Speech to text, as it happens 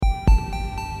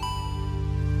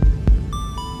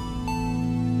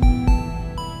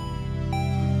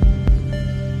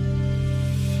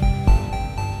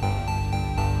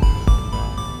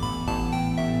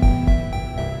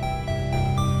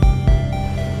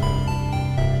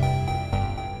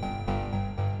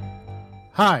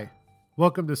Hi,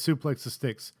 welcome to Suplex the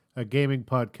Sticks, a gaming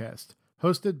podcast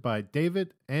hosted by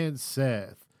David and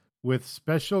Seth, with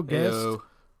special guest Heyo.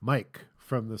 Mike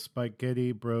from the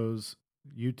Spaghetti Bros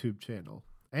YouTube channel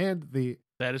and the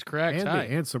That is correct. and Hi.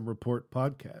 the Ansem Report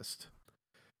podcast.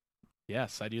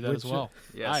 Yes, I do that as Which, well.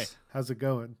 Yes. Hi. How's it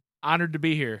going? Honored to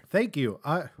be here. Thank you.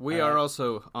 We are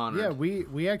also honored. Yeah,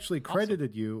 we actually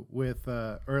credited you with,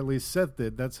 or at least Seth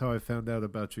did. That's how I found out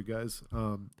about you guys.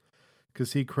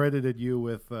 Because he credited you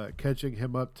with catching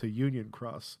him up to Union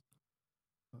Cross.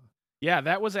 Yeah,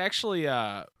 that was actually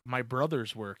my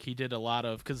brother's work. He did a lot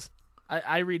of, because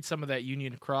I read some of that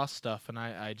Union Cross stuff, and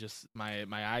I just, my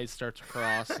eyes start to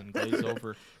cross and glaze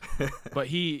over. But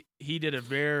he did a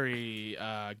very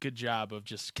good job of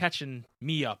just catching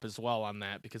me up as well on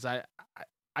that, because I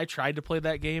tried to play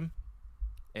that game,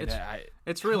 and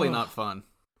It's really not fun.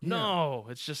 No,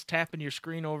 it's just tapping your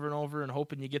screen over and over and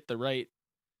hoping you get the right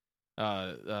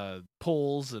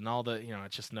pulls and all the,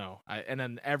 it's just no. And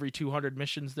then every 200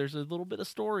 missions, there's a little bit of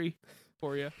story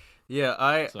for you. Yeah,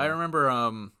 I remember.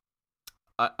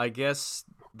 I guess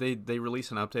they release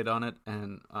an update on it,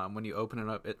 and when you open it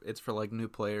up, it's for like new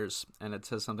players, and it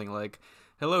says something like,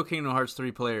 "Hello, Kingdom Hearts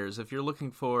 3 players. If you're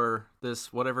looking for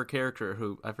this whatever character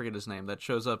who I forget his name that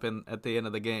shows up at the end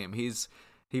of the game,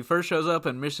 he first shows up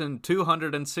in mission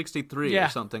 263 or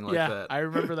something like that." I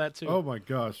remember that too. Oh my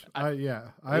gosh. I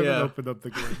haven't opened up the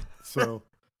game. So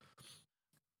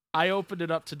I opened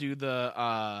it up to do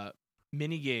the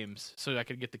mini games so I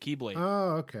could get the Keyblade.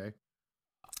 Oh, okay.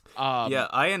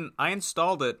 I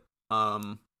installed it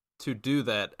to do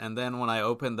that, and then when I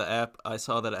opened the app, I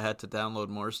saw that I had to download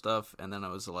more stuff, and then I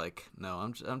was like, no,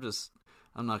 I'm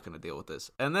not going to deal with this.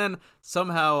 And then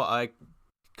somehow I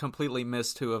completely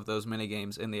missed two of those mini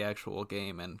games in the actual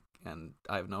game, and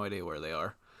I have no idea where they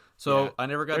are. So I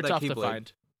never got they're that tough Keyblade. to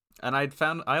find. And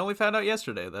I only found out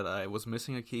yesterday that I was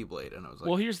missing a Keyblade, and I was like,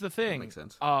 well, here's the thing. That makes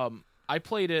sense. I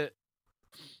played it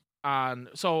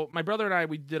so my brother and I,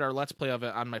 we did our Let's Play of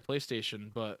it on my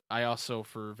PlayStation, but I also,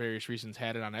 for various reasons,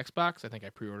 had it on Xbox. I think I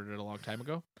pre-ordered it a long time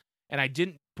ago, and I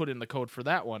didn't put in the code for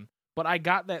that one. But I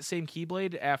got that same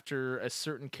Keyblade after a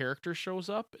certain character shows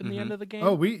up in the end of the game.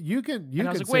 Oh, you can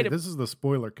say this is the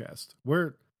SpoilerCast.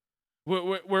 We're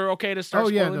okay to start. Oh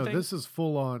yeah, spoiling no, things? this is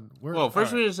full on. Well,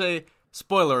 first we just say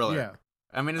spoiler alert. Yeah.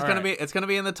 I mean, it's gonna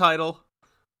be in the title.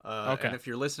 Okay. And if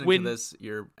you're listening to this,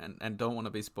 and don't want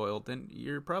to be spoiled, then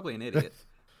you're probably an idiot.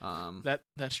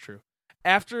 That's true.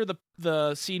 After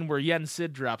the scene where Yen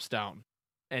Sid drops down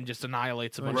and just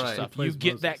annihilates a bunch of stuff, you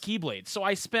get that Keyblade. So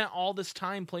I spent all this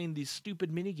time playing these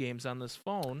stupid mini games on this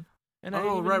phone, and I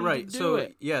didn't even need to do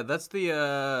it. Yeah, that's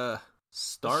the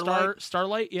Starlight.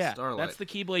 Starlight, yeah, Starlight. That's the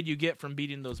Keyblade you get from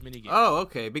beating those mini games. Oh,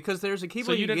 okay. Because there's a Keyblade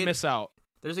so you didn't miss out.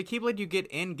 There's a Keyblade you get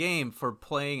in game for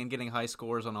playing and getting high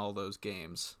scores on all those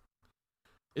games.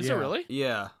 Is it really?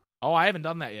 Yeah. Oh, I haven't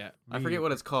done that yet. I forget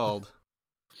what it's called.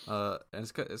 And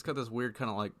it's got this weird kind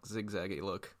of like zigzaggy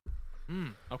look.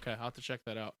 Okay, I'll have to check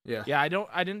that out. Yeah. Yeah, I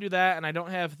didn't do that, and I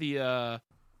don't have the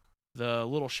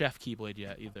little chef Keyblade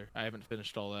yet either. I haven't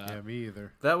finished all that. Yeah, me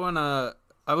either. That one, I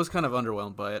was kind of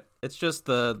underwhelmed by it. It's just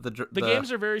the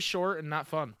games are very short and not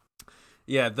fun.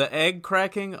 Yeah, the egg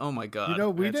cracking. Oh my god!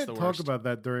 We didn't talk about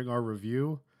that during our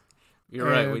review. You're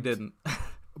right, we didn't.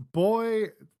 Boy,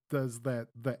 does the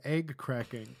egg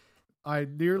cracking! I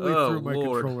nearly threw my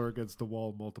controller against the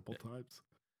wall multiple times.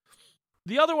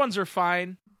 The other ones are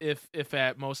fine, if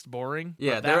at most boring.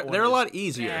 Yeah, they're a lot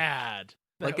easier. Bad.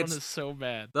 That one is so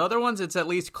bad. The other ones, it's at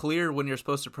least clear when you're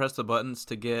supposed to press the buttons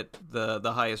to get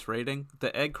the highest rating.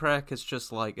 The egg crack is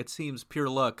just like, it seems pure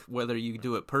luck whether you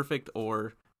do it perfect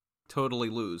or totally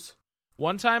lose.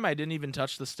 One time I didn't even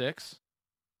touch the sticks,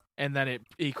 and then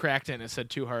he cracked it and it said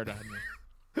too hard on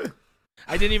me.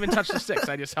 I didn't even touch the sticks.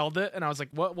 I just held it, and I was like,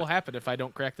 what will happen if I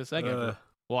don't crack this egg ever?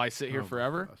 Will I sit here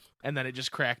forever? And then it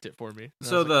just cracked it for me. And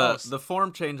so the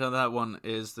form change on that one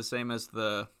is the same as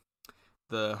the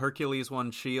Hercules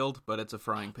one shield, but it's a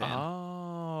frying pan.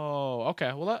 Oh,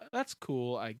 okay. Well, that's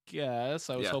cool, I guess.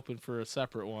 I was hoping for a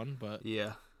separate one, but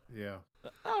yeah.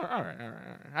 All right.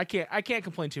 I can't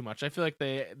complain too much. I feel like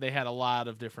they had a lot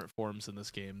of different forms in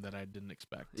this game that I didn't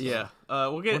expect. So. Yeah.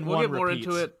 We'll get more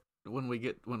into it when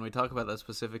we talk about that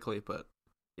specifically, but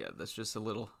yeah, that's just a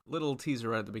little teaser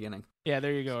right at the beginning. Yeah,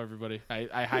 there you go, everybody.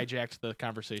 I hijacked the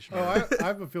conversation. Oh, I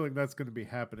have a feeling that's going to be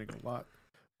happening a lot.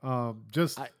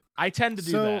 I tend to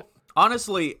do that.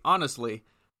 Honestly,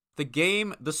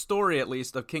 the story at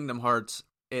least of Kingdom Hearts,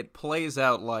 it plays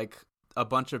out like a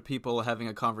bunch of people having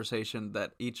a conversation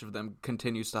that each of them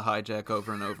continues to hijack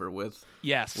over and over with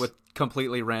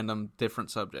completely random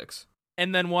different subjects.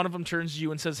 And then one of them turns to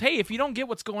you and says, "Hey, if you don't get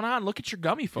what's going on, look at your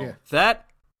gummy phone." Yeah.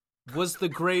 was the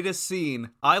greatest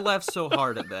scene. I laughed so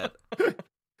hard at that.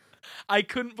 I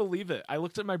couldn't believe it. I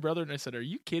looked at my brother and I said, "Are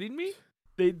you kidding me?"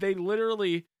 They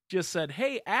literally just said,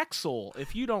 "Hey, Axel,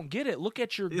 if you don't get it, look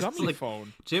at your It's gummy like,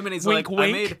 phone." Jim, and he's Wink,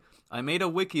 like, wink. I made a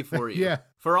wiki for you. Yeah.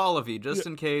 For all of you, just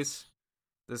in case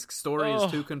this story is Oh.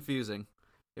 too confusing.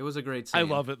 It was a great scene. I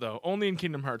love it though. Only in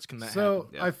Kingdom Hearts can that So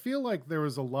happen. Yeah. I feel like there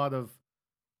was a lot of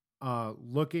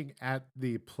looking at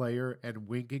the player and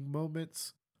winking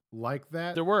moments like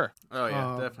that. There were. Oh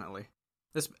yeah, definitely.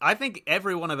 I think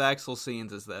every one of Axel's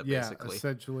scenes is that, Yeah, basically.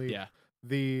 essentially. Yeah.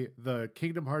 The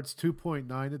Kingdom Hearts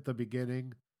 2.9 at the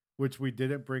beginning, which we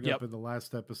didn't bring up in the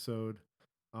last episode,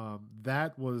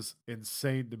 that was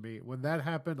insane to me. When that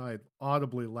happened, I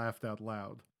audibly laughed out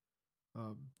loud.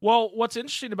 Well, what's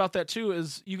interesting about that too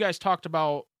is you guys talked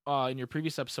about in your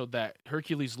previous episode that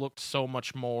Hercules looked so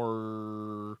much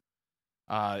more.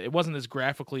 It wasn't as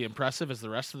graphically impressive as the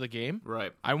rest of the game.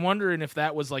 Right. I'm wondering if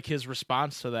that was like his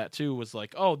response to that too. Was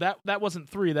like, oh, that wasn't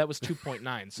 3, that was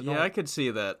 2.9. So Yeah, I could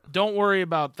see that. don't worry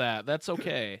about that. That's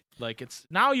okay. Like it's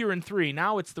now you're in 3.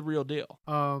 Now it's the real deal.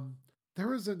 There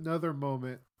was another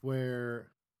moment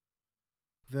where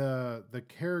the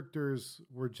characters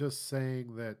were just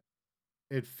saying that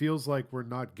it feels like we're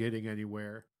not getting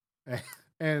anywhere,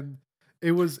 and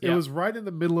it was right in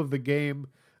the middle of the game.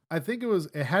 I think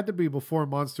it had to be before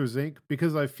Monsters Inc.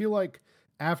 because I feel like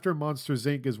after Monsters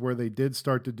Inc. is where they did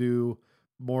start to do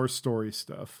more story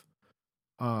stuff,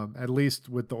 at least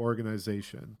with the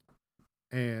organization.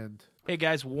 And Hey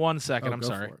guys, 1 second. I'm go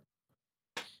sorry. for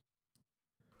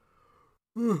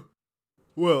it.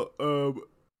 Well,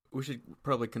 we should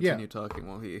probably continue talking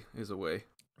while he is away.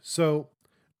 So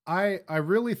I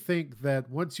really think that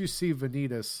once you see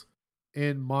Vanitas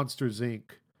in Monsters Inc.,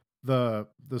 the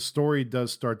story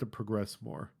does start to progress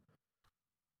more.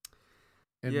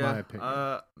 In my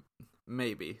opinion.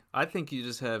 Maybe. I think you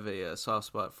just have a soft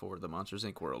spot for the Monsters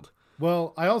Inc. world.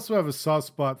 Well, I also have a soft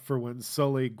spot for when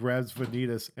Sully grabs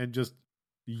Vanitas and just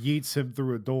yeets him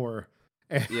through a door.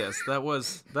 Yes, that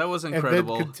was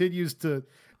incredible. And then continues to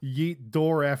yeet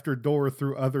door after door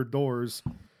through other doors.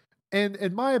 And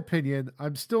in my opinion,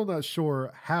 I'm still not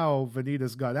sure how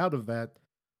Vanitas got out of that,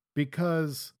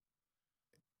 because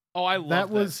Oh, I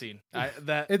love that scene.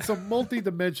 It's a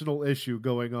multi-dimensional issue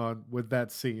going on with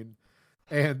that scene,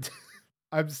 and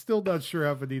I'm still not sure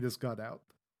how Vanitas got out.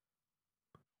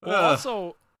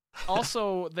 Well,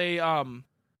 also they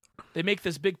make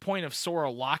this big point of Sora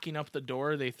locking up the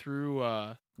door they threw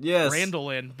Randall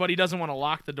in, but he doesn't want to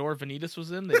lock the door Vanitas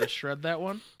was in. They just shred that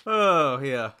one. Oh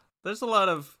yeah, there's a lot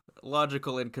of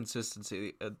logical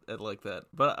inconsistency at like that.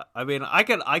 But I mean, I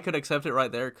could accept it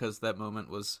right there because that moment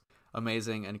was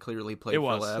amazing and clearly played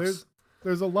for laughs.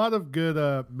 There's a lot of good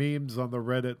memes on the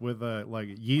Reddit with like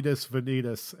Yeetus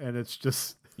Vanitas, and it's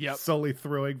just Sully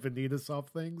throwing Vanitas off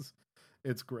things.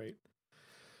 It's great.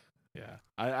 Yeah,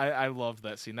 I love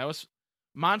that scene. That was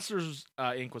Monsters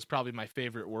Inc. was probably my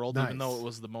favorite world, even though it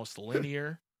was the most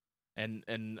linear, and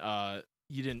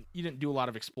you didn't do a lot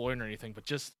of exploring or anything, but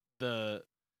just the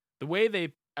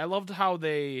way I loved how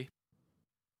they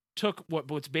took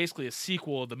what's basically a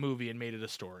sequel of the movie and made it a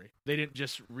story. They didn't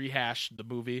just rehash the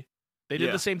movie. They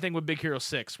did the same thing with Big Hero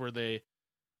 6, where they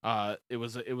it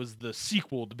was the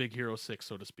sequel to Big Hero 6,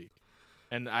 so to speak.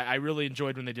 And I really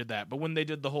enjoyed when they did that. But when they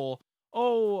did the whole,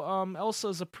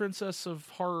 Elsa's a princess of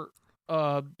heart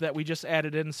that we just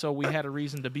added in, so we had a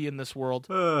reason to be in this world,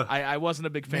 I wasn't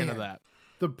a big fan of that.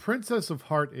 The Princess of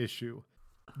Heart issue,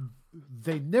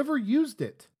 they never used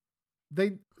it.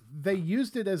 They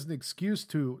used it as an excuse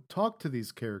to talk to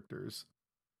these characters.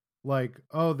 Like,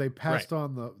 they passed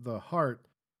on the heart.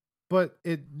 But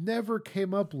it never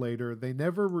came up later. They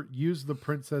never used the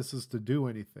princesses to do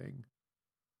anything.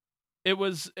 It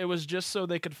was just so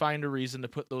they could find a reason to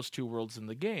put those two worlds in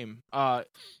the game. I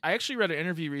actually read an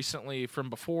interview recently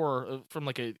from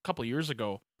like a couple years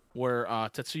ago, where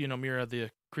Tetsuya Nomura, the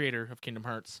creator of Kingdom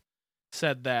Hearts,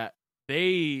 said that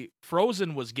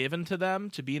Frozen was given to them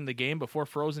to be in the game before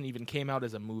Frozen even came out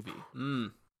as a movie.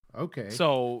 Okay.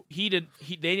 So they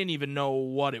didn't even know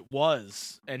what it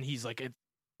was, and he's like,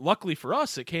 luckily for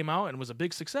us, it came out and was a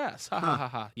big success. Ha ha ha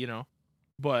ha.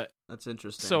 But that's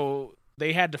interesting. So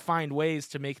they had to find ways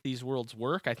to make these worlds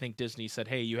work. I think Disney said,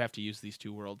 "Hey, you have to use these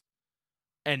two worlds."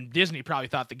 And Disney probably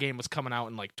thought the game was coming out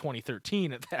in like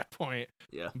 2013 at that point.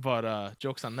 Yeah. But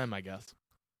joke's on them, I guess.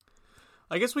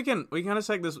 I guess we can kind of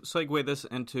segue this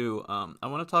into I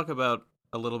want to talk about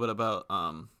a little bit about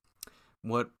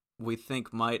what we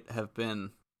think might have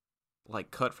been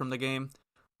like cut from the game.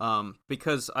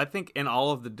 Because I think in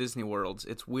all of the Disney worlds,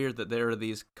 it's weird that there are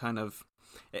these kind of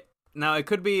Now it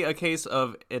could be a case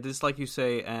of it is like you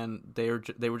say, and they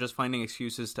were just finding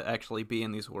excuses to actually be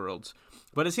in these worlds.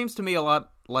 But it seems to me a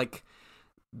lot like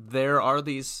there are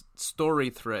these story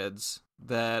threads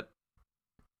that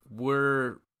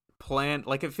were planned.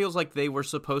 Like it feels like they were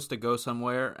supposed to go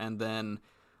somewhere, and then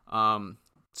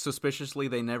suspiciously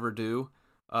they never do.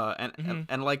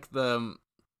 And like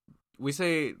we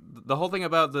say the whole thing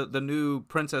about the new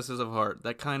Princesses of Heart,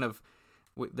 that kind of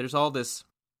there's all this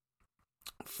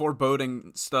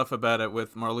foreboding stuff about it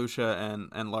with Marluxia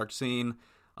and Larxene,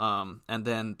 and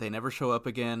then they never show up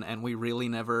again, and we really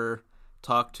never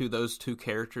talk to those two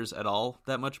characters at all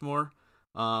that much more.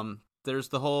 There's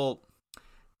the whole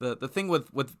the thing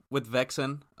with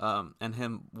Vexen, and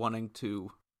him wanting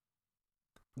to.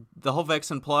 The whole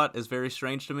Vexen plot is very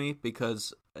strange to me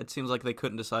because it seems like they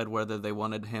couldn't decide whether they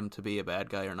wanted him to be a bad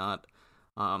guy or not.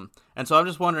 And so I'm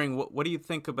just wondering, what do you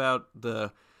think about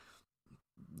the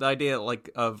idea like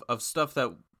of stuff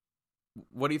that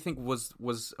what do you think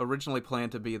was originally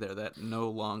planned to be there that no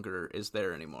longer is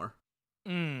there anymore?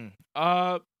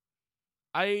 The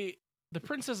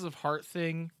Princess of Heart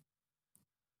thing,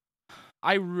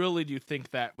 I really do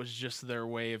think that was just their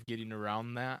way of getting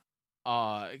around that.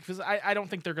 Because I don't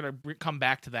think they're gonna come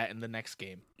back to that in the next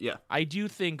game. Yeah, I do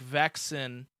think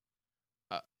Vexen,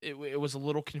 it was a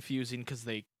little confusing because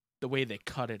the way they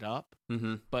cut it up.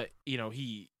 Mm-hmm. But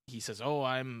he says, "Oh,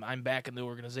 I'm back in the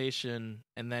organization,"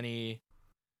 and then he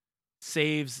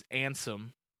saves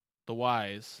Ansem, the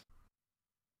Wise,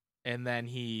 and then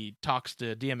he talks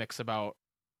to Diamix about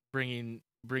bringing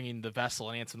the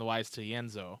vessel and Ansem the Wise to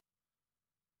Yenzo.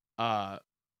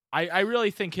 I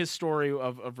really think his story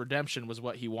of redemption was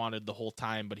what he wanted the whole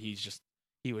time, but he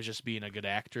was just being a good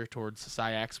actor towards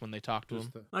Sayax when they talked to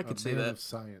him. I could see that. Of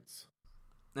science.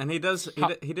 And he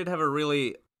did have a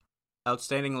really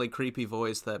outstandingly creepy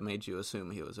voice that made you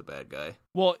assume he was a bad guy.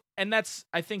 Well, and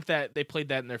I think that they played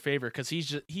that in their favor because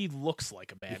he looks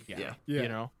like a bad guy.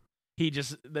 Yeah. He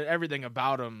just everything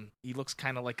about him. He looks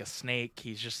kind of like a snake.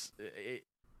 He's just.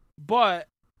 But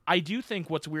I do think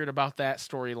what's weird about that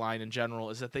storyline in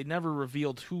general is that they never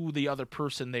revealed who the other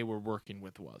person they were working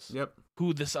with was. Yep.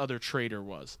 Who this other traitor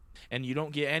was. And you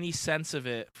don't get any sense of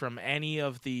it from any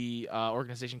of the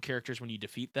organization characters when you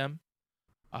defeat them.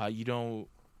 You don't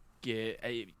get...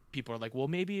 people are like, well,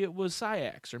 maybe it was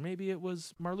Sayax, or maybe it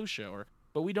was Marluxia,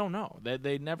 but we don't know.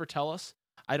 They never tell us.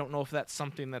 I don't know if that's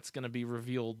something that's going to be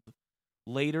revealed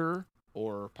later,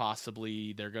 or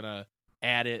possibly they're going to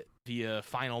add it via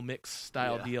final mix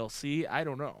style DLC. I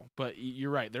don't know, but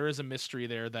you're right. There is a mystery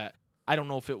there that I don't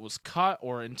know if it was cut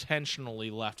or intentionally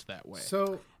left that way.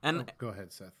 So, go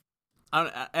ahead, Seth.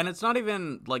 And it's not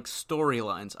even like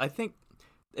storylines. I think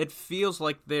it feels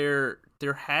like there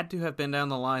had to have been down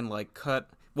the line like cut.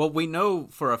 Well, we know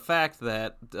for a fact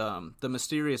that the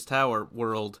Mysterious Tower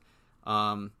world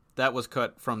that was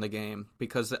cut from the game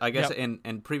because I guess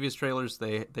in previous trailers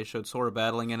they showed Sora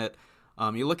battling in it.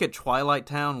 You look at Twilight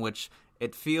Town, which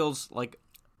it feels like,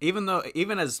 even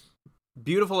as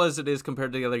beautiful as it is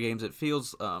compared to the other games, it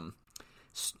feels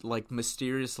like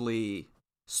mysteriously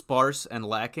sparse and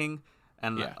lacking.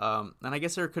 And I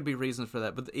guess there could be reasons for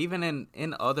that. But even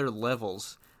in other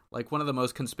levels, like one of the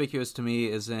most conspicuous to me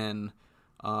is in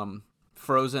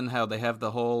Frozen, how they have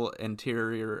the whole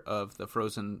interior of the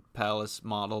Frozen Palace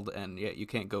modeled, and yet you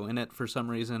can't go in it for some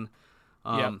reason.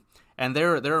 And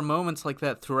there are moments like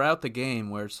that throughout the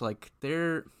game where it's like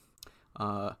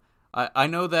I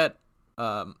know that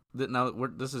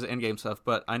this is in-game stuff,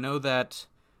 but I know that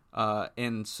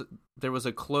there was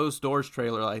a Closed Doors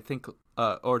trailer, I think,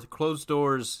 or Closed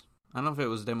Doors. I don't know if it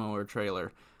was demo or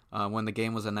trailer when the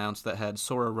game was announced that had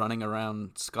Sora running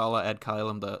around Scala ad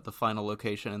Kylum, the final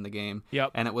location in the game.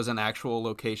 Yep. And it was an actual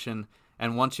location.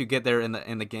 And once you get there in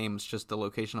the game, it's just the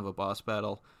location of a boss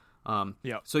battle.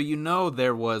 So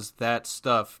there was that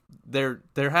stuff. There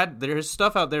is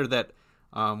stuff out there that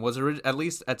was at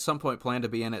least at some point planned to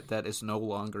be in it that is no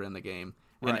longer in the game,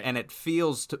 and it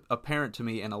feels apparent to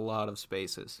me in a lot of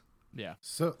spaces. Yeah.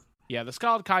 So the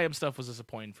Scald Kayam stuff was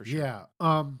disappointing for sure.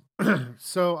 Yeah.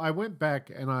 So I went back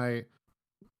and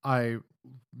I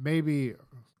maybe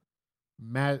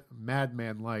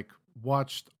madman like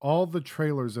watched all the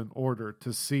trailers in order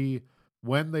to see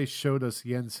when they showed us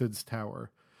Jensen's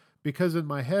tower. Because in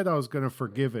my head, I was going to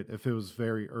forgive it if it was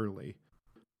very early.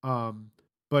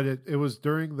 But it was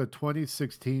during the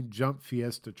 2016 Jump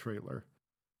Fiesta trailer,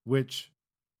 which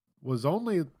was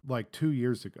only like 2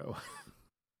 years ago.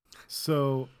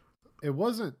 So it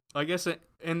wasn't... I guess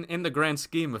in the grand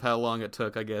scheme of how long it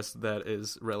took, I guess that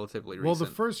is relatively recent. Well, the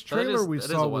first trailer we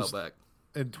saw was back.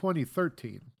 In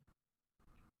 2013.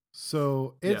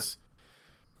 So it's...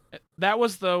 That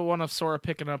was the one of Sora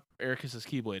picking up Ericus's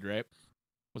Keyblade, right?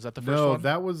 Was that the first No, one?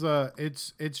 that was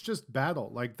it's just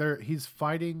battle. Like he's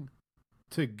fighting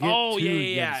to get Oh, to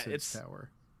yeah. Jensen's tower.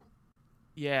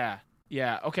 Yeah.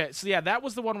 Okay, so that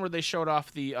was the one where they showed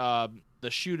off the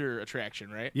shooter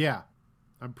attraction, right? Yeah,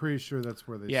 I'm pretty sure that's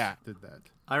where they did that.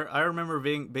 I remember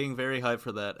being very hyped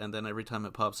for that, and then every time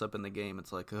it pops up in the game,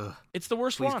 it's like, ugh. It's the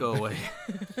worst please one. Go away.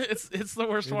 it's the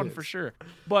worst one for sure.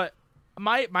 But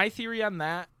my theory on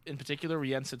that, in particular,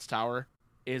 Jensen's Tower,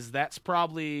 is that's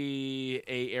probably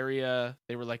a area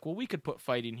they were like, well, we could put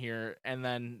fighting here, and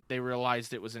then they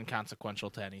realized it was inconsequential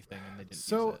to anything, and they didn't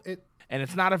use it. And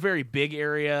it's not a very big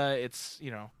area. It's,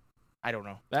 I don't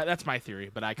know. That's my theory,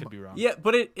 but I could be wrong. Yeah,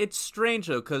 but it's strange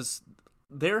though, because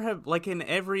there have, like, in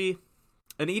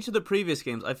each of the previous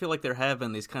games, I feel like there have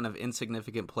been these kind of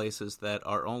insignificant places that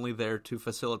are only there to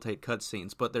facilitate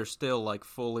cutscenes, but they're still like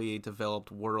fully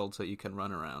developed worlds that you can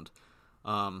run around.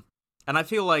 And I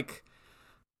feel like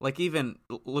even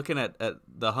looking at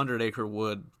the 100-acre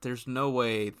wood, there's no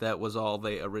way that was all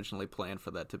they originally planned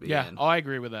for that to be. Yeah, in. I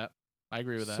agree with that.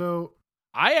 So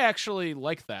I actually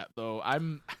like that though.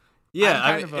 I'm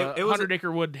kind of a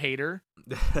 100-acre wood hater.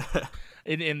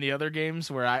 In the other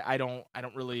games where I don't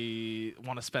really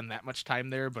want to spend that much time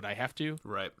there, but I have to.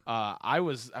 Right. I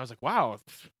was like, wow,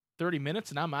 30 minutes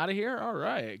and I'm out of here. All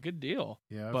right, good deal.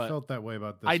 Yeah, I but felt that way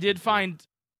about this. I did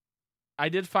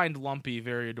find Lumpy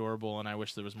very adorable, and I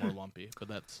wish there was more Lumpy. But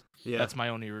that's my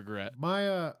only regret.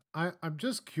 I'm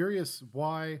just curious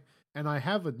why, and I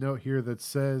have a note here that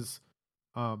says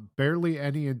barely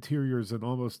any interiors in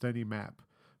almost any map,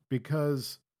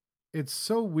 because it's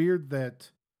so weird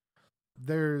that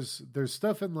there's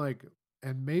stuff in, like,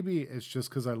 and maybe it's just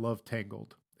because I love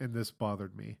Tangled and this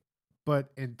bothered me, but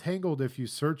in Tangled, if you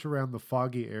search around the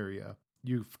foggy area,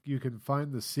 you can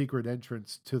find the secret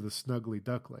entrance to the Snuggly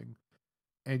Duckling,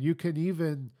 and you can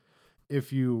even,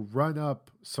 if you run up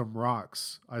some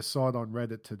rocks, I saw it on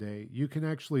Reddit today, you can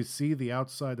actually see the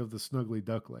outside of the Snuggly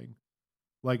Duckling.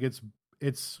 Like,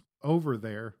 it's over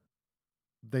there.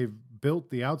 They've built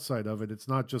the outside of it. It's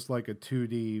not just like a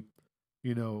 2D,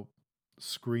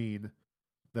 screen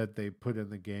that they put in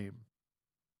the game.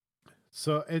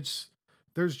 So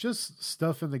there's just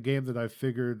stuff in the game that I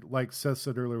figured, like Seth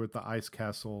said earlier with the ice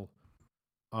castle,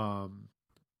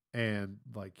 and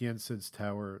like Jensen's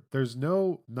Tower. There's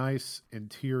no nice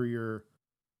interior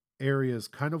areas,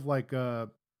 kind of like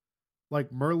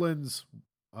Merlin's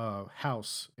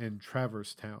house in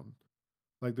Traverse Town.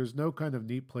 Like, there's no kind of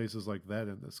neat places like that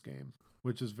in this game,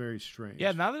 which is very strange.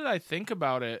 Yeah, now that I think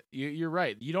about it, you're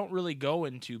right. You don't really go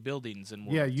into buildings and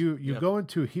worlds. Yeah, you go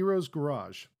into Hero's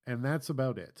Garage, and that's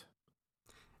about it.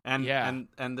 And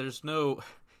there's no,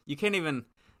 you can't even,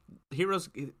 Heroes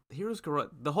Garage,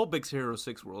 the whole Big Hero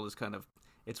 6 world is kind of,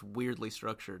 it's weirdly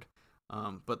structured.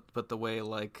 But the way,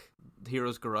 like,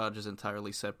 Heroes Garage is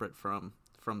entirely separate from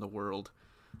the world.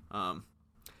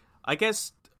 I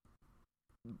guess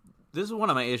this is one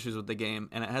of my issues with the game,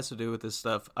 and it has to do with this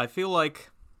stuff. I feel like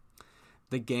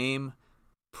the game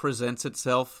presents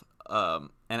itself, and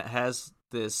it has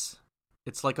this,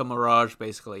 it's like a mirage,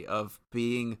 basically, of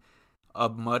being a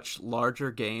much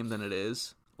larger game than it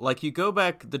is. Like, you go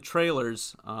back, the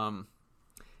trailers,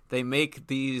 they make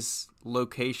these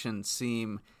locations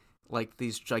seem like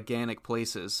these gigantic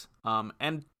places.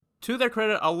 And to their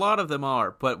credit, a lot of them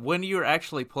are, but when you're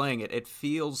actually playing it, it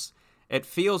feels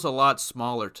a lot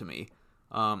smaller to me,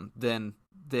 than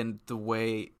the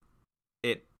way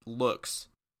it looks.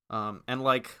 And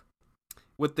like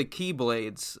with the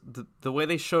Keyblades, the way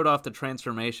they showed off the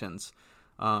transformations,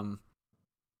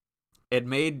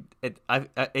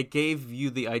 it gave you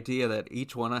the idea that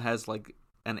each one has like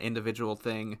an individual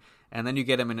thing, and then you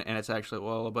get them in, and it's actually,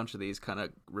 well, a bunch of these kind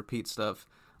of repeat stuff.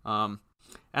 And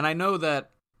I know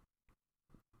that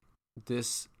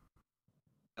this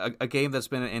a game that's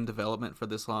been in development for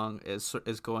this long is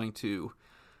going to,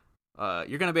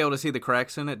 you're going to be able to see the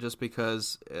cracks in it, just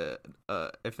because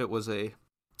if it was a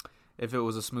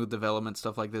smooth development,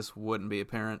 stuff like this wouldn't be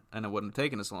apparent, and it wouldn't have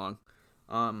taken as long.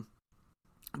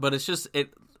 But it's just,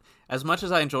 as much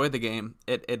as I enjoyed the game,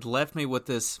 it left me with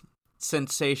this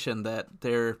sensation that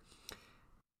there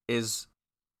is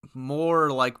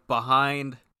more like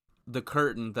behind the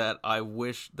curtain that I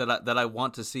wish that I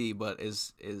want to see, but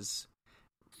is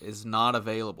not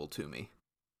available to me.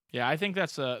 Yeah, I think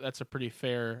that's a pretty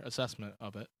fair assessment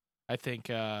of it. I think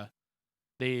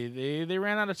they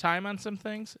ran out of time on some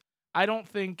things. I don't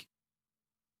think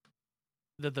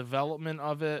the development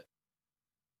of it,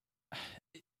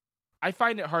 I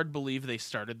find it hard to believe they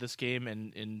started this game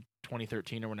in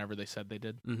 2013 or whenever they said they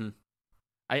did. Mm-hmm.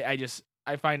 I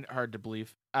I find it hard to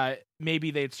believe.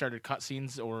 Maybe they'd started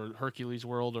cutscenes or Hercules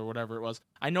World or whatever it was.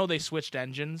 I know they switched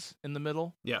engines in the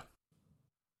middle. Yeah.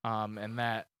 And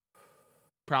that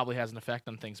probably has an effect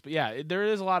on things. But yeah, there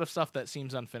is a lot of stuff that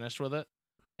seems unfinished with it,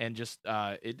 and just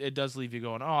it does leave you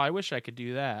going, oh, I wish I could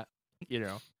do that.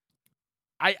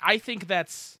 I think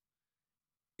that's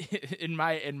in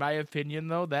my opinion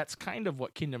though, that's kind of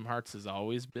what Kingdom Hearts has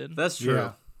always been. That's true.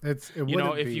 Yeah, it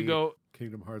wouldn't if be you go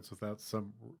Kingdom Hearts without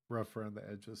some rough around the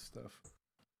edges stuff.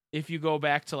 If you go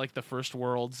back to like the first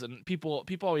worlds, and people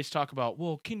always talk about,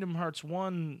 well, Kingdom Hearts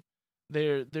 1,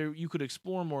 there you could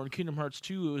explore more. In Kingdom Hearts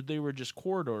 2, they were just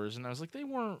corridors, and I was like, they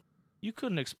weren't. You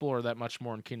couldn't explore that much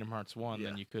more in Kingdom Hearts 1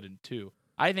 than you could in 2.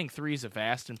 I think 3 is a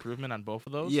vast improvement on both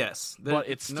of those. Yes, but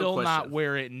it's still not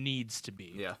where it needs to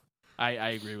be. Yeah, I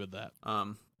agree with that.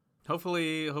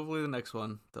 Hopefully the next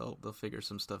one they'll figure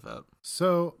some stuff out.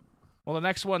 So, well, the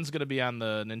next one's going to be on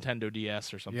the Nintendo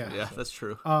DS or something. Yeah, that's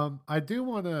true. I do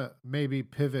want to maybe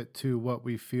pivot to what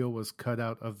we feel was cut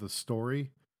out of the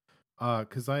story,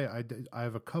 because I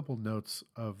have a couple notes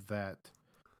of that.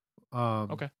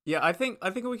 Okay. Yeah, I think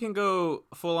we can go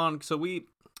full on. So we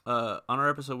on our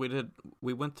episode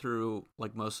we went through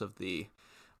like most of the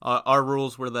our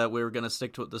rules were that we were going to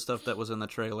stick to the stuff that was in the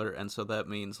trailer, and so that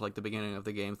means like the beginning of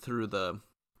the game through the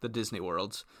Disney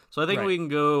worlds. So I think we can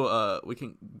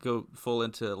go full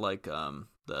into like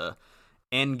the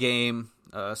end game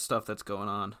stuff that's going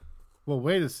on. Well,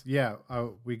 we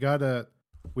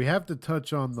have to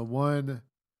touch on the one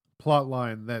plot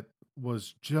line that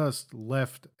was just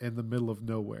left in the middle of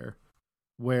nowhere,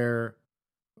 where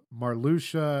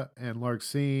Marluxia and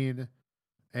Larxene,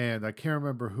 and I can't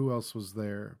remember who else was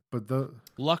there, but the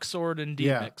Luxord and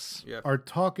Demix are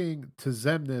talking to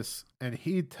Xemnas, and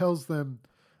he tells them,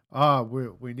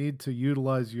 we need to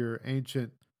utilize your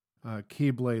ancient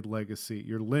Keyblade legacy,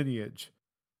 your lineage,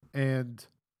 and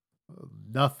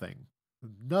nothing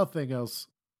else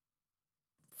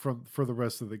for the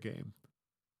rest of the game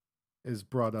is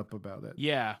brought up about it.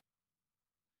 Yeah,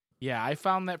 I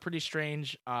found that pretty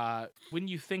strange. When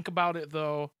you think about it,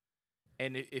 though,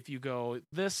 and if you go,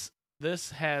 this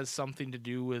has something to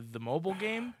do with the mobile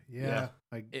game. Yeah.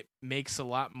 It makes a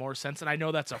lot more sense, and I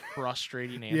know that's a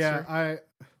frustrating answer.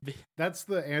 Yeah, that's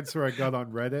the answer I got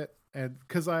on Reddit, and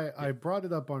because I brought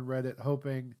it up on Reddit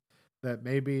hoping that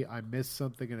maybe I missed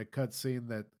something in a cutscene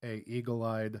that a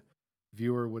eagle-eyed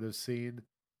viewer would have seen,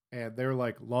 and they're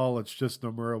like, "Lol, it's just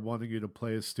Nomura wanting you to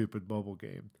play a stupid mobile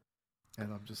game,"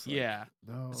 and I'm just like,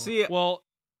 no. See, well,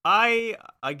 I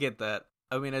get that.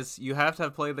 I mean, you have to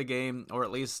have played the game or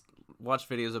at least watch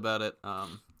videos about it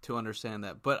to understand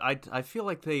that. But I feel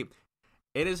like it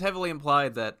is heavily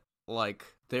implied that like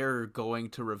they're going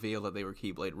to reveal that they were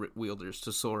Keyblade wielders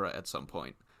to Sora at some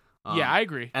point. Yeah, I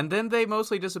agree. And then they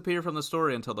mostly disappear from the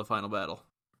story until the final battle.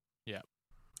 Yeah.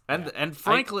 And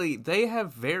frankly, they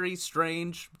have very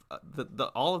strange.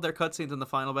 All of their cutscenes in the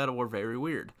final battle were very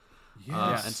weird.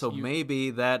 Yes. And so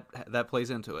maybe that plays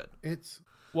into it.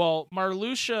 Well,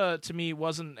 Marluxia to me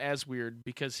wasn't as weird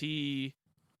because he,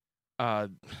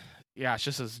 it's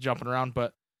just as jumping around.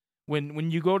 But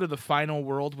when you go to the final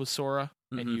world with Sora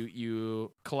and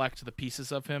you collect the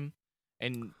pieces of him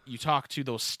and you talk to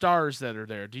those stars that are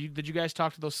there, did you guys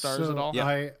talk to those stars at all?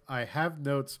 Yeah. I have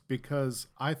notes because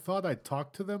I thought I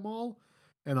talked to them all,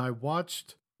 and I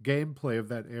watched gameplay of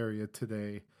that area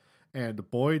today.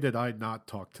 And boy, did I not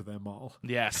talk to them all.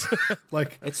 Yes.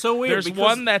 Like, it's so weird. There's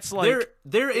one that's like...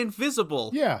 They're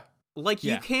invisible. Yeah. Like,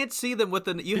 you can't see them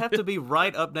you have to be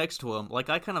right up next to them. Like,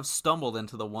 I kind of stumbled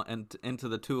into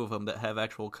the two of them that have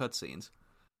actual cutscenes.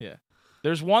 Yeah.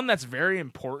 There's one that's very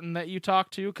important that you talk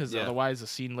to, because otherwise the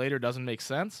scene later doesn't make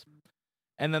sense.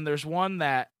 And then there's one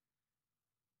that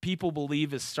people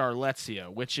believe is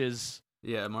Starletzia, which is...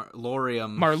 Yeah,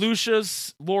 Laurium.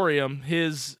 Marluxia's Laurium,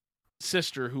 his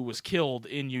sister who was killed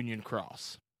in Union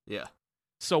Cross. Yeah.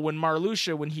 So when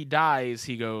Marluxia, when he dies,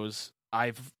 he goes,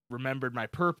 I've remembered my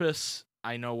purpose,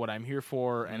 I know what I'm here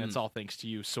for, and it's all thanks to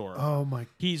you, Sora. Oh my!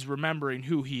 He's remembering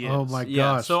who he is. Oh my gosh!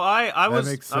 Yeah, so I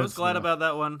was glad now. about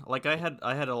that one. Like I had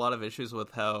a lot of issues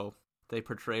with how they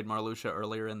portrayed Marluxia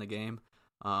earlier in the game.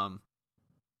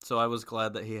 So I was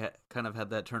glad that he kind of had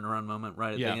that turnaround moment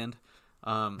right at the end.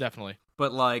 Definitely.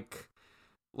 But like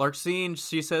Larxene,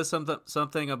 she says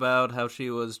something about how she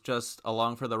was just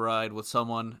along for the ride with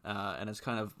someone, and it's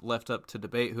kind of left up to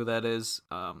debate who that is.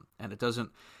 And it doesn't.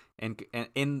 And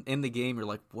in the game, you're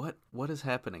like, what is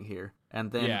happening here?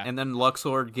 And then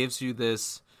Luxord gives you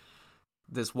this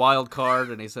wild card,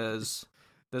 and he says,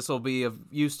 "This will be of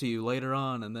use to you later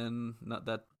on." And then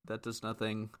that does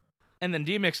nothing And then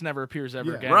D-Mix never appears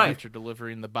ever again right. after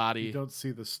delivering the body. You don't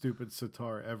see the stupid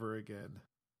sitar ever again.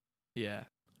 Yeah.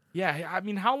 Yeah, I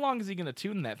mean, how long is he going to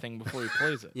tune that thing before he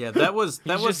plays it? Yeah, that was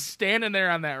just standing there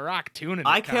on that rock tuning it.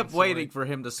 I kept constantly. waiting for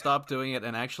him to stop doing it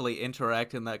and actually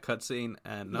interact in that cutscene,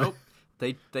 and nope.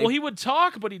 They Well, he would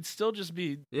talk, but he'd still just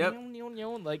be Yep.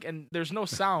 like, and there's no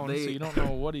sound, so you don't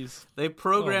know what he's. They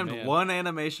programmed one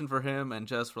animation for him and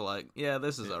just were like, yeah,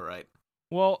 this is all right.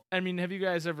 Well, I mean, have you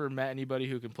guys ever met anybody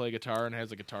who can play guitar and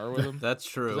has a guitar with them? That's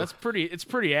true. It's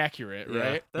pretty accurate, Yeah,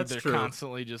 right? that's They're true.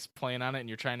 constantly just playing on it, and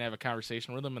you're trying to have a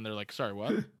conversation with them, and they're like, "Sorry,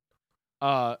 what?"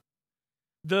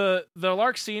 The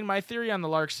Larkscene. My theory on the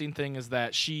Larkscene thing is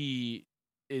that she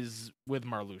is with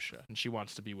Marluxia, and she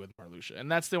wants to be with Marluxia, and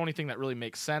that's the only thing that really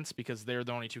makes sense because they're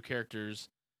the only two characters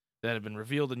that have been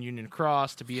revealed in Union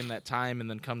Cross to be in that time, and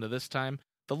then come to this time.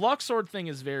 The Luxord thing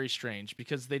is very strange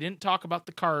because they didn't talk about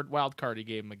the wild card he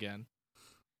gave him again.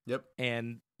 Yep.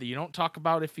 And you don't talk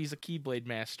about if he's a Keyblade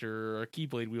master or a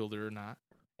Keyblade wielder or not.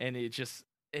 And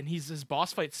his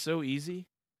boss fight's so easy.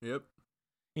 Yep.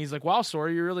 He's like, wow,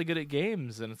 Sora, you're really good at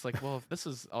games. And it's like, well, if this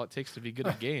is all it takes to be good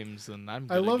at games, then I'm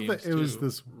good I love at that games it was too.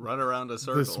 this Run around a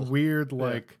circle. this weird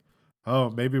oh,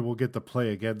 maybe we'll get to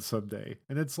play again someday.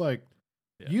 And it's like,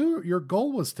 your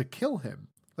goal was to kill him.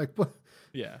 Like what?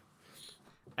 Yeah.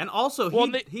 And also,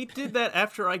 he did that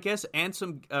after, I guess,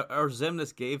 Ansem or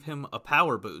Xemnas gave him a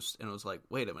power boost. And it was like,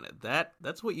 wait a minute,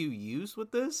 that's what you used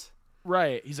with this?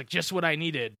 Right. He's like, just what I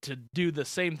needed to do the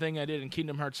same thing I did in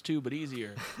Kingdom Hearts 2, but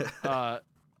easier.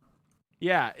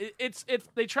 Yeah, it's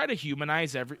they try to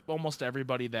humanize almost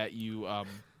everybody that you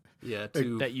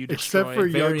that you destroy. Except for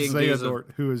young Varying days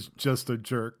Xehanort, who is just a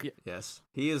jerk. Yes,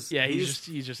 he is. Yeah,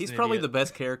 he's probably idiot. the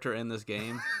best character in this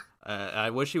game.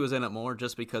 I wish he was in it more,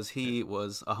 just because he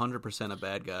was 100% a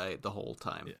bad guy the whole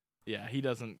time. Yeah, he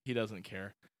doesn't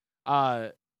care.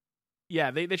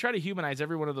 Yeah, they try to humanize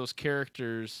every one of those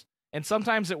characters, and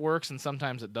sometimes it works and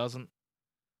sometimes it doesn't.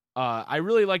 I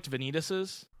really liked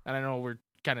Vanitas's, and I know we're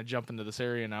kind of jumping to this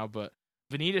area now, but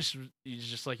Vanitas is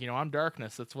just like, I'm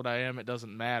darkness. That's what I am. It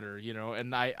doesn't matter,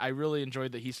 and I really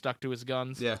enjoyed that he stuck to his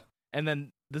guns. Yeah. And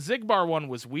then the Zigbar one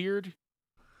was weird,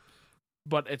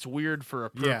 but it's weird for a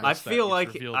purpose. Yeah. I feel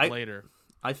like later.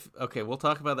 Okay, we'll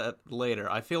talk about that later.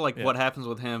 I feel like what happens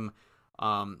with him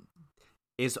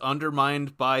is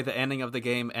undermined by the ending of the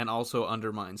game and also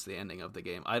undermines the ending of the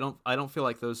game. I don't feel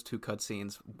like those two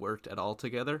cutscenes worked at all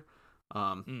together.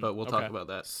 But we'll talk about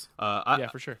that. Yeah,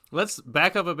 for sure. Let's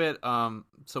back up a bit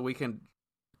so we can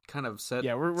kind of set...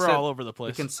 Yeah, we're all over the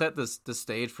place. We can set the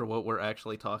stage for what we're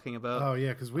actually talking about. Oh,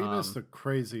 yeah, because we missed a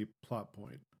crazy plot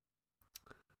point.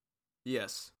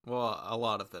 Yes. Well, a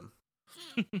lot of them.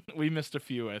 We missed a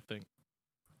few, I think.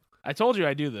 I told you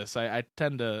I do this. I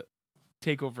tend to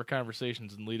take over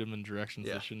conversations and lead them in directions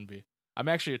they shouldn't be. I'm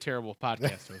actually a terrible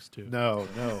podcast host, too. No.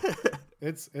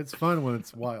 It's fun when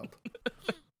it's wild.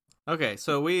 Okay,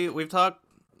 so we've talked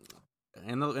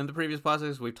in the previous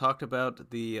podcast. We've talked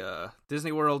about the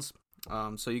Disney worlds.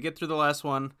 So you get through the last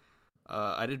one.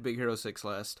 I did Big Hero 6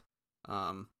 last,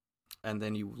 and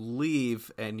then you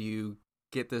leave and you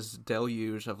get this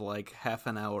deluge of like half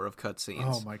an hour of cutscenes.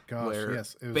 Oh my gosh! Where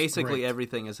yes, it was basically great.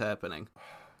 everything is happening.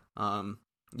 I'm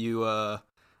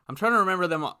trying to remember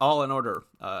them all in order.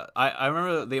 I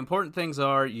remember the important things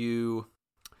are you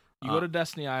go to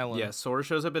Destiny Island. Yeah, Sora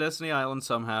shows up at Destiny Island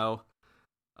somehow.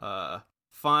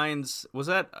 Finds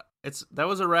that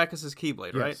was Arrakis'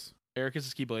 Keyblade, right? Yes.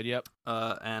 Ericus' Keyblade, yep.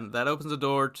 And that opens the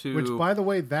door to... Which, by the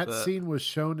way, that scene was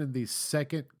shown in the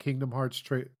second Kingdom Hearts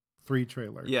 3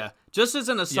 trailer. Yeah. Just as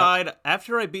an aside,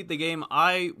 after I beat the game,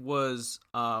 I was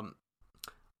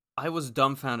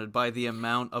dumbfounded by the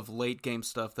amount of late game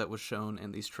stuff that was shown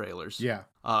in these trailers. Yeah.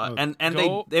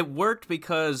 It worked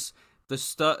because the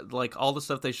stuff, like all the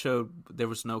stuff they showed, there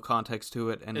was no context to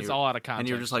it, and it's all out of context. And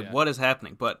you're just like, what is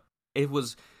happening? But it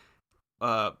was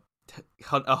a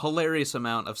hilarious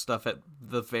amount of stuff at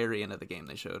the very end of the game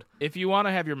they showed. If you want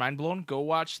to have your mind blown, go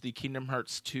watch the Kingdom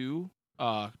Hearts 2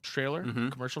 trailer,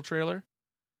 commercial trailer,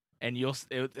 and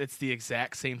it's the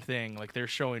exact same thing. Like they're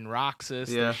showing Roxas,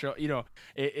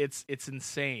 it's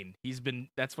insane.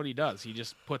 That's what he does. He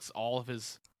just puts all of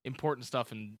his important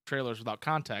stuff in trailers without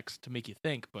context to make you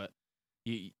think, but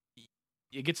it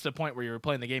gets to the point where you're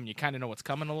playing the game and you kind of know what's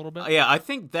coming a little bit. Yeah, I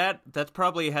think that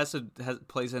probably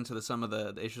plays into some of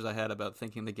the issues I had about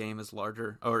thinking the game is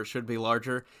larger, or should be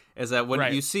larger, is that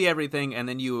when you see everything and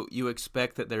then you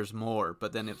expect that there's more,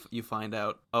 but then if you find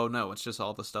out, oh no, it's just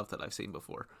all the stuff that I've seen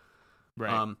before.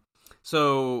 Right.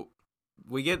 So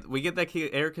we get that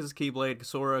Eric's Keyblade.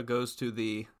 Sora goes to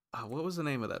the what was the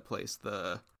name of that place?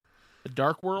 The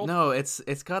Dark World? No, it's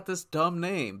got this dumb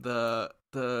name.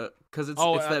 because it's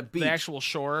that beach, the actual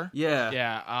shore.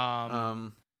 Yeah.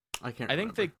 I can't. I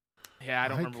think remember. I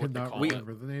don't remember what they call it.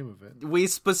 Remember the name of it. We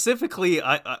specifically,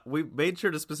 we made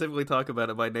sure to specifically talk about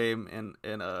it by name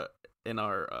in our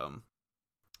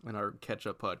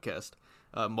catch-up podcast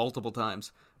multiple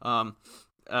times.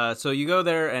 So you go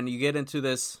there and you get into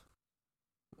this.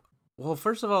 Well,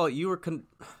 first of all, you're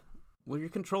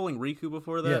controlling Riku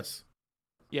before that? Yes.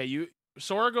 Yeah,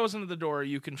 Sora goes into the door,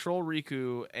 you control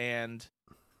Riku, and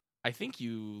I think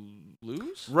you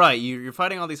lose? Right, you're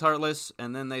fighting all these Heartless,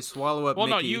 and then they swallow up Mickey.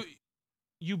 No,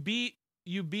 you beat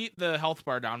the health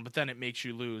bar down, but then it makes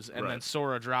you lose, and then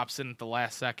Sora drops in at the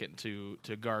last second to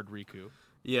guard Riku.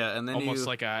 Yeah, and then almost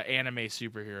like an anime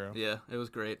superhero. Yeah, it was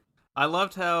great. I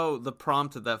loved how the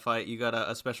prompt of that fight, you got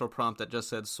a special prompt that just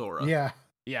said Sora. Yeah.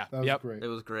 Yeah. That was great. It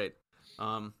was great.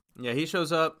 Yeah, he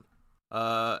shows up,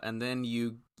 and then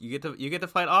you get to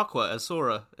fight Aqua as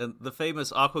Sora, and the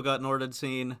famous Aqua got Norded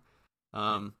scene.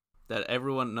 That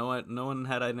no one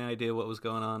had any idea what was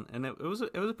going on, and it was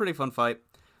a pretty fun fight.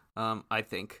 I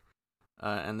think.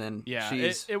 And then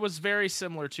it was very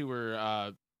similar to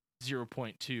her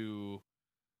 0.2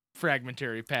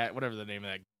 fragmentary whatever the name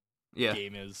of that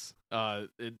game is.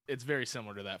 It's very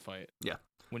similar to that fight. Yeah.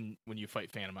 When you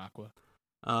fight Phantom Aqua.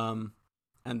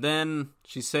 And then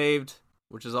she's saved,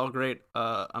 which is all great.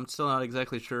 I'm still not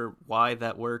exactly sure why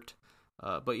that worked.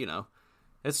 But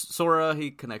it's Sora,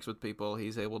 he connects with people,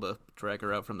 he's able to drag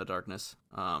her out from the darkness.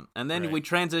 And then we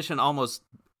transition almost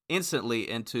instantly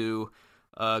into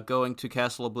going to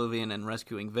Castle Oblivion and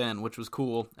rescuing Ven, which was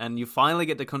cool. And you finally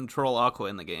get to control Aqua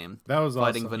in the game. That was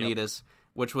fighting awesome. Vanitas,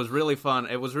 which was really fun.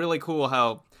 It was really cool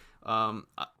how,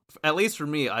 at least for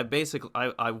me, I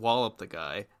walloped the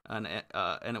guy, and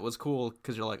it was cool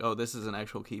because you're like, oh, this is an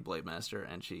actual Keyblade master,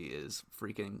 and she is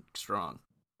freaking strong.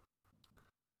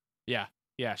 Yeah,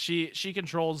 she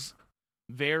controls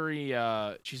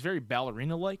she's very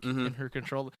ballerina-like in her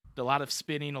control. A lot of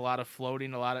spinning, a lot of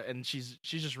floating, and she's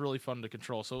just really fun to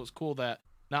control. So it was cool that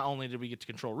not only did we get to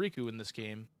control Riku in this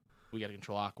game, we got to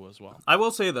control Aqua as well. I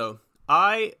will say though,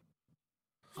 I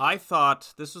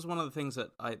thought this was one of the things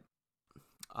that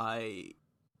I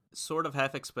sort of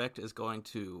half expect is going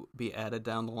to be added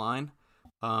down the line.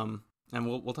 And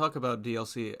we'll talk about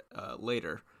DLC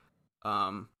later.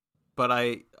 But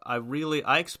I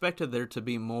expected there to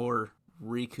be more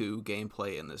Riku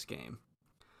gameplay in this game.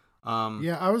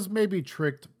 Yeah, I was maybe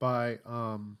tricked by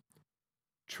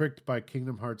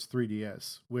Kingdom Hearts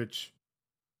 3DS, which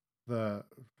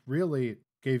really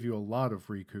gave you a lot of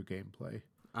Riku gameplay.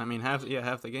 I mean, half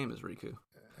the game is Riku.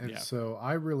 And so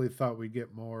I really thought we'd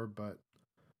get more, but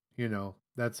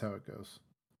that's how it goes.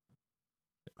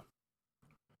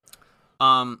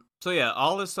 So yeah,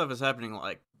 all this stuff is happening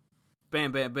like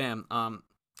bam, bam, bam.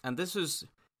 And it's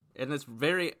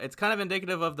kind of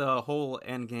indicative of the whole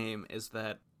end game is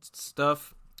that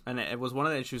stuff, and it was one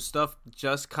of the issues, stuff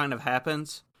just kind of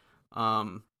happens.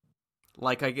 There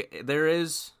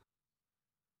is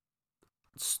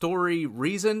story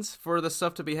reasons for the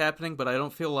stuff to be happening, but I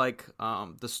don't feel like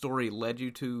the story led you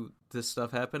to this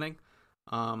stuff happening.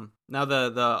 Now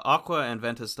the Aqua and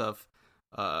Venta stuff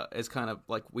is kind of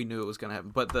like we knew it was going to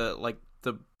happen, but the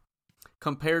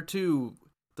compared to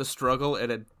the struggle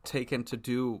it had taken to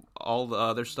do all the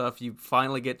other stuff, you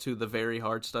finally get to the very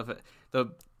hard stuff.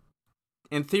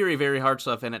 In theory, very hard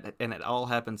stuff, and it all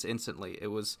happens instantly. It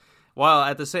was while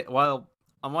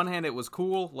on one hand it was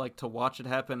cool, like to watch it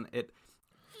happen. It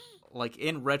like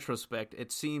in retrospect,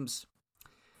 it's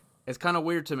kind of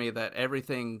weird to me that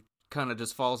everything kind of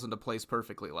just falls into place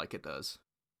perfectly like it does.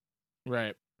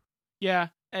 Right. Yeah,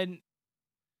 and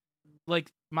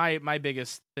like my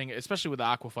biggest thing, especially with the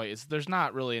Aqua fight, is there's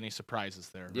not really any surprises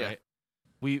there, right?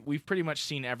 We've pretty much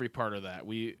seen every part of that.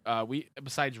 We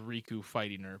besides Riku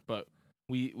fighting her, but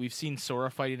we've seen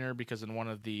Sora fighting her because in one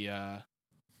of the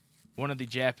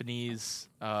Japanese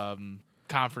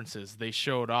conferences they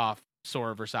showed off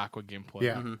Sora vs Aqua gameplay.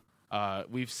 Yeah.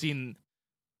 Mm-hmm. We've seen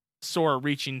Sora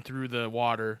reaching through the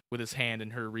water with his hand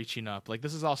and her reaching up. Like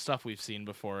this is all stuff we've seen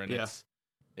before, and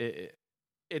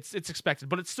it's expected,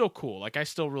 but it's still cool. Like I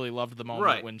still really loved the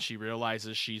moment when she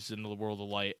realizes she's in the world of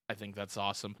light. I think that's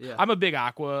awesome. Yeah. I'm a big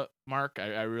Aqua mark.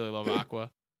 I really love Aqua.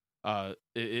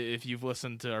 If you've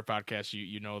listened to our podcast,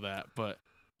 you know that. But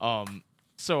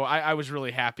so I was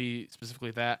really happy specifically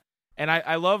with that. And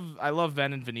I love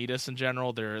Ven and Vanitas in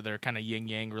general. They're kind of yin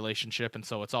yang relationship, and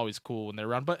so it's always cool when they're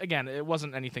around. But again, it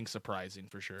wasn't anything surprising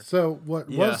for sure. So what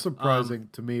was surprising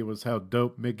to me was how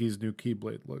dope Mickey's new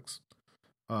Keyblade looks.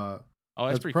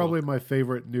 That's probably my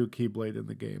favorite new Keyblade in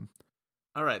the game.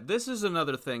 All right, this is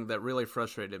another thing that really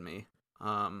frustrated me.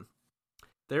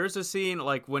 there's a scene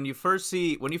like when you first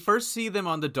see them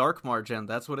on the Dark Margin.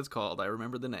 That's what it's called. I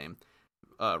remember the name.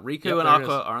 Riku and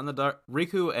Aqua are on the dark.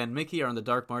 Riku and Mickey are on the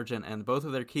Dark Margin, and both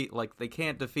of their they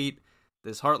can't defeat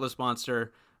this Heartless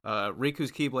monster.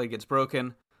 Riku's Keyblade gets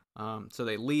broken, so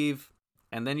they leave,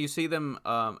 and then you see them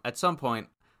at some point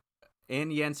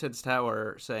in Yensid's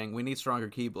tower saying, "We need stronger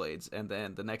Keyblades," and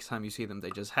then the next time you see them,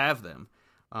 they just have them.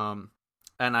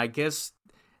 And I guess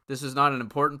this is not an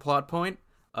important plot point,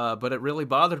 but it really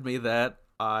bothered me that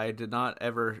I did not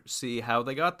ever see how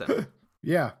they got them.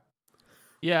 Yeah.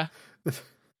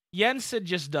 Yensid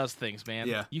just does things, man.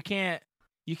 Yeah. You can't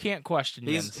question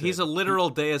Yensid. He's a literal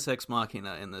Deus Ex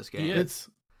Machina in this game.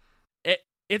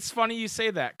 It's funny you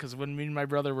say that, because when me and my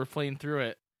brother were playing through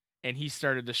it, and he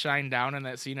started to shine down in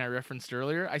that scene I referenced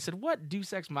earlier, I said, what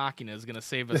Deus Ex Machina is going to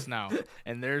save us now?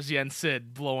 And there's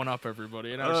Yensid blowing up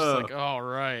everybody. And I was just like, oh,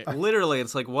 right. Literally,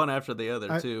 it's like one after the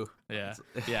other, too. Yeah.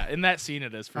 Yeah, in that scene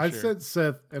it is, for sure. I said,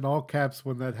 Seth, in all caps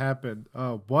when that happened,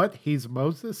 what? He's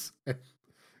Moses?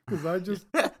 Because I just...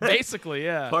 Basically,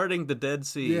 yeah. Parting the Dead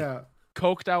Sea. Yeah.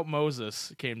 Coked out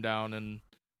Moses came down, and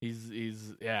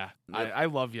he's yeah. I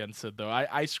love Yensid, though.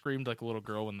 I screamed like a little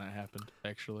girl when that happened,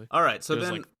 actually. All right, so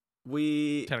then... Like,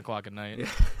 we 10 o'clock at night.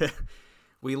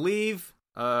 We leave.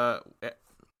 We have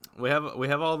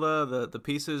all the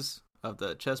pieces of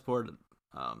the chessboard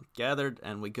gathered,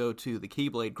 and we go to the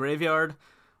Keyblade graveyard.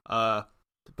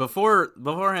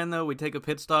 Beforehand though, we take a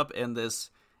pit stop in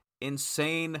this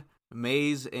insane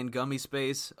maze in gummy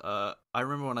space. I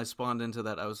remember when I spawned into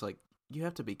that, I was like, "You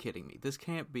have to be kidding me! This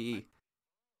can't be."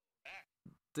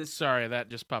 Sorry, that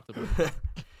just popped up.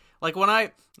 Like when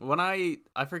I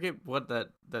forget what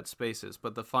that space is,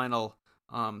 but the final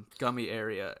gummy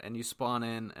area, and you spawn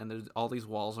in, and there's all these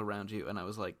walls around you, and I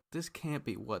was like, this can't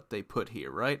be what they put here,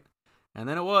 right? And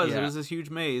then it was. Yeah. It was this huge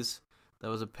maze that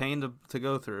was a pain to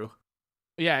go through.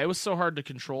 Yeah, it was so hard to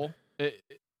control. I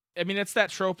mean, it's that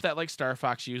trope that like Star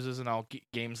Fox uses and all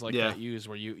games like that use,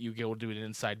 where you go do an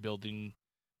inside building,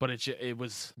 but it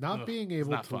was not being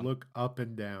able to look up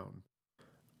and down.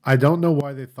 I don't know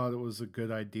why they thought it was a good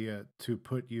idea to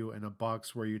put you in a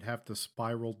box where you'd have to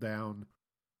spiral down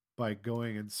by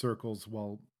going in circles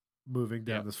while moving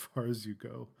down as far as you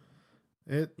go.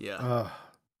 I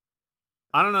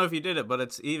don't know if you did it, but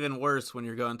it's even worse when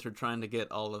you're going through trying to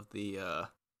get all of the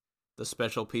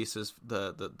special pieces,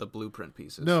 the blueprint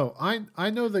pieces. No,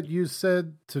 I know that you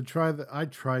said to try I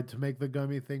tried to make the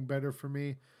gummy thing better for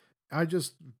me. I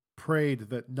just prayed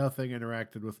that nothing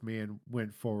interacted with me and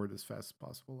went forward as fast as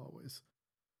possible always.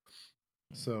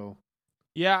 So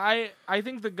yeah, I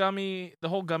think the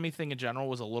whole gummy thing in general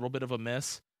was a little bit of a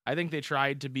miss. I think they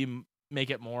tried to make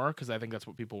it more, because I think that's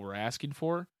what people were asking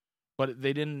for, but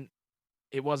they didn't.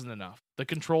 It wasn't enough. The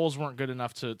controls weren't good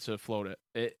enough to float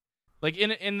it. Like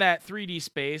in that 3D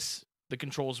space, the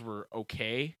controls were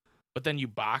okay, but then you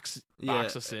box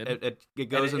us in. It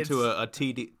goes into a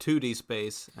 2D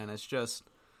space, and it's just.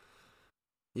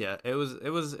 Yeah, it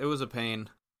was a pain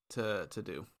to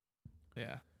do.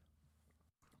 Yeah,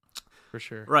 for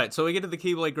sure. Right, so we get to the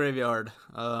Keyblade graveyard.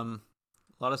 A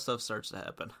lot of stuff starts to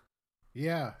happen.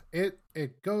 Yeah,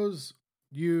 it goes.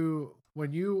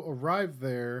 When you arrive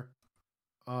there,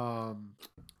 does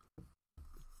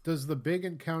the big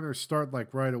encounter start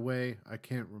like right away? I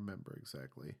can't remember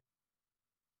exactly.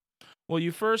 Well,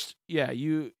 you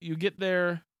get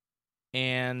there,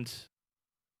 and.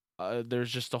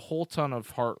 There's just a whole ton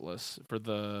of Heartless for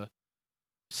the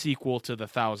sequel to the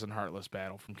 1,000 Heartless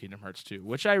battle from Kingdom Hearts 2,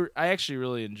 which I actually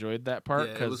really enjoyed that part.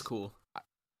 Yeah, it was cool.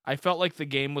 I felt like the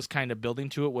game was kind of building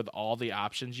to it with all the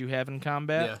options you have in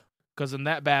combat. Yeah. Because in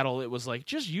that battle, it was like,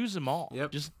 just use them all.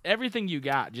 Yep. Just everything you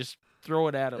got, just throw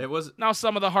it at them. It was... Now,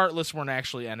 some of the Heartless weren't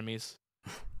actually enemies,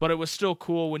 but it was still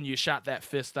cool when you shot that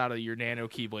fist out of your Nano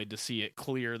Keyblade to see it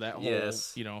clear that whole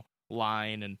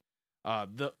line, and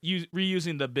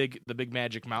reusing the big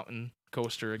Magic Mountain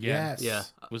coaster again.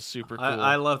 Was super cool.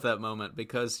 I love that moment,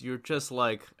 because you're just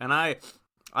like, and I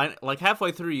like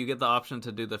halfway through you get the option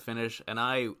to do the finish, and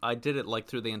I did it like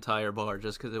through the entire bar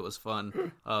just because it was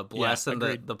fun, blasting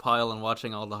the pile and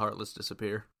watching all the Heartless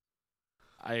disappear.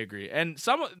 I agree, and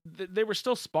they were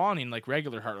still spawning like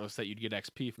regular Heartless that you'd get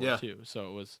XP for too,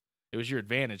 so it was your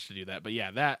advantage to do that. But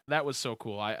yeah, that was so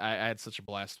cool. I had such a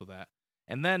blast with that.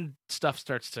 And then stuff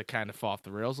starts to kind of fall off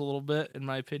the rails a little bit, in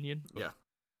my opinion. Yeah.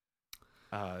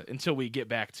 Until we get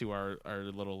back to our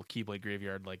little Keyblade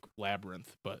graveyard like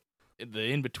labyrinth, but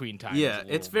the in between time. Yeah,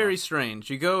 it's very strange.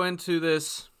 You go into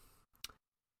this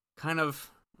kind of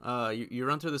you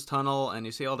run through this tunnel, and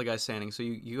you see all the guys standing. So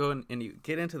you go in and you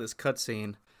get into this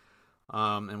cutscene,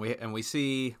 and we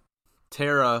see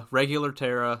Terra, regular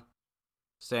Terra,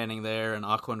 standing there, and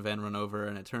Aqua and Ven run over,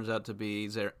 and it turns out to be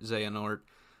Xehanort.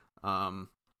 I'm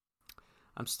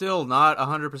still not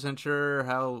 100%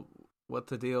 sure what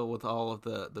the deal with all of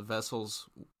the vessels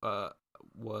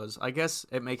was. I guess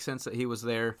it makes sense that he was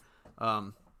there.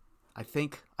 I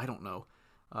think, I don't know.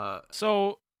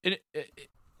 So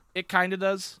it kind of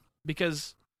does,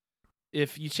 because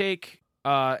if you take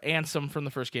Ansem from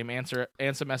the first game,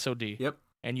 Ansem SOD, yep,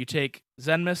 and you take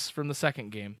Zenmus from the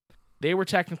second game, they were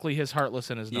technically his Heartless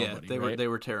and his Nobody. Yeah, they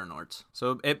were Terranorts.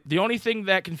 So the only thing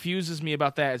that confuses me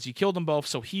about that is you killed them both,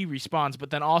 so he respawns, but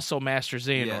then also Master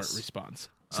Xehanort respawns.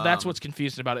 So that's what's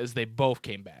confusing about it, is they both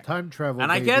came back. Time travel,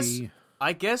 and baby.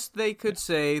 I guess they could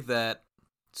say that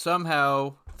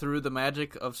somehow through the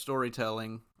magic of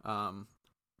storytelling,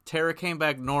 Terra came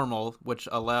back normal, which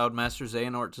allowed Master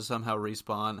Xehanort to somehow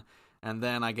respawn, and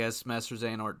then I guess Master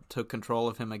Xehanort took control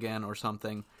of him again or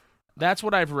something. That's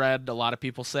what I've read. A lot of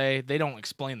people say they don't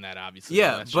explain that, obviously.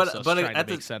 Yeah, but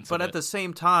at the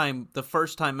same time, the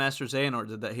first time Master Xehanort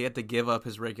did that, he had to give up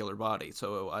his regular body.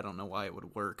 So I don't know why it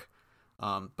would work.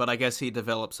 But I guess he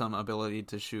developed some ability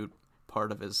to shoot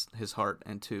part of his heart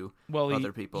into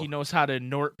other people. He knows how to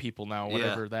Nort people now,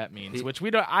 whatever that means. Which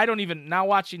I don't even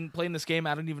now playing this game.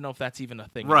 I don't even know if that's even a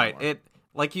thing. Right. Anymore.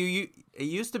 It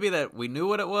used to be that we knew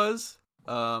what it was.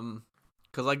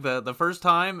 Because like the first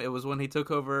time, it was when he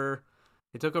took over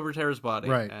Terra's body,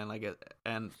 right?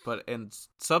 But in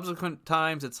subsequent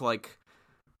times, it's like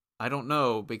I don't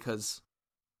know, because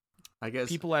I guess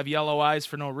people have yellow eyes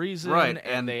for no reason, right?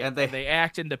 And they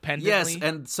act independently. Yes,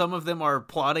 and some of them are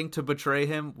plotting to betray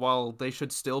him while they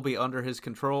should still be under his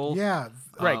control. Yeah,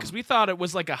 right. Because we thought it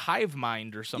was like a hive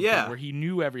mind or something, where he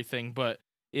knew everything, but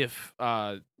if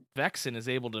Vexen is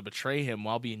able to betray him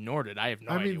while being Norted, I have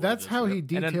no idea. I mean, that's how he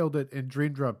detailed it in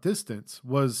Dream Drop Distance,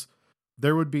 was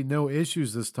there would be no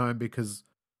issues this time because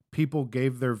people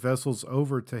gave their vessels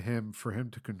over to him for him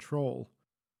to control.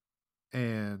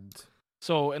 And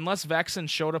so unless Vexen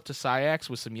showed up to Syax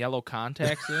with some yellow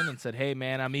contacts in and said, "Hey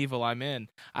man, I'm evil, I'm in,"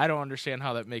 I don't understand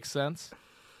how that makes sense.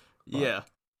 But,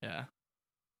 yeah.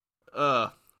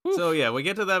 So yeah, we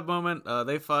get to that moment.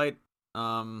 They fight.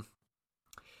 I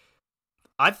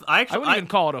wouldn't even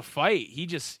call it a fight. He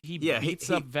beats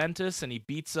up Ventus and he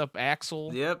beats up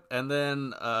Axel. Yep, and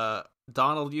then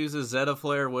Donald uses Zeta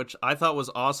Flare, which I thought was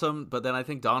awesome, but then I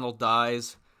think Donald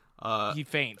dies. He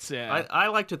faints, yeah. I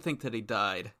like to think that he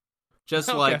died. Just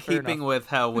keeping with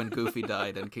how when Goofy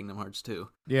died in Kingdom Hearts 2.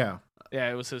 Yeah. Yeah,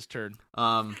 it was his turn.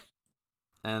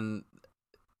 And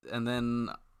then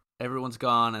everyone's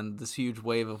gone and this huge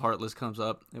wave of Heartless comes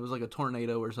up. It was like a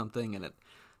tornado or something, and it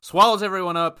swallows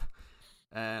everyone up.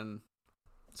 And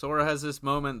Sora has this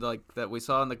moment like that we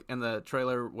saw in the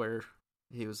trailer where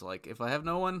he was like, "If I have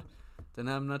no one, then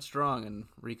I'm not strong." And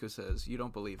Riku says, "You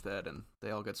don't believe that," and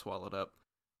they all get swallowed up.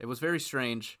 It was very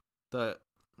strange. I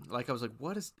was like,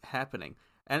 "What is happening?"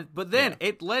 But then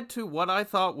it led to what I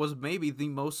thought was maybe the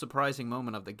most surprising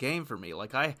moment of the game for me.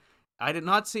 Like I did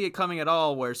not see it coming at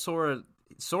all, where Sora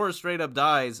straight up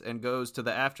dies and goes to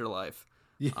the afterlife.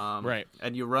 Yeah. Right,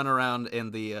 and you run around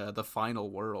in the final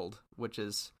world, which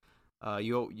is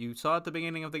you saw at the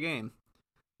beginning of the game,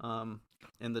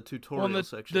 in the tutorial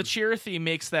section. The Chirithy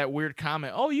makes that weird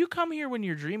comment. "Oh, you come here when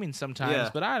you're dreaming sometimes,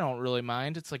 but I don't really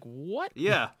mind." It's like, what?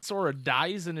 Yeah, Sora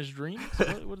dies in his dreams.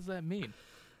 What does that mean?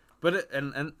 But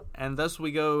and thus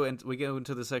we go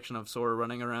into the section of Sora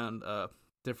running around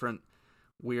different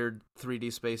weird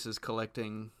 3D spaces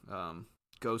collecting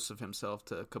ghosts of himself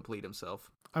to complete himself.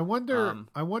 I wonder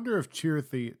if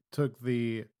Chirithy took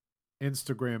the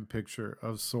Instagram picture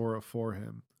of Sora for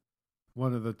him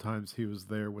one of the times he was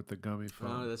there with the gummy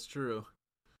phone. Oh, that's true.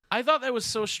 I thought that was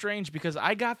so strange because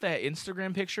I got that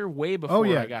Instagram picture way before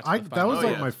I got to the that was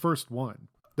final. my first one.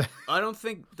 I don't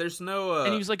think there's no...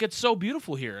 and he was like, "It's so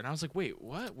beautiful here." And I was like, wait,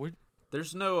 what?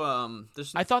 There's no...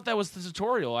 I thought that was the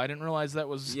tutorial. I didn't realize that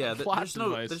was a plot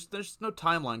device. There's no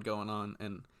timeline going on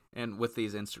and with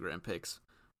these Instagram pics.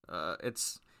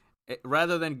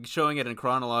 Rather than showing it in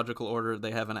chronological order,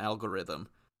 they have an algorithm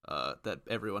that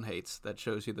everyone hates that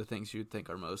shows you the things you'd think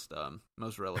are most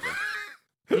relevant.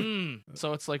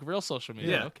 So it's like real social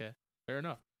media. Yeah. Okay, fair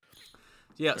enough.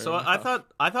 Yeah, so I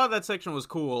thought that section was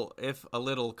cool, if a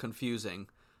little confusing,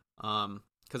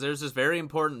 because there's this very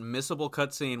important missable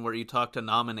cutscene where you talk to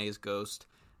Naminé's ghost,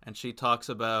 and she talks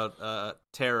about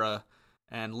Terra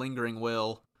and Lingering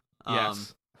Will.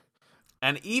 Yes.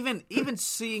 And even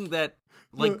seeing that,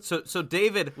 like, so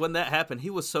David, when that happened, he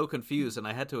was so confused, and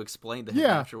I had to explain to him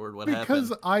afterward what happened.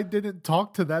 Because I didn't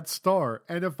talk to that star,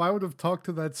 and if I would have talked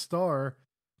to that star,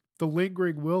 the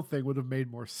Lingering Will thing would have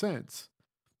made more sense.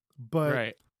 But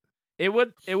right, it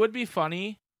would be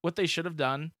funny what they should have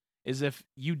done is if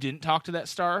you didn't talk to that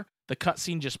star, the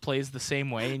cutscene just plays the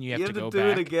same way, and you have to go do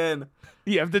back. it again.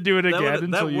 You have to do it again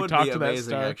until you talk to that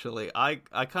star. Actually, I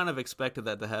kind of expected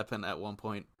that to happen at one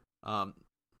point.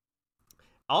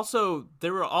 Also,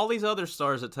 there were all these other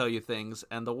stars that tell you things,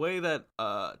 and the way that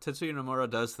Tetsuya Nomura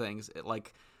does things,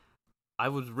 I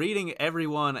was reading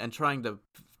everyone and trying to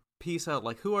piece out,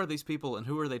 like, who are these people and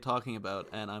who are they talking about,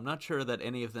 and I'm not sure that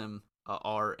any of them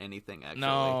are anything, actually.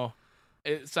 No,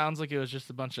 it sounds like it was just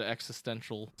a bunch of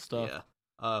existential stuff.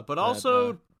 Yeah. But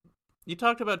also, you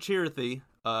talked about Chirithy,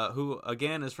 who,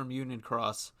 again, is from Union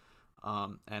Cross,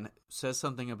 and says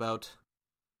something about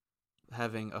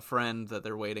having a friend that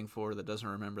they're waiting for that doesn't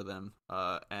remember them,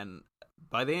 and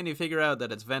by the end you figure out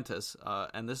that it's Ventus,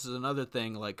 and this is another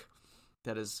thing, like,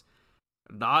 that is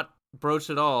not broached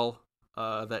at all,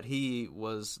 that he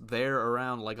was there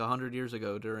around like 100 years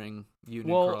ago during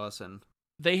Union Cross, and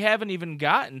they haven't even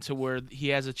gotten to where he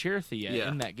has a Chirithy yet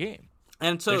in that game,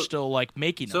 and so they're still like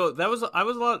making them. So I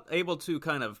was a lot able to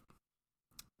kind of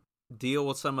deal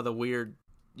with some of the weird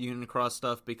Union Cross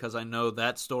stuff, because I know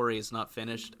that story is not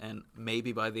finished, and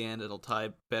maybe by the end it'll tie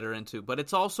better into. But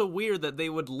it's also weird that they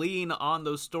would lean on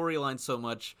those storylines so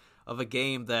much of a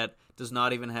game that does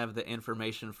not even have the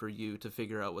information for you to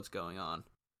figure out what's going on.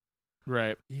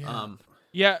 Right. Yeah.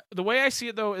 Yeah. The way I see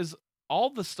it though is all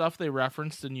the stuff they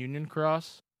referenced in Union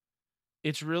Cross,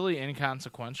 it's really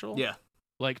inconsequential. Yeah.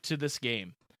 Like, to this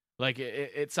game, like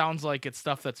it sounds like it's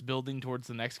stuff that's building towards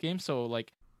the next game. So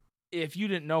like, if you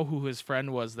didn't know who his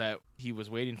friend was that he was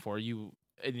waiting for,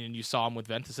 and you saw him with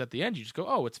Ventus at the end, you just go,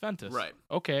 "Oh, it's Ventus." Right.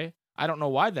 Okay. I don't know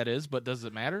why that is, but does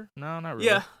it matter? No, not really.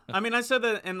 Yeah. I mean, I said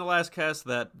that in the last cast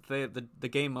that the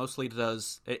game mostly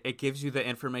does, it gives you the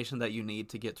information that you need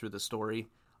to get through the story.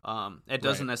 It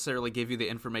doesn't necessarily give you the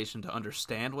information to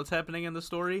understand what's happening in the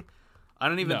story. I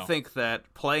don't even think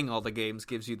that playing all the games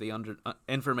gives you the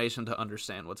information to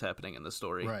understand what's happening in the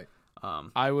story. Right.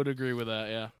 I would agree with that,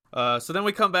 yeah. So then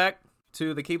we come back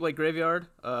to the Keyblade Graveyard.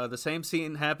 The same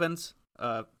scene happens.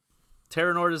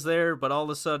 Terranord is there, but all of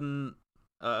a sudden,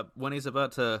 when he's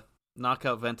about to knock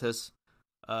out Ventus,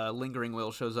 Lingering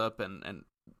Will shows up and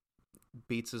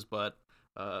beats his butt.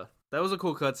 That was a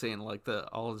cool cutscene, like the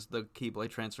Keyblade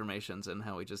transformations and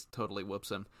how he just totally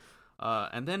whoops him.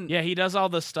 And then he does all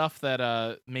the stuff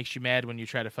that makes you mad when you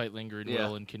try to fight Lingering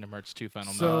Will in Kingdom Hearts 2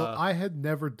 Final So Mode. I had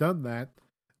never done that,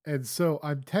 and so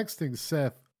I'm texting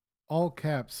Seth, all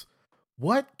caps,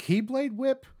 "What, Keyblade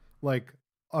Whip?" Like,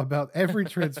 about every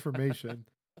transformation.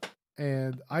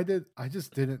 And I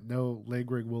just didn't know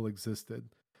Lingering Will existed.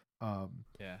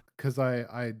 Because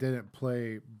I didn't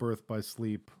play Birth by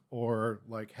Sleep or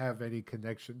like have any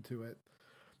connection to it.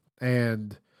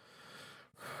 And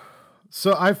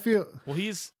so I feel, well,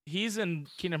 he's in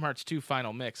Kingdom Hearts 2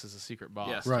 Final Mix as a secret boss.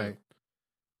 Yes. right.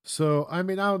 So I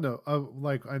mean, I don't know.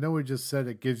 Like, I know we just said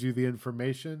it gives you the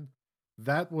information.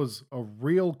 That was a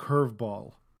real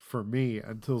curveball for me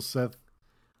until Seth.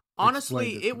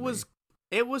 Honestly, it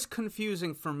was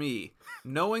confusing for me,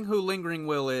 knowing who Lingering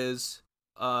Will is,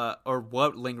 or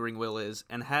what Lingering Will is,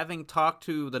 and having talked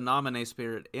to the Nominee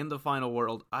Spirit in the final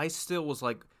world. I still was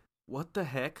like, what the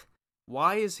heck?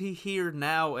 Why is he here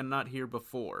now and not here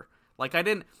before? Like, I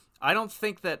don't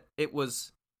think that it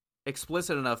was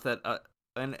explicit enough that,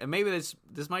 and maybe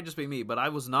this might just be me, but I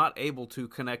was not able to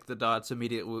connect the dots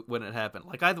immediately when it happened.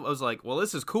 Like, I was like, well,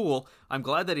 this is cool. I'm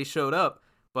glad that he showed up,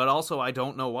 but also I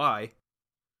don't know why.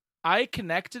 I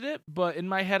connected it, but in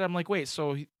my head, I'm like, wait,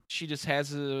 so she just has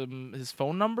his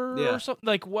phone number or something?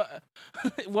 Like, what?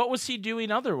 What was he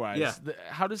doing otherwise? Yeah.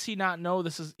 How does he not know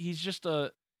this is?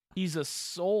 He's a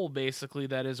soul basically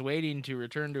that is waiting to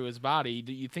return to his body.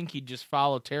 Do you think he'd just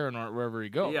follow Terranort wherever he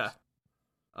goes? Yeah.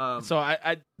 So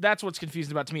I that's what's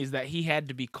confusing about to me is that he had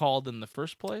to be called in the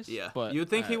first place. Yeah. But You'd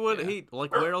think he would. Yeah. He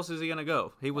like, where else is he gonna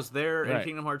go? He was there in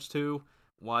Kingdom Hearts 2.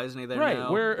 Why isn't he there now?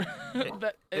 Right, where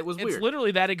it was weird. It's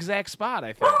literally that exact spot,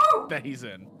 I think, that he's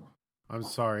in. I'm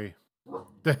sorry. No,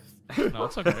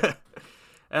 it's okay.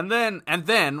 and then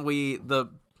the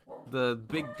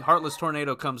big Heartless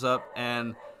Tornado comes up,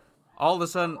 and all of a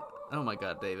sudden, oh my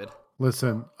God, David.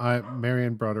 Listen,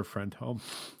 Marion brought her friend home.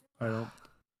 I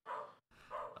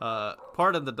don't.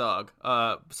 Pardon the dog.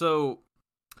 So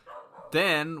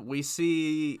then we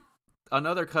see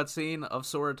another cutscene of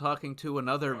Sora talking to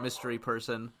another mystery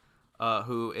person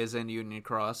who is in Union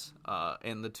Cross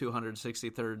in the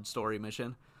 263rd story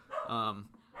mission.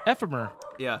 Ephemer.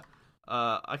 Yeah.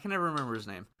 I can never remember his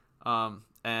name. And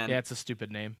yeah, it's a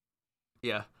stupid name.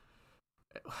 Yeah.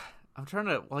 I'm trying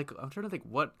to think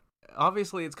what.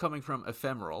 Obviously, it's coming from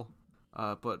ephemeral,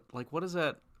 but like, what is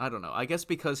that? I don't know. I guess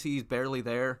because he's barely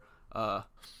there,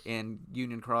 in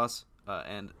Union Cross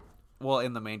and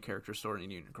in the main character story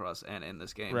in Union Cross and in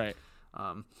this game. Right.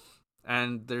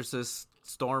 And there's this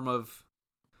storm of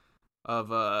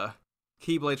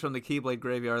Keyblades from the Keyblade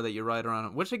graveyard that you ride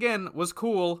around, which again was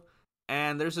cool.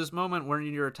 And there's this moment when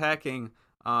you're attacking,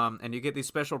 and you get these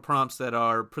special prompts that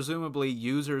are presumably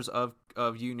users of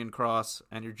Union Cross,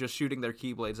 and you're just shooting their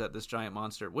Keyblades at this giant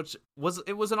monster, which was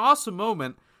an awesome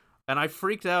moment, and I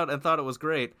freaked out and thought it was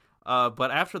great.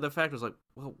 But after the fact, I was like,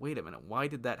 well, wait a minute, why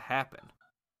did that happen?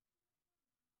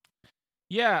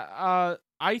 Yeah,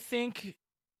 I think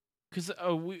because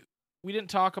we didn't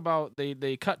talk about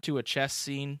they cut to a chess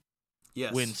scene.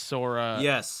 Yes. When Sora.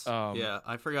 Yes. Yeah,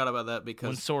 I forgot about that because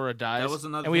when Sora dies. That was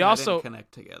another and thing we also didn't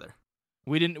connect together.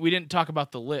 We didn't talk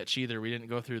about the Lich either. We didn't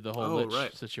go through the whole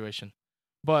Lich situation.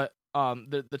 But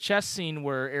the chess scene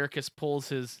where Ericus pulls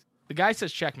the guy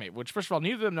says checkmate, which first of all,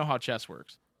 neither of them know how chess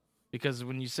works. Because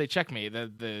when you say checkmate, the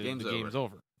game's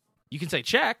over. You can say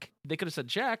check. They could have said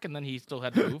check, and then he still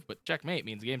had to move, but checkmate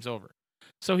means the game's over.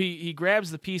 So he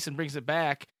grabs the piece and brings it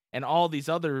back, and all these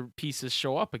other pieces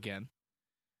show up again.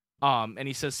 And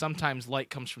he says sometimes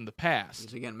light comes from the past.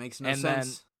 Which again makes no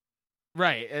sense.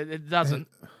 Right, it doesn't.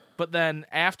 But then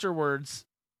afterwards,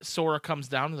 Sora comes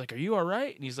down and is like, "Are you all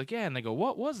right?" And he's like, "Yeah." And they go,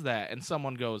 "What was that?" And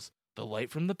someone goes, "The light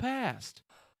from the past."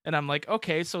 And I'm like,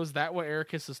 "Okay, so is that what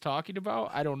Ericus is talking about?"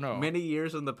 I don't know. Many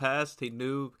years in the past, he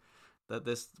knew that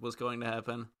this was going to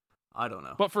happen. I don't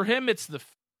know. But for him, it's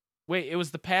it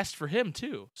was the past for him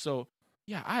too. So.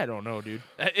 Yeah, I don't know, dude.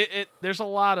 There's a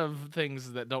lot of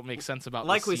things that don't make sense about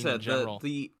like the we scene said, in general.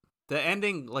 the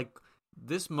ending, like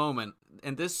this moment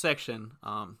and this section.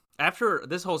 After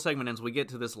this whole segment ends, we get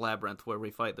to this labyrinth where we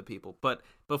fight the people. But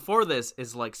before this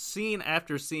is like scene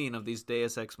after scene of these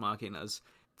Deus Ex Machinas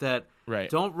that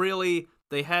don't really.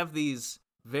 They have these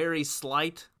very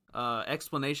slight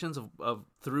explanations of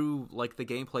through like the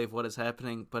gameplay of what is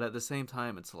happening, but at the same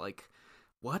time, it's like,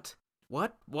 what?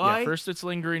 What? Why? Yeah, first it's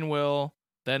Lingering Will,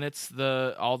 then it's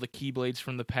all the Keyblades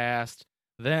from the past,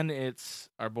 then it's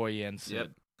our boy Yen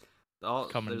Sid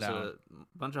coming there's down.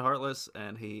 A bunch of Heartless,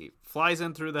 and he flies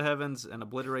in through the heavens and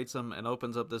obliterates them and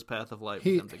opens up this path of light.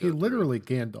 He for them to go literally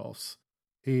through. Gandalf's.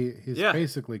 He's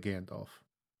basically Gandalf.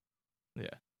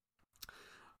 Yeah.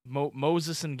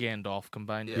 Moses and Gandalf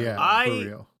combined. Yeah, for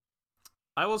real.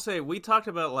 I will say we talked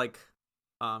about like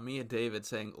me and David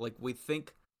saying like we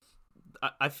think.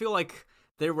 I feel like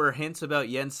there were hints about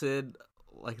Yen Sid,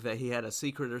 like that he had a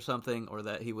secret or something, or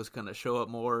that he was going to show up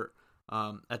more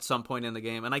at some point in the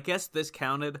game. And I guess this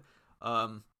counted.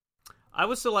 I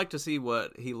would still like to see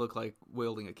what he looked like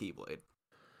wielding a Keyblade.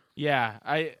 Yeah,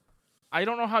 I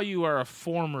don't know how you are a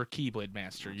former Keyblade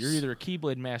master. You're either a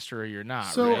Keyblade master or you're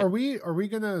not. So right? are we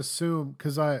going to assume?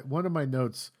 Because one of my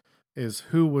notes is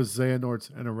who was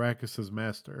Xehanort's and Arrakis'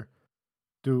 master.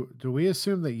 Do we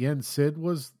assume that Yen Sid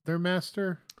was their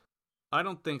master? I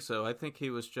don't think so. I think he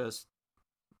was just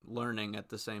learning at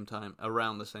the same time,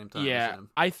 around the same time. Yeah, as him.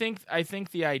 I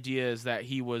think the idea is that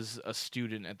he was a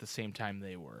student at the same time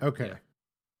they were. Okay. Yeah.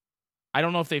 I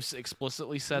don't know if they've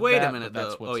explicitly said Wait that. a minute, but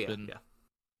that's though. what's Yeah.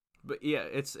 But yeah,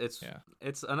 it's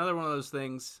another one of those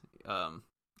things.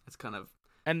 It's kind of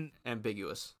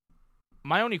ambiguous.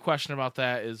 My only question about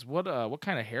that is what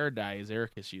kind of hair dye is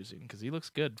Ericus using? Because he looks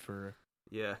good for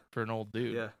an old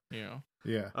dude. Yeah, you know.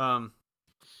 Yeah.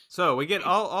 So we get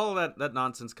all of that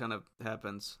nonsense kind of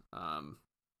happens.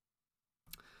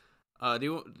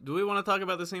 Do we want to talk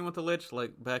about the scene with the Lich?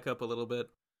 Like back up a little bit.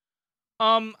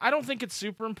 I don't think it's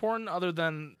super important, other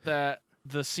than that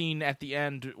the scene at the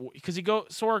end, because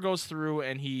Sora goes through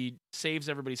and he saves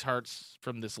everybody's hearts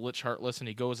from this Lich Heartless, and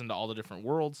he goes into all the different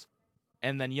worlds.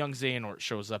 And then young Xehanort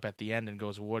shows up at the end and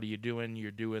goes, "What are you doing?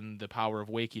 You're doing the power of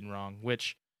waking wrong,"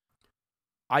 which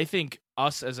I think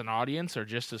us as an audience are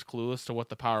just as clueless to what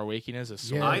the power of waking is as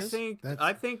Sora is.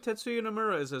 I think Tetsuya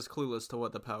Nomura is as clueless to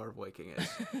what the power of waking is.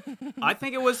 I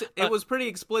think it was pretty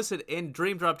explicit in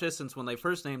Dream Drop Distance when they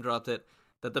first name dropped it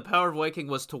that the power of waking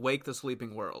was to wake the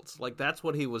sleeping worlds. Like that's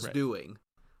what he was doing.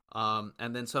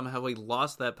 And then somehow he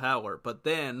lost that power, but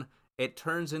then it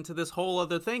turns into this whole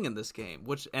other thing in this game,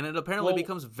 and it apparently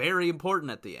becomes very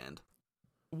important at the end.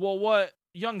 Well, what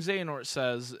young Xehanort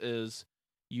says is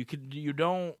you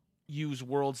don't use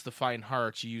worlds to find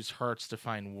hearts, you use hearts to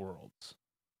find worlds.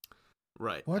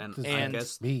 Right. What does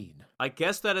that mean? I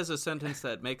guess that is a sentence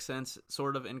that makes sense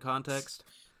sort of in context.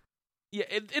 Yeah,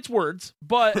 it's words,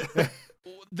 but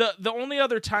the only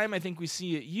other time I think we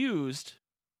see it used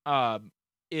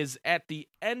is at the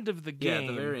end of the game. Yeah,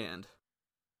 at the very end.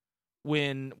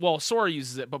 When Sora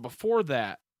uses it, but before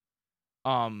that,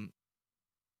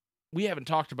 we haven't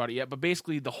talked about it yet, but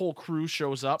basically the whole crew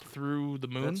shows up through the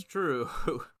moon. That's true.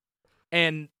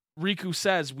 And Riku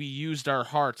says, we used our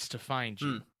hearts to find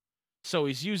you. So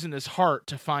he's using his heart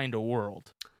to find a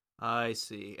world. I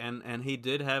see. And he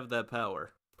did have that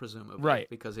power, presumably. Right.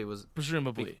 Because he was...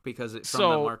 Presumably. Because it's from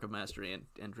the Mark of Mastery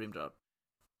and Dream Drop.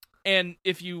 And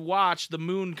if you watch, the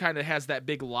moon kind of has that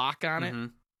big lock on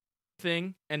it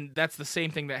thing. And that's the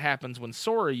same thing that happens when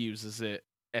Sora uses it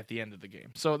at the end of the game.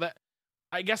 So that...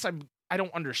 I guess I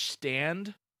don't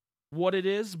understand what it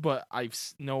is, but I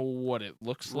know what it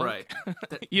looks like.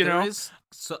 Right. There is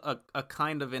a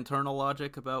kind of internal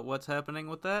logic about what's happening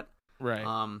with that.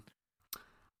 Right.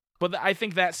 But I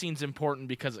think that scene's important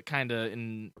because it kind of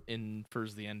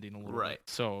infers the ending a little bit.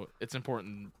 So it's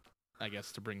important, I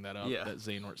guess, to bring that up, that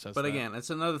Xehanort says But that. again, it's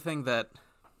another thing that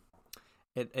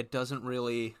it doesn't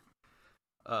really...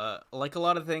 like a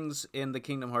lot of things in the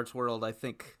Kingdom Hearts world, I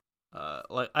think...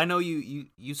 like I know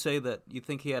you say that you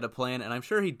think he had a plan, and I'm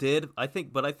sure he did. I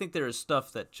think there is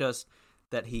stuff that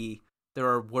there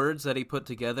are words that he put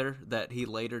together that he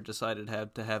later decided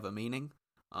to have a meaning.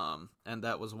 And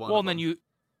that was one. Well, of and them.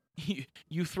 then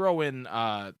you throw in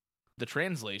the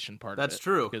translation part. That's of it,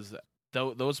 true, because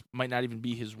those might not even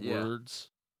be his words.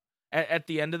 At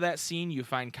the end of that scene, you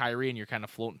find Kairi, and you're kind of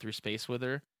floating through space with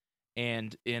her.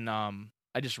 And in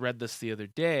I just read this the other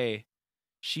day.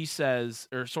 She says,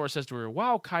 or Sora says to her,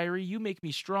 "Wow, Kairi, you make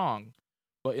me strong."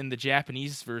 But in the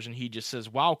Japanese version, he just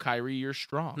says, "Wow, Kairi, you're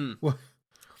strong."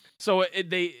 So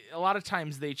a lot of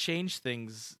times they change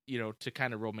things, to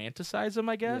kind of romanticize them.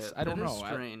 I guess I don't know.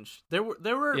 Strange. There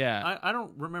were. Yeah. I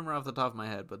don't remember off the top of my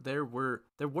head, but there were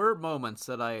moments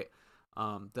that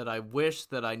I wish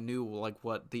that I knew like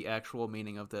what the actual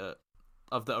meaning of the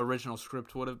original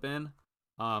script would have been.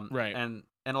 Right.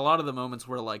 And a lot of the moments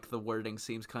where like the wording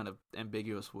seems kind of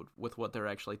ambiguous with what they're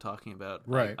actually talking about.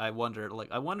 Right. I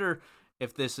wonder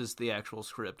if this is the actual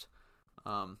script.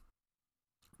 And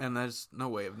there's no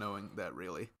way of knowing that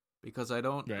really because I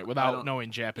don't. Right. Without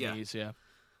knowing Japanese, yeah.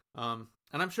 And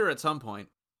I'm sure at some point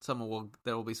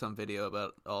there will be some video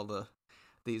about all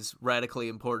these radically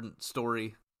important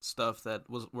story stuff that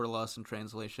were lost in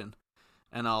translation,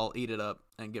 and I'll eat it up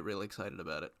and get really excited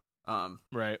about it.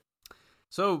 Right.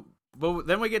 So. But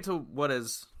then we get to what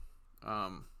is,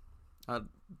 the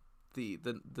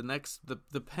next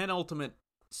the penultimate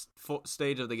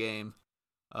stage of the game,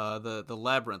 the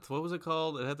labyrinth. What was it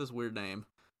called? It had this weird name.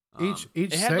 Each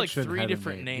it had like section 3 had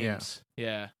different name. names.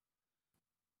 Yeah.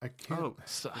 I can't. Oh,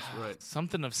 that's right.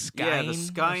 Something of Skyne. Yeah, the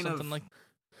Skyne something of like.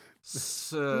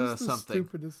 The something.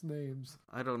 Stupidest names.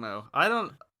 I don't know. I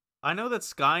know that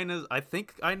Skyne is. I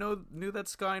think I knew that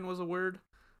Skyne was a word.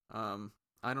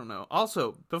 I don't know.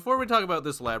 Also, before we talk about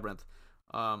this labyrinth,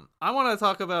 I want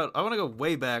to go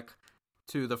way back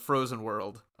to the Frozen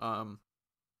world.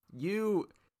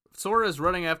 Sora is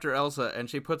running after Elsa, and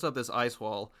she puts up this ice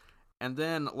wall, and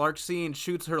then Larxene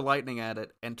shoots her lightning at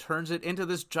it and turns it into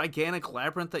this gigantic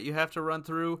labyrinth that you have to run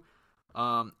through.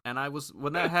 And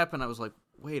when that happened, I was like,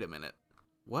 wait a minute,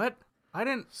 what? I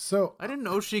didn't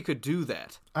know she could do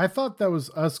that. I thought that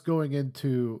was us going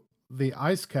into the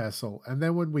ice castle, and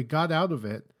then when we got out of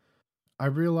it, I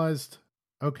realized,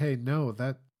 okay, no,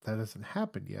 that hasn't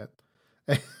happened yet.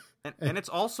 and it's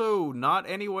also not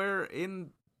anywhere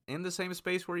in the same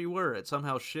space where you were. It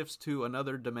somehow shifts to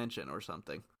another dimension or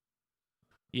something.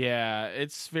 Yeah,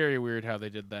 it's very weird how they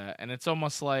did that, and it's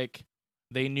almost like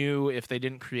they knew if they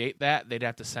didn't create that, they'd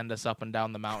have to send us up and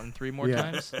down the mountain 3 more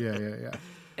times. Yeah.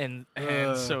 And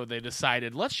so they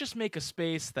decided, let's just make a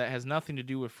space that has nothing to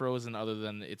do with Frozen other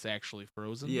than it's actually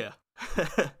frozen. Yeah.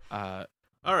 All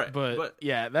right. But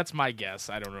yeah, that's my guess.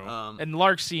 I don't know. And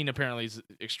Larxene apparently is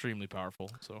extremely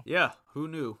powerful. So yeah, who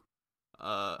knew?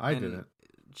 I didn't.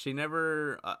 She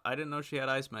never... I didn't know she had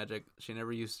ice magic. She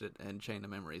never used it in Chain of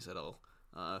Memories at all.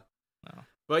 No.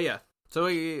 But yeah, so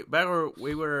we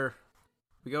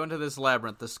go into this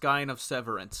labyrinth, the Skyne of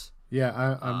Severance.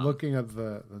 Yeah, I'm looking at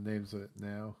the names of it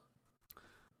now.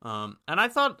 And I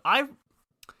thought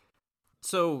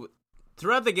so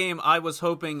throughout the game I was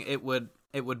hoping it would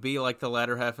be like the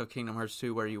latter half of Kingdom Hearts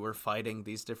 2 where you were fighting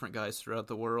these different guys throughout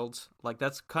the worlds. Like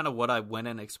that's kind of what I went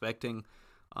in expecting.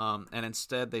 And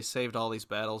instead they saved all these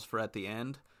battles for at the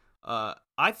end.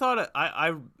 I thought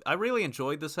I really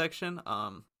enjoyed the section.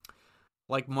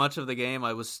 Like much of the game,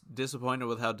 I was disappointed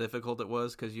with how difficult it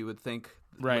was because you would think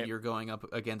when you're going up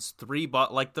against 3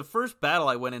 like the first battle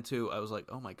I went into, I was like,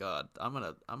 oh my god, I'm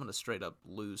gonna straight up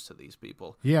lose to these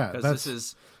people. Yeah, because this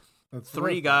is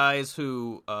 3 guys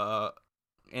who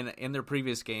in their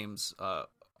previous games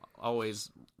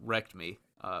always wrecked me,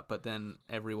 but then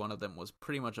every one of them was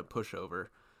pretty much a pushover.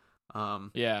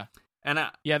 Yeah. And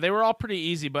yeah, they were all pretty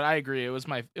easy, but I agree. It was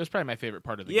probably my favorite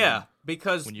part of the game.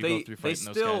 Because when you go through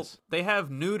fighting those guys. they have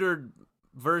neutered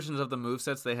versions of the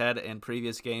movesets they had in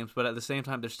previous games, but at the same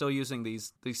time they're still using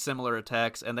these similar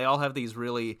attacks, and they all have these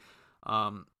really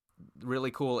really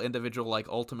cool individual like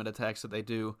ultimate attacks that they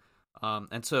do.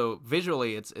 And so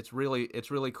visually it's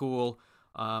really cool.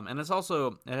 And it's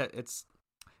also it's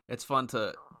fun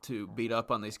to beat up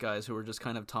on these guys who are just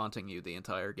kind of taunting you the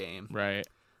entire game. Right.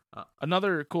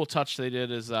 Another cool touch they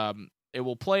did is it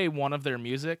will play one of their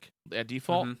music at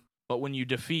default, but when you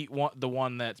defeat the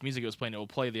one that's music it was playing, it will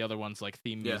play the other one's like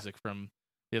theme music from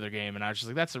the other game. And I was just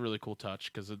like, that's a really cool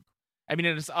touch because it's an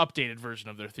updated version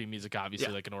of their theme music,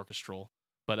 obviously like an orchestral.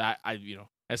 But I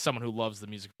as someone who loves the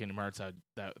music of Kingdom Hearts, I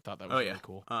thought that was really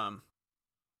cool.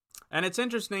 And it's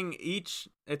interesting. It's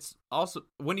also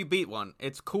when you beat one,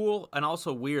 it's cool and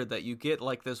also weird that you get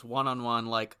like this one-on-one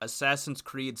like Assassin's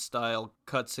Creed style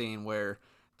cutscene where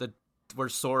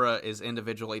Sora is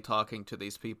individually talking to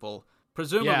these people,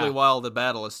 presumably while the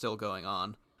battle is still going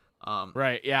on.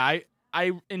 Right? Yeah,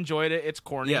 I enjoyed it. It's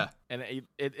corny, and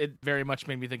it very much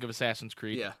made me think of Assassin's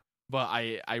Creed. Yeah. But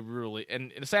I really,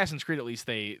 and in Assassin's Creed at least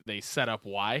they set up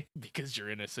why, because you're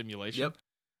in a simulation. Yep.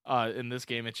 In this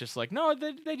game, it's just like, no,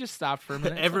 they just stopped for a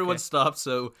minute. Everyone stopped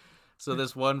so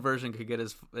this one version could get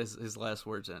his last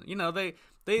words in. You know, they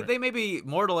may be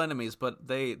mortal enemies, but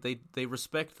they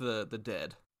respect the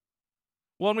dead.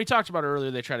 Well, and we talked about earlier,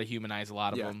 they try to humanize a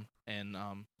lot of them, and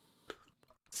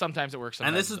sometimes it works.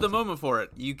 And this is the moment for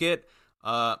it. You get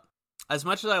as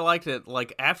much as I liked it,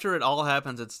 like after it all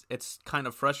happens, it's kind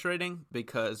of frustrating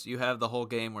because you have the whole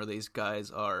game where these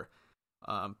guys are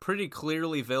pretty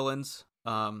clearly villains.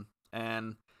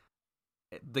 And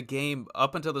the game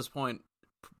up until this point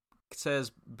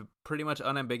says pretty much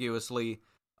unambiguously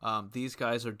these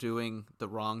guys are doing the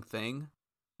wrong thing,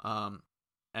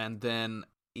 and then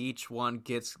each one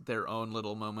gets their own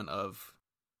little moment of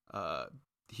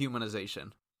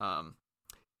humanization.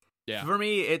 For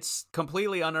me it's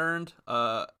completely unearned.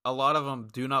 A lot of them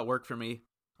do not work for me.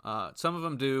 Some of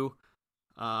them do,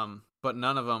 but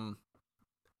none of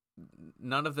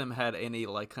them had any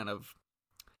like kind of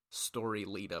story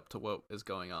lead up to what is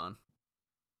going on.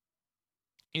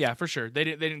 Yeah, for sure. They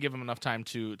didn't give them enough time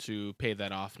to pay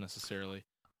that off necessarily.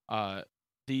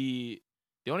 The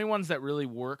only ones that really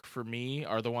work for me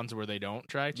are the ones where they don't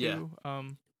try to.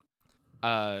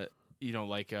 Like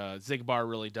Zigbar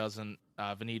really doesn't.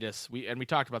 Vanitas, we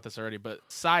talked about this already, but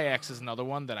Sayax is another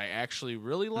one that I actually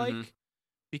really like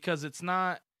because it's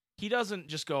not. He doesn't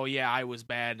just go, yeah, I was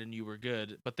bad and you were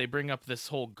good, but they bring up this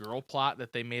whole girl plot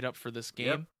that they made up for this game.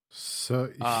 Yep. So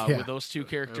with those two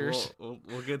characters,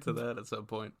 we'll get to that at some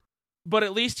point. But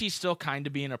at least he's still kind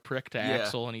of being a prick to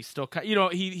Axel, and he's still,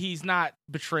 he's not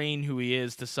betraying who he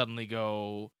is to suddenly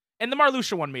go. And the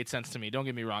Marluxia one made sense to me. Don't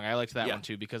get me wrong, I liked that one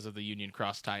too because of the Union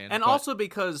Cross tie-in, and also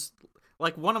because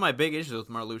like one of my big issues with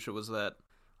Marluxia was that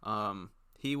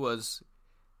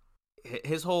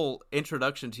his whole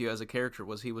introduction to you as a character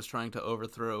was he was trying to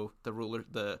overthrow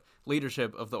the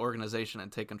leadership of the organization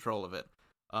and take control of it.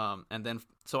 And then,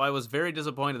 so I was very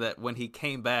disappointed that when he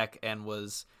came back and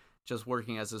was just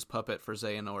working as his puppet for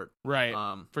Xehanort. Right,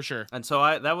 for sure. And so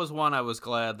that was one I was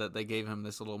glad that they gave him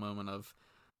this little moment of,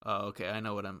 okay, I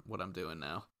know what I'm doing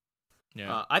now.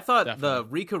 Yeah, I thought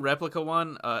definitely. the Riku replica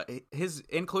one, his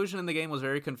inclusion in the game was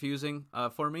very confusing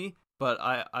for me, but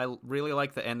I really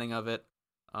liked the ending of it,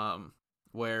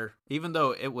 where even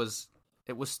though it was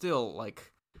still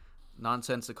like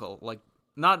nonsensical, like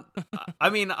not. I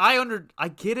mean, I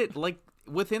get it, like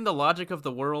within the logic of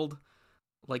the world,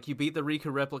 like you beat the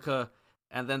Riku replica,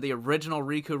 and then the original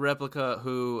Riku replica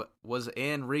who was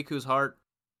in Riku's heart,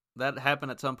 that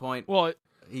happened at some point. Well.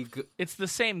 It's the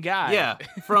same guy. Yeah,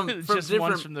 from just different...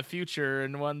 one's from the future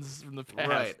and one's from the past.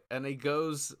 Right, and he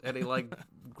goes and he like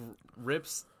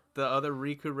rips the other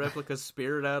Riku replica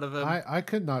spirit out of him. I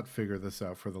could not figure this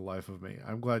out for the life of me.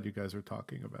 I'm glad you guys are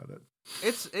talking about it.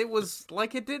 It was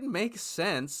like it didn't make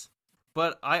sense,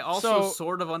 but I also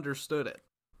sort of understood it.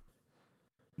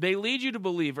 They lead you to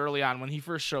believe early on when he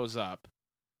first shows up.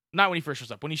 Not when he first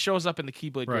shows up, when he shows up in the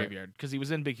Keyblade Graveyard, because he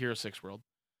was in Big Hero 6 World.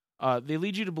 They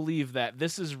lead you to believe that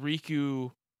this is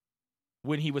Riku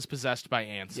when he was possessed by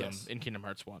Ansem in Kingdom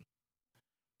Hearts 1.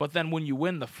 But then when you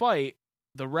win the fight,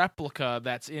 the replica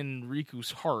that's in Riku's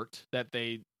heart that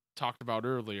they talked about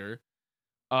earlier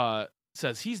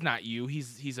says he's not you,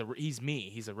 he's me,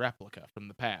 he's a replica from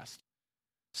the past.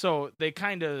 So they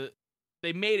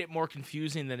made it more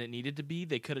confusing than it needed to be.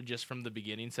 They could have just from the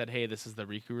beginning said, hey, this is the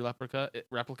Riku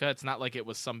replica. It's not like it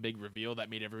was some big reveal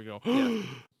that made everyone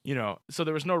go, so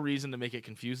there was no reason to make it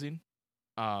confusing.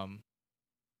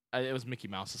 it was Mickey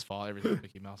Mouse's fault. Everything's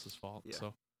Mickey Mouse's fault. Yeah.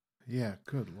 So Yeah,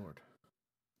 good lord.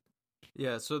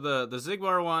 Yeah, so the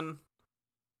Xigbar one,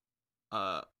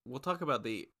 we'll talk about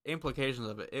the implications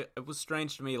of it. It was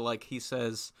strange to me, like he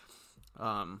says,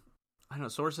 I don't know,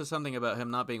 Sora says something about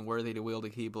him not being worthy to wield a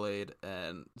Keyblade,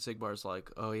 and Xigbar's like,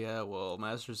 oh yeah, well,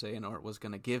 Master Xehanort was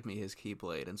going to give me his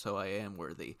Keyblade, and so I am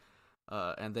worthy.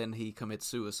 And then he commits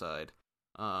suicide.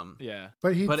 yeah,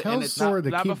 But he tells Sora to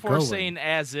not keep before going. saying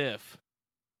as if.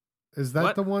 Is that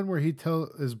What? the one where he is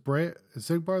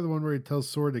Xigbar the one where he tells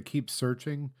Sora to keep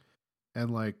searching, and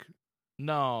like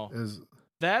No,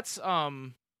 that's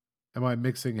Am I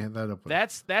mixing that up?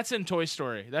 That's in Toy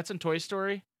Story. That's in Toy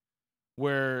Story,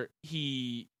 where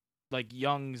he, like,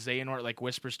 young Xehanort, like,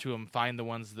 whispers to him, find the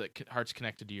ones that heart's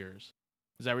connected to yours.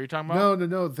 Is that what you're talking about?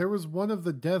 No. There was one of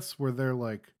the deaths where they're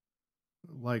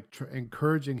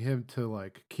encouraging him to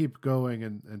like keep going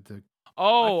and to.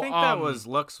 Oh, I think that was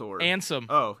Luxord. Ansem.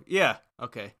 Oh, yeah.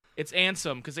 Okay. It's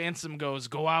Ansem, because Ansem goes,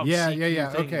 go out. Yeah. seek new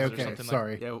things," or Okay. something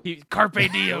Sorry. Yeah, Carpe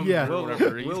diem. Yeah. or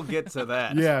whatever. we'll get to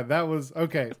that. Yeah, that was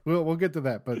okay. We'll get to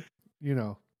that, but you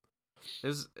know, It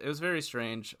was very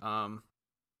strange.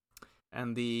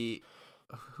 And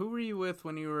who were you with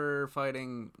when you were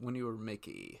fighting when you were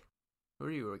Mickey? Who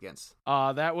were you against?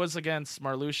 That was against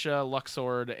Marluxia,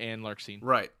 Luxord, and Larxene.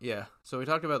 Right. Yeah. So we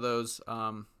talked about those.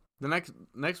 The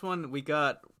next one we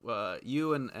got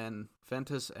you and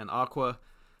Ventus and Aqua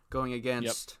going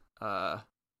against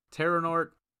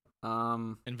Terranort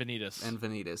And Vanitas. and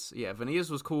Vanitas. Yeah, Vanitas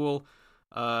was cool.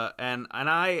 And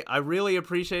I really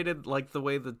appreciated like the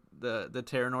way the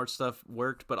Terranort stuff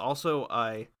worked, but also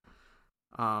I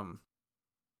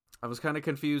was kind of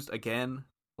confused again.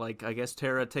 Like, I guess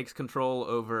Terra takes control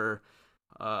over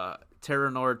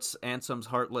Terranort's Ansem's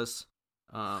Heartless.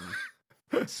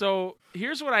 So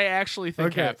here's what I actually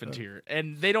think Okay. happened here,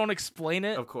 and they don't explain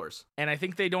it. Of course. And I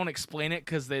think they don't explain it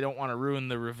because they don't want to ruin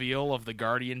the reveal of the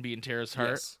Guardian being Terra's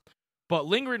heart. Yes. But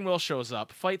Lingering Will shows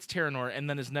up, fights Terranort, and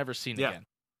then is never seen Yeah. again.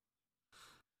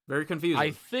 Very confusing.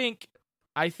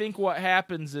 I think what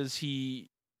happens is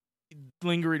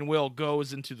Lingering Will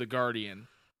goes into the Guardian,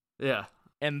 Yeah.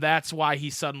 and that's why he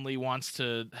suddenly wants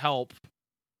to help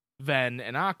Ven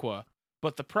and Aqua.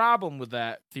 But the problem with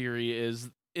that theory is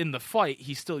in the fight,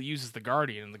 he still uses the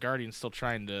Guardian, and the Guardian's still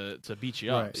trying to beat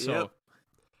you up. Right. So Yep.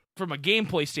 from a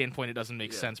gameplay standpoint, it doesn't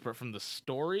make sense, but from the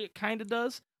story, it kind of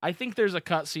does. I think there's a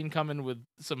cutscene coming with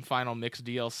some final mix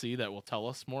DLC that will tell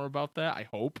us more about that, I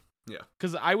hope. Yeah.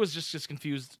 Because I was just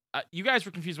confused. You guys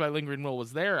were confused why Lingering Will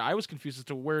was there. I was confused as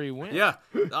to where he went. Yeah.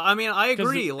 I mean, I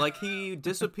agree. Like, he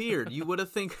disappeared. You would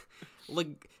have think,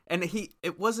 like, and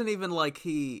it wasn't even like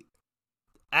he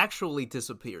actually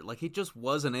disappeared. Like, he just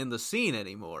wasn't in the scene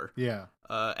anymore. yeah.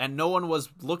 And no one was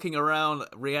looking around,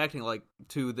 reacting like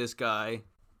to this guy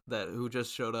who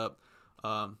just showed up.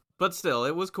 But still,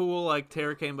 it was cool. Like,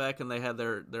 Terra came back and they had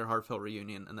their heartfelt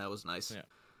reunion, and that was nice.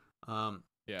 Yeah.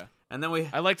 Yeah. And then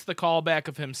I liked the callback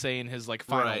of him saying his like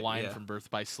final Right, line yeah. from Birth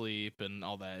by Sleep and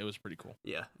all that. It was pretty cool.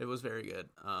 yeah, it was very good.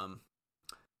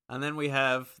 And then we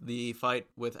have the fight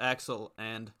with Axel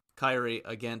and Kyrie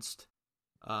against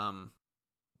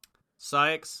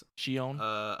Syx,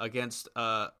 Shion. against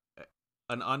an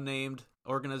unnamed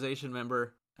organization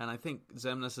member, and I think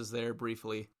Xemnas is there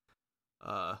briefly.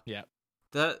 Yeah.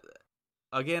 That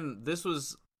again, this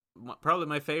was probably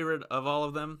my favorite of all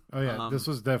of them. Oh yeah, this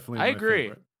was definitely. I my agree.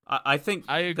 favorite. I think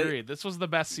I agree. This was the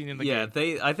best scene in the yeah,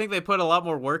 game. I think they put a lot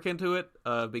more work into it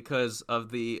because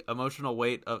of the emotional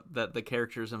weight that the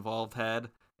characters involved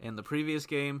had in the previous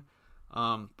game.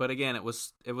 But again, it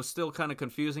was still kind of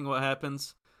confusing what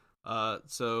happens.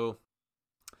 So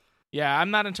Yeah,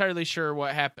 I'm not entirely sure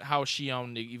what happened, how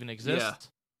Shion even exists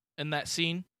in that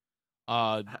scene.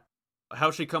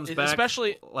 how she comes back,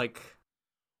 especially like,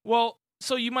 well,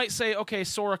 so you might say, okay,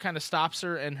 Sora kind of stops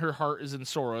her, and her heart is in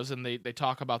Sora's, and they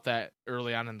talk about that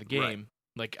early on in the game. Right.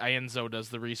 Like Ienzo does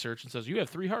the research and says you have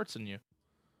 3 hearts in you,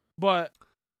 but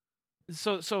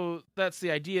so that's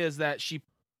the idea, is that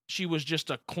she was just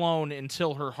a clone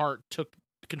until her heart took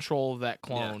control of that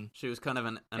clone. yeah, she was kind of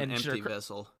an And empty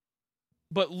vessel.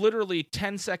 But literally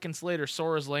 10 seconds later,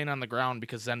 Sora's laying on the ground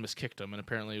because Zenmus kicked him, and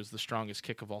apparently it was the strongest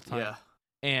kick of all time. Yeah,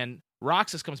 And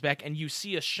Roxas comes back, and you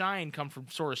see a shine come from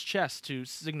Sora's chest to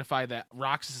signify that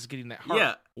Roxas is getting that heart.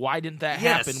 Yeah. Why didn't that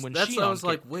yes, happen when that's Shion what I was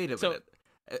like, kicked? wait a So- minute.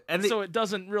 And So it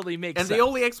doesn't really make and sense. the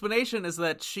only explanation is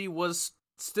that she was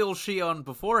still Shion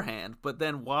beforehand, but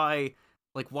then why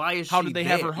is How she did they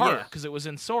there? have her heart? Yeah. Because it was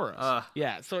in Sora's.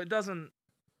 Yeah, so it doesn't...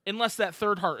 Unless that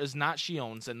third heart is not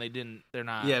Shion's, and they're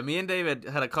not... Yeah, me and David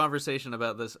had a conversation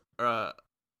about this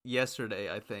yesterday,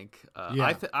 I think.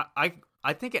 Yeah.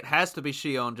 I think it has to be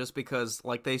Shion just because,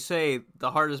 like they say,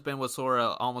 the heart has been with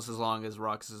Sora almost as long as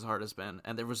Roxas' heart has been,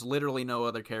 and there was literally no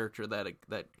other character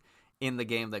that in the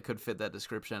game that could fit that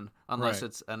description unless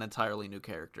it's an entirely new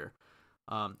character,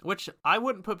 which I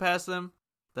wouldn't put past them.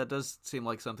 That does seem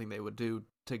like something they would do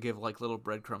to give like little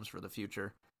breadcrumbs for the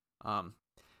future.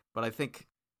 But I think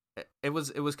it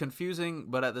was confusing,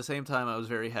 but at the same time, I was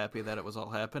very happy that it was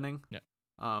all happening.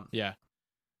 Yeah. Yeah.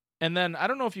 And then I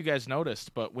don't know if you guys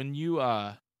noticed, but when you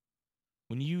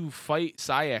fight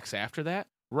Saïx after that,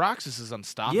 Roxas is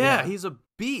unstoppable. Yeah, he's a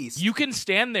beast. You can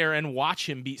stand there and watch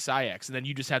him beat Saïx, and then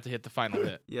you just have to hit the final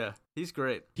hit. Yeah, he's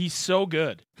great. He's so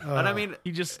good. And I mean,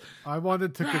 I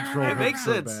wanted to control him makes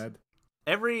so sense. bad.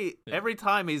 Every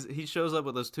time he shows up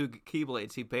with those two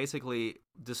keyblades, he basically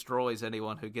destroys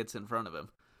anyone who gets in front of him.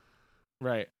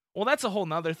 Right. Well, that's a whole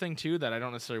nother thing too that I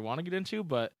don't necessarily want to get into,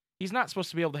 but he's not supposed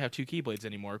to be able to have two keyblades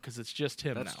anymore because it's just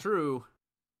him now. That's true.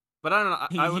 But I don't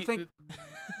know. I would think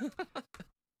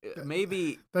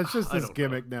maybe that's just his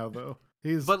gimmick now, though.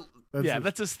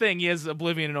 That's his thing. He has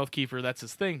Oblivion and Oathkeeper. That's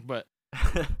his thing. But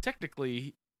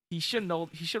technically, he should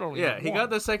only. Yeah, have he one. got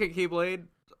the second keyblade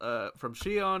from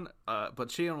Shion, but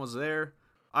Shion was there.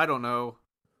 I don't know.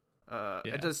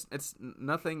 It's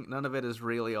nothing. None of it is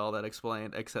really all that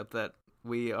explained, except that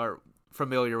we are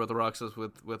familiar with Roxas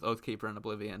with Oathkeeper and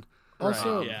Oblivion.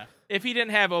 Also, right, yeah. If he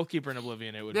didn't have Oathkeeper and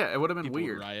Oblivion, it would have been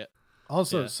weird. Riot.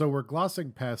 Also, so we're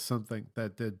glossing past something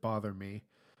that did bother me,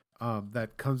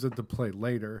 that comes into play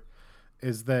later,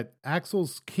 is that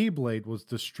Axel's Keyblade was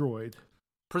destroyed.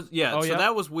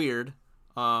 That was weird.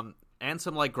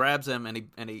 Ansem like grabs him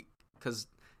and he because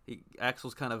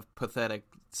Axel's kind of pathetic,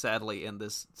 sadly, in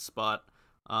this spot.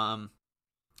 And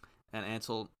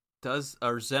Ansel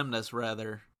Xemnas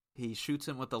rather, he shoots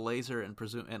him with the laser and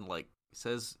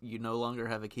says you no longer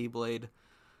have a Keyblade,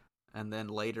 and then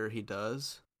later he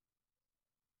does.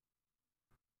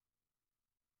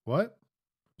 What?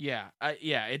 Yeah,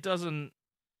 it doesn't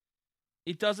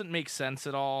make sense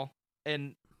at all,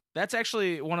 and that's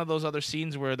actually one of those other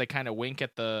scenes where they kind of wink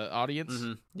at the audience.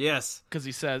 Mm-hmm. Yes, because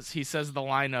he says the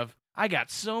line of "I got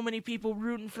so many people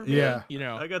rooting for me." Yeah,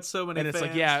 I got so many, and it's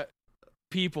fans. like,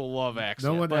 people love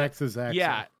Axel. No one acts as Axel.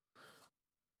 Yeah,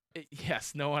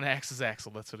 yes, no one acts as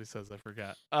Axel. That's what he says. I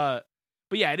forgot. But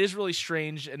yeah, it is really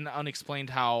strange and unexplained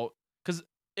how, because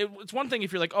it's one thing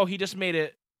if you're like, oh, he just made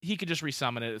it. He could just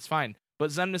resummon it. It's fine. But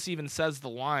Xemnas even says the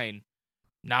line,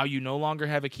 now you no longer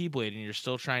have a Keyblade and you're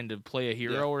still trying to play a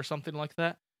hero or something like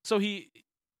that. So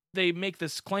they make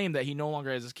this claim that he no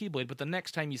longer has his Keyblade, but the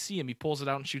next time you see him, he pulls it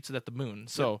out and shoots it at the moon.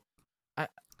 So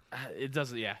it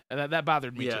doesn't, that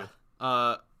bothered me too.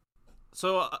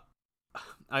 So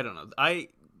I don't know.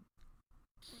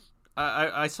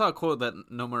 I saw a quote that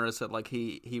Nomura said like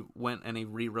he went and he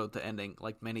rewrote the ending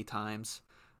like many times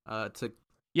to.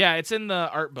 Yeah, it's in the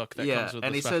art book that comes with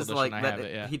and the he special says edition. like I that have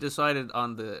it, he decided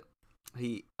on the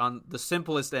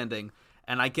simplest ending,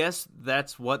 and I guess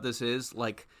that's what this is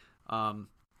like.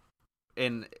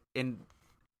 In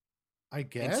I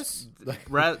guess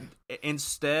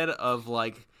instead of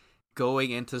like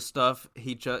going into stuff,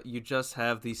 you just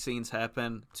have these scenes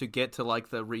happen to get to like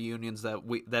the reunions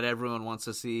that everyone wants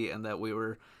to see, and that we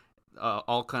were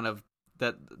all kind of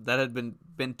that had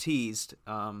been teased.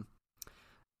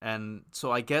 And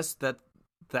so I guess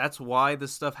that's why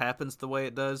this stuff happens the way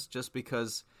it does, just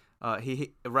because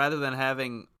he rather than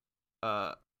having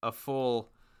a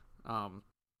full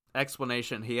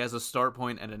explanation, he has a start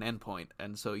point and an end point,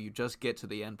 and so you just get to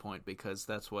the end point because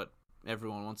that's what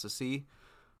everyone wants to see.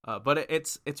 But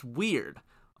it's weird.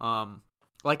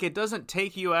 Like it doesn't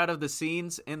take you out of the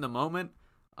scenes in the moment,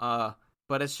 but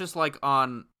it's just like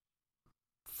on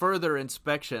further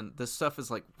inspection, the stuff is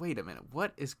like, wait a minute,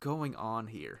 what is going on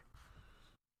here?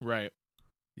 Right.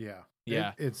 Yeah.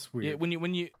 It's weird.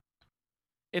 When you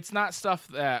it's not stuff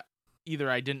that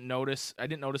either I didn't notice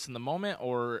in the moment,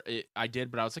 or I did,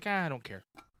 but I was like, I don't care.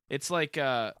 It's like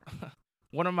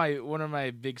one of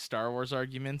my big Star Wars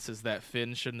arguments is that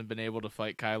Finn shouldn't have been able to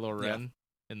fight Kylo Ren,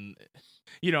 and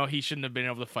he shouldn't have been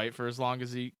able to fight for as long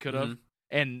as he could have. Mm-hmm.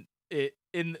 And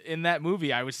in that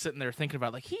movie, I was sitting there thinking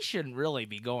about like he shouldn't really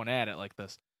be going at it like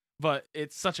this, but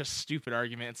it's such a stupid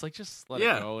argument. It's like just let it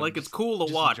go. Like it's cool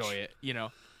to watch. Enjoy it,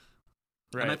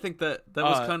 Right. And I think that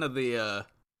was kind of the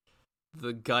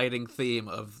guiding theme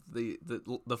of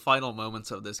the final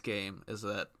moments of this game is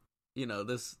that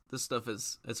this stuff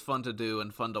is fun to do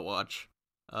and fun to watch.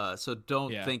 So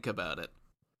don't think about it.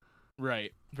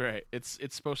 Right. It's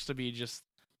supposed to be just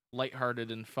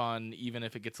lighthearted and fun, even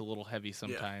if it gets a little heavy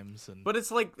sometimes. And but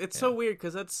it's like it's so weird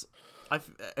because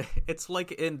it's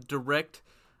like in direct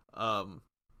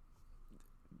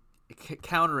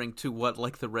countering to what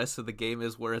like the rest of the game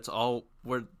is, where it's all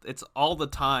the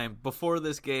time. Before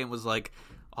this game was like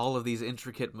all of these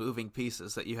intricate moving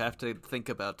pieces that you have to think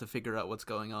about to figure out what's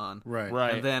going on.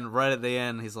 Right. And then right at the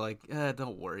end, he's like,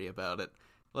 don't worry about it.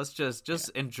 Let's just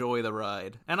enjoy the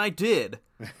ride. And I did.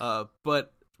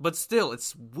 But still,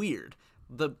 it's weird.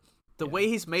 The way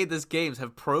he's made these games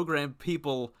have programmed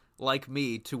people like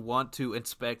me to want to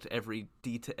inspect every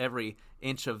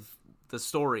inch of the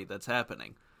story that's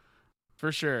happening.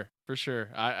 For sure.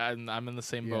 I'm in the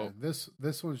same boat. This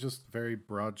one's just very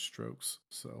broad strokes.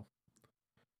 So,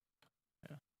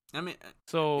 yeah. I mean,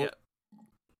 so yeah.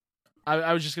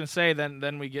 I was just gonna say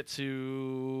then we get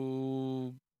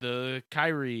to the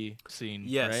Kyrie scene.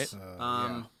 Yes.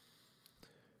 Right.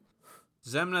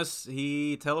 Xemnas,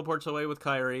 he teleports away with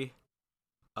Kyrie,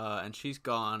 and she's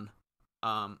gone.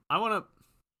 I want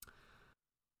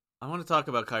to talk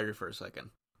about Kyrie for a second,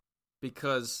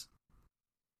 because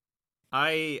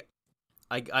I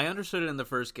understood it in the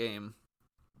first game,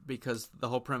 because the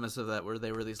whole premise of that where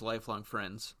they were these lifelong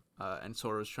friends, and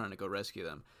Sora was trying to go rescue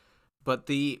them. But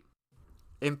the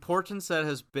importance that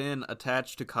has been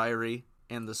attached to Kyrie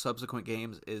in the subsequent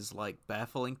games is like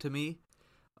baffling to me,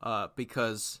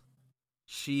 because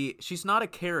she's not a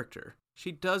character.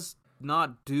 She does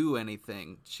not do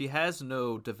anything. She has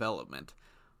no development.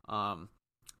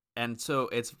 And so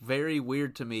it's very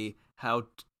weird to me how,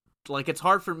 like, it's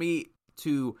hard for me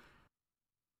to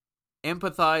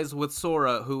empathize with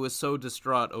Sora, who is so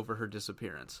distraught over her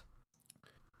disappearance.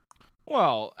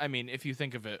 Well, I mean, if you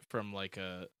think of it from like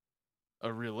a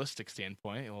realistic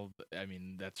standpoint, well, I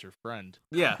mean, that's her friend.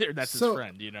 Yeah. That's his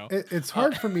friend, you know? It's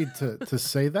hard for me to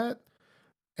say that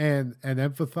and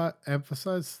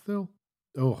emphasize still.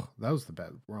 Oh, that was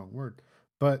the wrong word.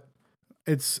 But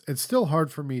it's still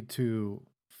hard for me to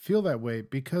feel that way,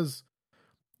 because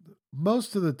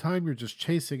most of the time you're just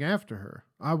chasing after her.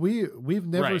 We've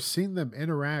never seen them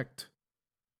interact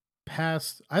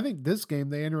past. I think this game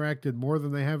they interacted more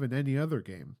than they have in any other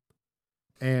game,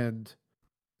 and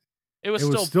it was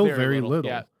still very little.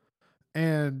 Yeah.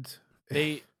 And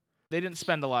they didn't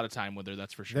spend a lot of time with her.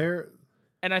 That's for sure.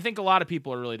 And I think a lot of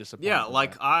people are really disappointed. Yeah,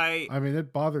 like that. I mean,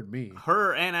 it bothered me.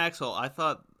 Her and Axel, I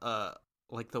thought,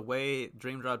 like the way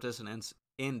Dream Drop Dissonance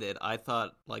ended, I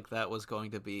thought like that was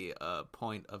going to be a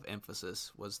point of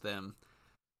emphasis, was them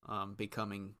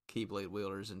becoming Keyblade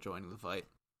wielders and joining the fight.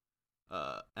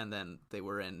 And then they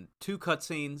were in 2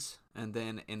 cutscenes, and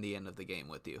then in the end of the game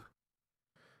with you.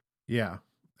 Yeah,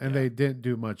 and they didn't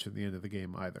do much in the end of the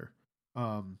game either.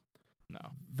 No.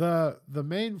 The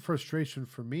main frustration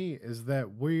for me is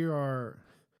that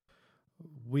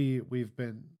we've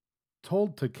been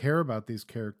told to care about these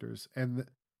characters, and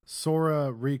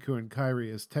Sora, Riku, and Kairi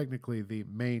is technically the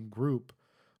main group,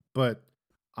 but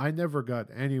I never got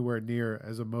anywhere near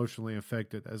as emotionally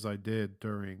affected as I did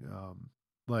during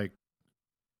like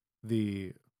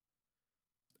the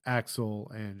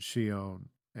Axel and Shion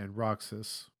and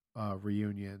Roxas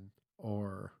reunion,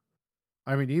 or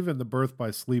I mean, even the Birth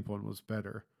by Sleep one was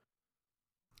better.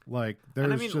 Like,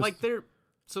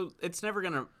 so it's never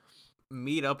gonna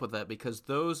meet up with that, because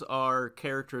those are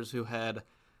characters who had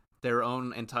their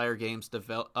own entire games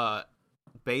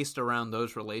based around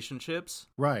those relationships,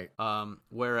 right?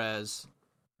 Whereas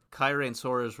Kairi and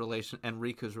Sora's and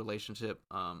Riku's relationship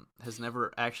has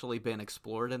never actually been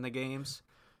explored in the games.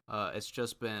 It's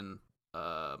just been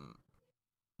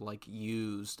like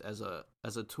used as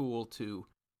a tool to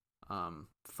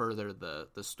further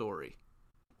the story.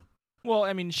 Well,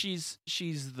 I mean, she's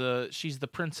the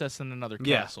princess in another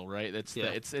castle, right?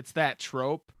 It's that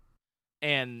trope,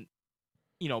 and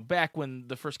you know, back when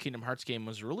the first Kingdom Hearts game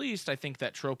was released, I think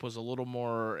that trope was a little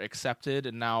more accepted,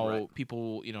 and now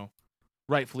people, you know,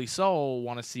 rightfully so,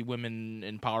 want to see women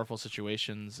in powerful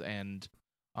situations and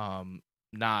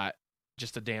not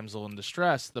just a damsel in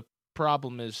distress. The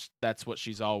problem is that's what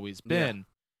she's always been. Yeah.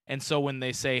 And so when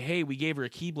they say, "Hey, we gave her a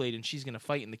Keyblade and she's going to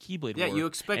fight in the Keyblade War," you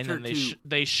expect her to.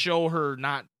 They show her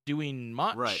not doing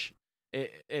much. Right.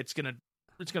 It's gonna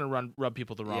rub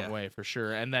people the wrong way for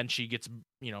sure. And then she gets,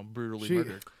 you know, brutally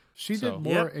murdered. She did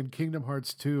more in Kingdom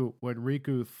Hearts 2 when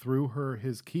Riku threw her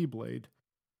his Keyblade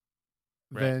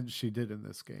than she did in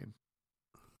this game.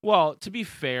 Well, to be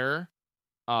fair,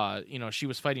 you know, she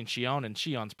was fighting Shion, and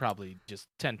Shion's probably just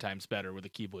 10 times better with a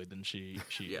Keyblade than she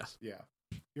is. Yeah.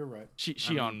 You're right.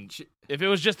 Shion, if it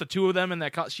was just the two of them in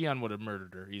that, Shion would have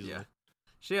murdered her easily. Yeah.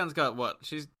 Shion's got what?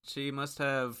 She must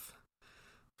have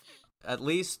at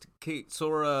least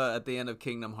Sora at the end of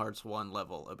Kingdom Hearts 1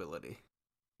 level ability.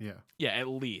 Yeah. Yeah, at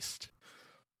least.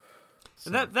 So,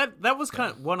 that was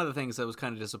kind of one of the things that was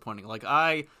kind of disappointing. Like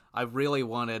I really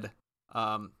wanted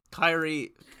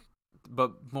Kairi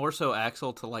but more so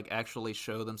Axel to like actually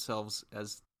show themselves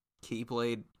as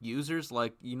Keyblade users.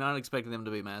 Like, you're not expecting them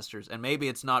to be masters, and maybe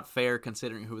it's not fair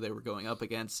considering who they were going up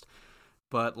against,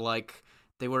 but like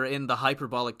they were in the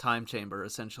hyperbolic time chamber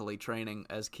essentially training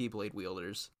as Keyblade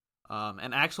wielders.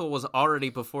 And Axel was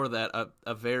already before that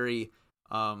a very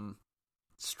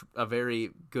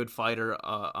good fighter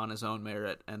on his own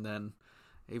merit, and then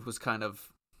he was kind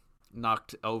of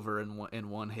knocked over in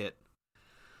one hit.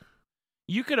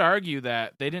 You could argue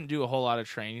that they didn't do a whole lot of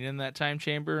training in that time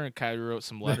chamber, and Kyrie wrote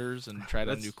some letters and tried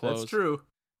on new clothes. That's true.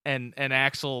 And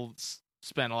Axel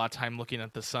spent a lot of time looking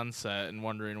at the sunset and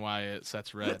wondering why it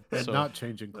sets red. And so, not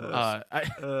changing clothes.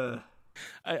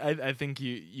 I think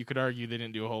you could argue they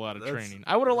didn't do a whole lot of training.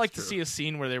 I would have liked to see a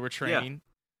scene where they were training,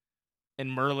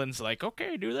 and Merlin's like,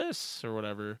 "Okay, do this," or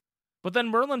whatever. But then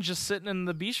Merlin's just sitting in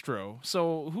the bistro.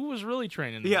 So who was really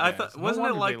training? Yeah, I thought wasn't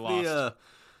it like the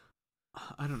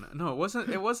I don't know. No,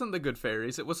 it wasn't the Good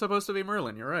Fairies. It was supposed to be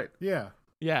Merlin. You're right. Yeah.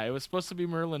 Yeah, it was supposed to be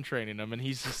Merlin training him, and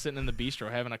he's just sitting in the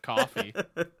bistro having a coffee,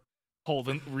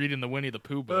 reading the Winnie the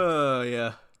Pooh book. Oh,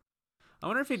 yeah. I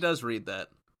wonder if he does read that.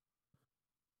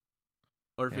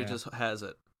 Or if he just has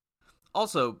it.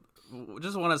 Also,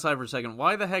 just one aside for a second,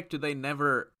 why the heck do they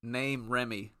never name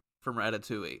Remy from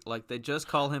Ratatouille? Like, they just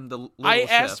call him the little chef.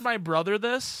 Asked my brother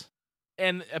this,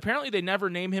 and apparently they never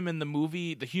name him in the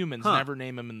movie. The humans never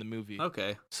name him in the movie.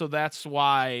 Okay. So that's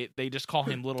why they just call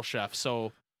him Little Chef.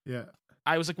 So yeah,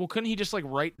 I was like, well, couldn't he just like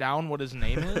write down what his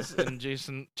name is? And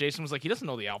Jason was like, he doesn't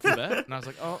know the alphabet. And I was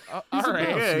like, all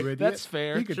right, that's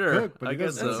fair. He could sure, cook, but he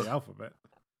doesn't know the alphabet.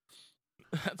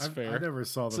 That's fair. I never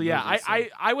saw the movie. So yeah,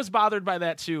 I was bothered by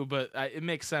that too, but it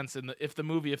makes sense. If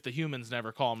the humans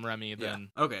never call him Remy, then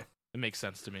okay, it makes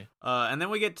sense to me. And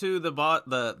then we get to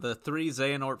the three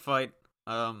Xehanort fight.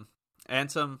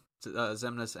 Ansem,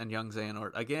 Xemnas, and young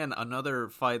Xehanort. Again, another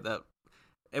fight that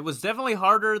it was definitely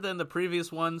harder than the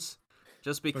previous ones,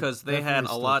 just because they had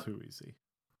a lot. Too easy.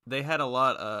 They had a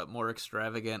lot more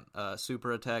extravagant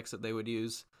super attacks that they would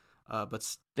use,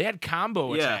 but they had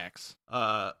combo attacks.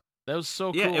 That was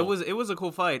so cool. Yeah, it was a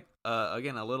cool fight.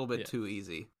 Again, a little bit too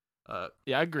easy.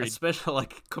 Yeah, I agree. Especially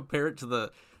like compared to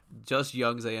the just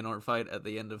young Xehanort fight at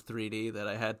the end of 3D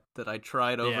that I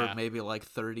tried over maybe like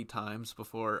 30 times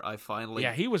before I finally.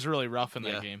 Yeah, he was really rough in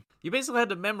that game. You basically had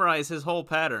to memorize his whole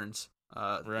patterns,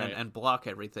 right, and block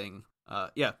everything.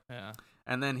 Yeah.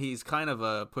 And then he's kind of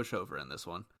a pushover in this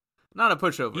one. Not a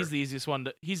pushover. He's the easiest one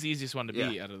to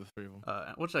beat out of the three of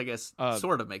them. Which I guess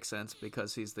sort of makes sense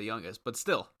because he's the youngest, but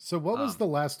still. So what was the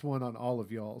last one on all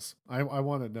of y'all's? I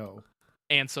want to know.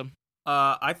 Ansem.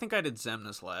 I think I did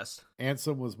Xemnas last.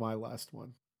 Ansem was my last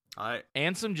one.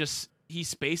 Ansem he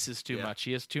spaces too much.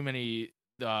 He has too many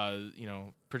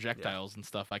projectiles and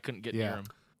stuff. I couldn't get near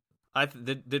him.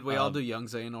 Did we all do young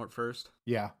Xehanort first?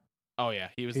 Yeah. Oh yeah,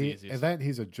 he was the easiest. And then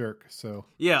he's a jerk, so.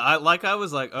 Yeah, I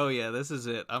was like, oh yeah, this is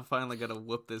it. I'm finally gonna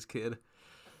whoop this kid.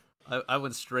 I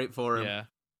went straight for him. Yeah.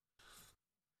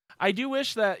 I do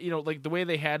wish that, like the way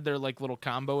they had their like little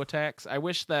combo attacks, I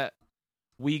wish that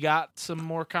we got some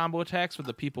more combo attacks with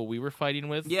the people we were fighting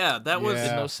with. Yeah, that was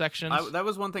in those sections. That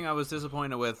was one thing I was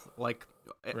disappointed with. Like,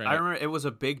 right. I remember it was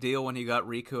a big deal when you got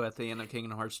Riku at the end of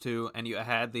Kingdom Hearts 2, and you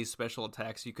had these special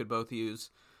attacks you could both use.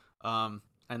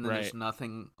 And then there's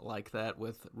nothing like that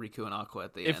with Riku and Aqua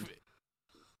at the end.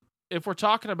 If we're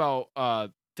talking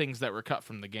about things that were cut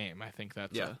from the game, I think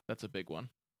that's a big one.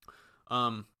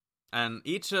 And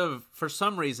for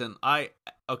some reason,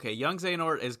 young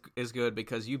Xehanort is good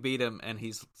because you beat him and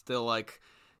he's still like,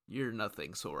 you're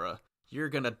nothing, Sora. You're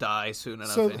gonna die soon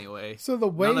enough anyway. So the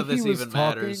way none of this he was even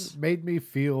talking matters. Made me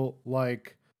feel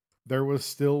like there was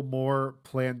still more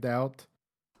planned out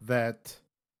that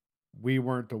we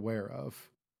weren't aware of.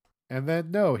 And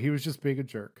then no, he was just being a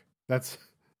jerk. That's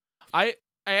I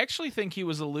actually think he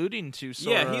was alluding to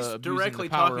Sora. Yeah, he's directly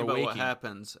the power talking about waking. what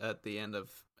happens at the end of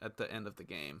the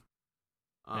game.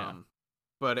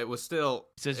 But it was still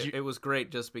it was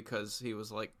great just because he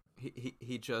was like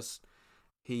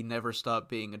he never stopped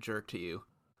being a jerk to you,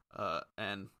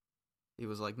 and he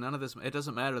was like, none of this. It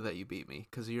doesn't matter that you beat me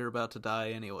because you're about to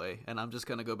die anyway, and I'm just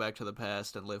gonna go back to the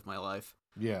past and live my life.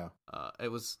 Yeah. It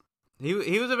was. He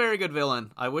was a very good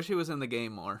villain. I wish he was in the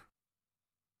game more.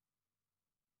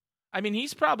 I mean,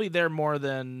 he's probably there more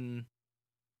than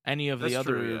any of the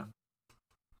other. True, yeah.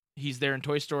 He's there in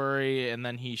Toy Story, and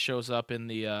then he shows up in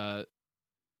the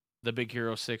Big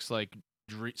Hero 6 like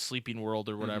Sleeping World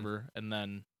or whatever, and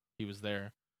then he was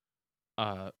there.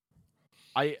 I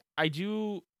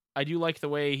do like the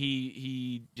way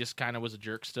he just kind of was a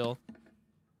jerk still.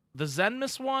 The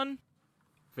Xemnas one,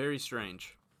 very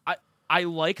strange. I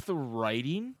like the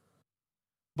writing,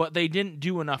 but they didn't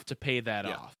do enough to pay that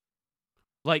off.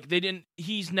 Like,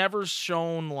 he's never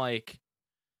shown, like,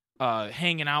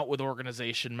 hanging out with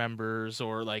organization members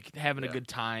or, like, having a good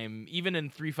time. Even in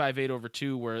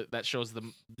 358/2, where that shows the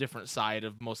different side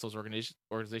of most of those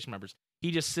organization members, he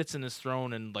just sits in his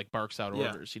throne and, like, barks out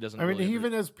orders. He doesn't. I mean, he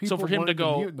even has people for him to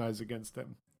go mutinize against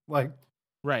him. Like,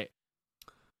 right.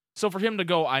 So for him to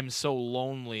go, I'm so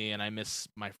lonely and I miss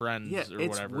my friends or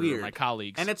whatever, weird. Or my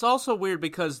colleagues. And it's also weird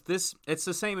because it's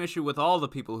the same issue with all the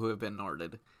people who have been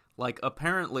Norded. Like,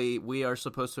 apparently we are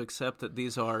supposed to accept that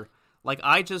these are, like,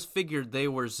 I just figured they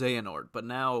were Xehanort, but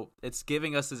now it's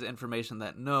giving us this information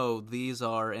that, no, these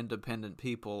are independent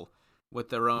people with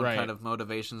their own kind of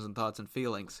motivations and thoughts and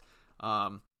feelings.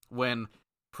 When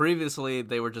previously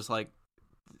they were just like,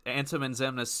 Ansem and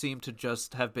Xemnas seem to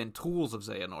just have been tools of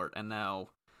Xehanort, and now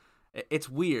it's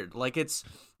weird. Like, he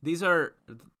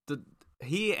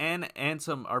and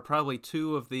Ansem are probably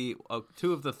two of the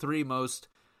three most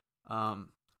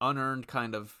unearned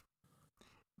kind of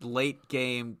late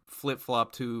game flip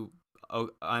flop to,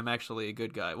 oh, I'm actually a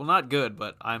good guy. Well, not good,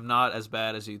 but I'm not as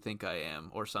bad as you think I am,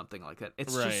 or something like that.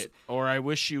 It's just, or I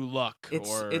wish you luck.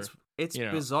 It's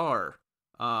bizarre.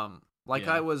 I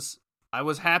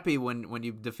was happy when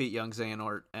you defeat young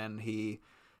Xehanort and he,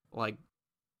 like,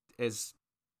 is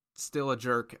still a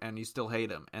jerk and you still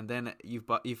hate him, and then you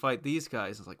fight these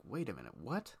guys. It's like, wait a minute,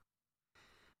 what?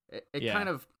 It kind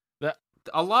of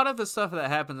a lot of the stuff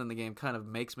that happens in the game kind of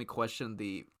makes me question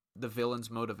the villain's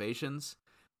motivations.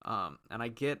 And I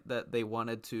get that they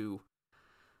wanted to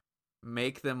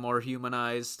make them more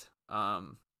humanized,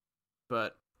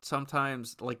 but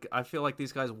sometimes, like, I feel like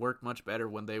these guys worked much better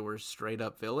when they were straight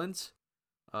up villains.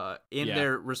 In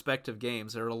their respective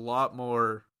games, they're a lot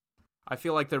more. I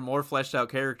feel like they're more fleshed out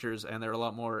characters, and they're a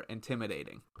lot more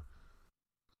intimidating.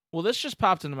 Well, this just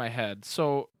popped into my head.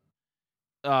 So,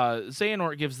 Master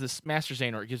Xehanort gives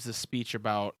this speech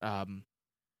about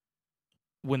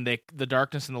when the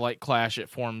darkness and the light clash, it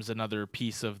forms another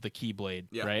piece of the Keyblade,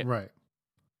 right? Right.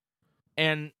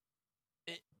 And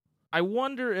I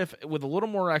wonder if, with a little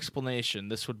more explanation,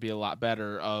 this would be a lot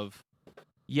better.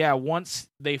 Once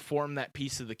they form that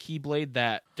piece of the Keyblade,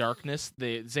 that darkness,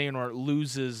 the Xehanort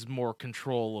loses more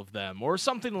control of them, or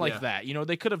something like that. You know,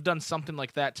 they could have done something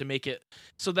like that to make it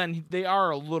so then they are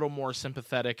a little more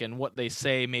sympathetic, and what they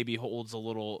say maybe holds a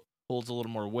little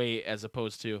more weight, as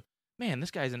opposed to, man,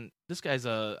 this guy's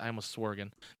I almost swore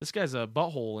again. This guy's a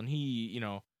butthole, and he, you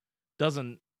know,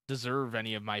 doesn't deserve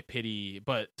any of my pity.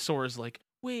 But Sora's like,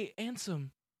 wait,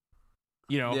 Ansem,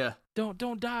 you know,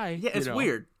 don't die. Yeah, it's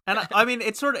weird. And I mean,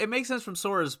 it makes sense from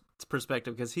Sora's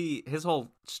perspective, because his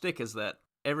whole shtick is that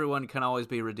everyone can always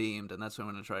be redeemed, and that's what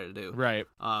I'm going to try to do. Right.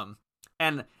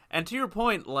 And to your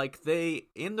point, like,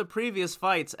 in the previous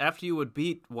fights, after you would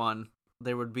beat one,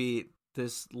 there would be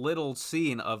this little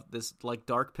scene of this, like,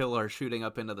 dark pillar shooting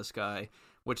up into the sky,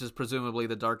 which is presumably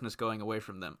the darkness going away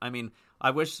from them. I mean, I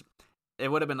wish it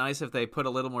would have been nice if they put a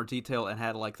little more detail and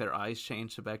had, like, their eyes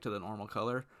changed back to the normal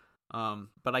color.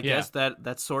 But I guess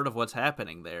that's sort of what's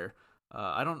happening there.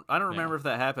 I don't remember if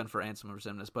that happened for Ansem or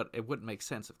Xemnas, but it wouldn't make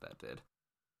sense if that did.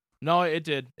 No, it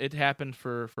did. It happened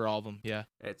for all of them. Yeah,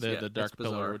 the dark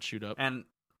pillar would shoot up. And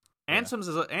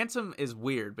Ansem is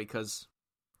weird because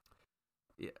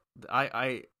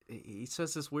he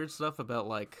says this weird stuff about,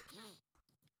 like,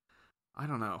 I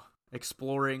don't know,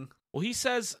 exploring. Well, he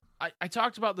says, I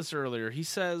talked about this earlier. He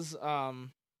says,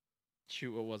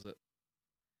 shoot, what was it?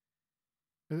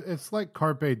 It's like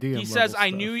Carpe Diem. He says, stuff.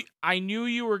 I knew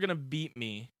you were gonna beat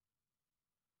me,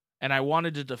 and I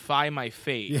wanted to defy my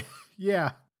fate.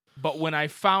 Yeah. But when I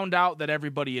found out that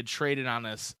everybody had traded on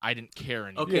us, I didn't care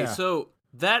anymore. Okay, so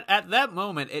at that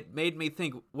moment, it made me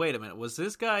think, wait a minute, was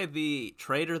this guy the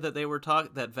traitor that they were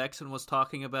that Vexen was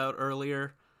talking about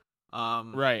earlier?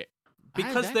 Right.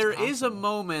 Because there is a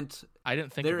moment. I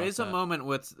didn't think there about is that. a moment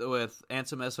with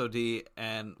Ansem SOD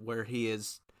and where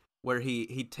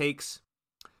he takes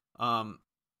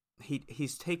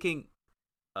he's taking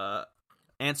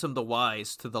Ansem the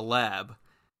Wise to the lab,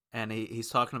 and he's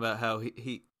talking about how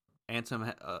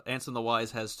Ansem the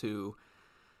Wise has to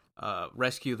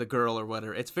rescue the girl or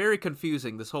whatever. It's very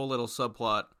confusing, this whole little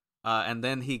subplot, and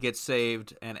then he gets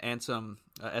saved, and Ansem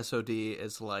SOD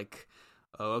is like,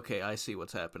 oh, okay, I see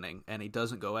what's happening, and he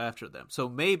doesn't go after them. So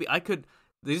maybe I could.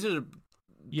 These are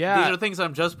things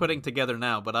I'm just putting together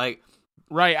now, but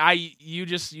you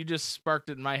just sparked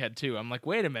it in my head too. I'm like,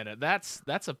 wait a minute, that's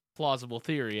a plausible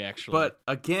theory, actually. But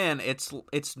again,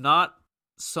 it's not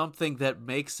something that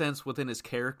makes sense within his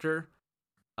character.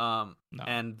 No.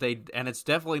 And it's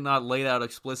definitely not laid out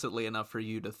explicitly enough for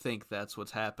you to think that's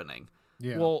what's happening.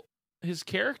 Yeah. Well, his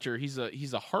character. He's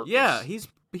a heartless. Yeah,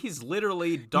 he's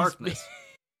literally darkness.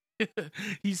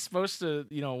 He's supposed to,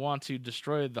 want to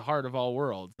destroy the heart of all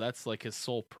worlds. That's like his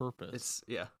sole purpose.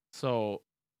 So,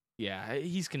 yeah,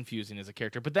 he's confusing as a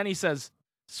character. But then he says,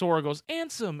 Sora goes,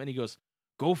 Ansem, and he goes,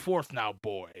 go forth now,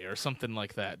 boy, or something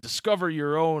like that. Discover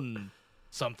your own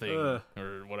something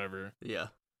or whatever. Yeah.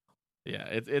 Yeah,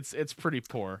 it's pretty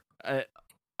poor.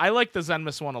 I like the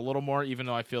Zenmus one a little more, even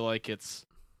though I feel like it's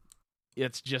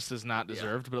just as not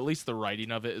deserved. But at least the writing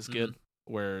of it is good.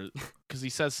 Because he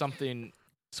says something.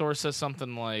 Sora says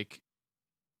something like,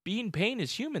 being pain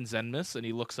is human, Zenmus, and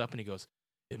he looks up and he goes,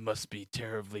 it must be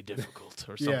terribly difficult,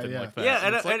 or something like that.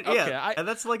 Yeah, and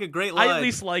that's like a great line. I at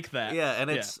least like that. Yeah, and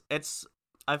it's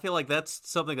I feel like that's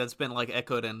something that's been like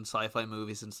echoed in sci-fi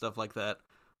movies and stuff like that.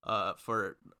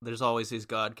 There's always these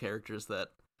god characters that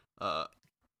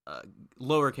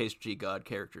lowercase g god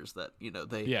characters that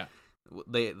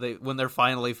they when they're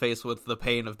finally faced with the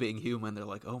pain of being human, they're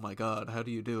like, oh my god, how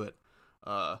do you do it?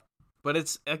 But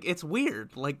it's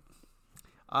weird. Like,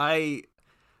 I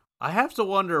have to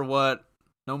wonder what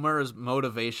Nomura's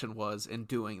motivation was in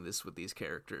doing this with these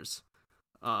characters,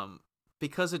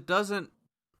 because it doesn't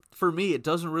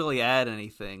really add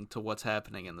anything to what's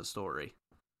happening in the story.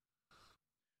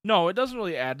 No, it doesn't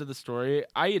really add to the story.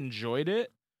 I enjoyed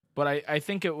it, but I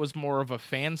think it was more of a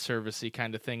fan servicey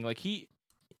kind of thing. Like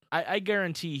I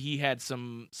guarantee he had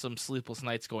some sleepless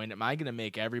nights going, am I going to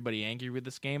make everybody angry with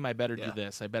this game? I better do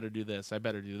this. I better do this. I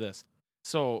better do this.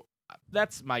 So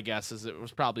that's my guess, is it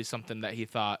was probably something that he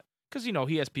thought, because,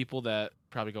 he has people that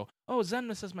probably go, oh,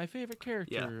 Zenmus is my favorite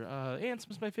character.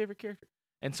 Ansem is my favorite character.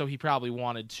 And so he probably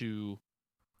wanted to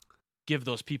give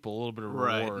those people a little bit of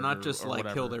reward. Right, not just or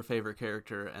kill their favorite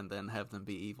character and then have them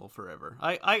be evil forever.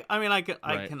 I mean, I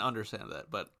can understand that,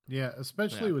 but... Yeah,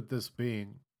 especially with this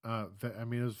being...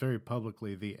 it was very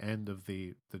publicly the end of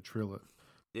the trilogy,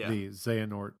 the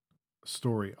Xehanort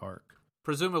story arc.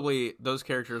 Presumably, those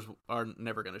characters are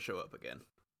never going to show up again.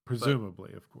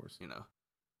 Presumably, of course. No,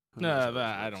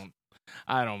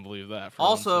 I don't believe that.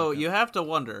 Also, you have to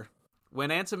wonder, when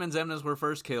Ansem and Xemnas were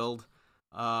first killed,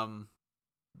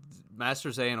 Master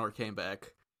Xehanort came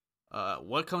back.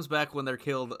 What comes back when they're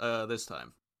killed this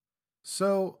time?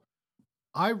 So,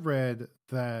 I read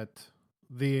that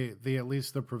the at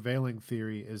least the prevailing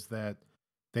theory is that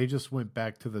they just went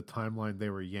back to the timeline they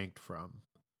were yanked from.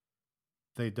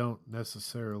 They don't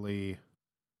necessarily.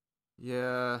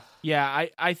 Yeah.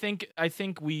 I think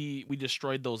we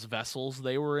destroyed those vessels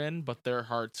they were in, but their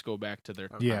hearts go back to their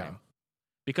time. Yeah.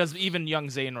 Because even young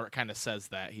Xehanort kind of says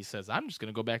that. He says, I'm just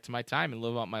going to go back to my time and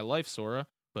live out my life, Sora,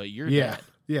 but you're dead.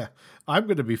 Yeah. I'm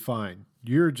going to be fine.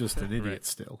 You're just an idiot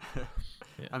still.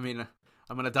 Yeah. I mean,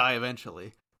 I'm going to die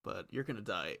eventually, but you're going to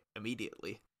die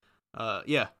immediately.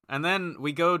 And then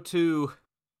we go to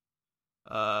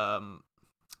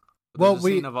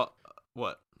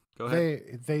what? Go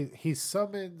ahead.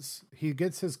 He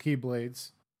gets his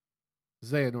Keyblades.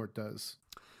 Xehanort does.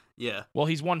 Yeah. Well,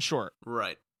 he's one short.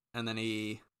 Right. And then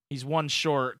he's one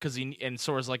short and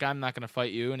Sora's like, I'm not going to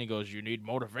fight you. And he goes, you need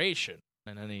motivation.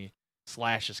 And then he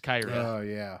slashes Kyra. Oh,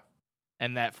 yeah.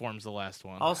 And that forms the last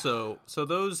one. Also, so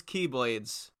those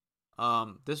Keyblades,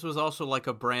 this was also like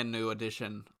a brand new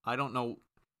addition. I don't know,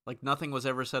 like nothing was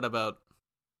ever said about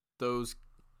those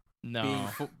being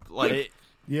we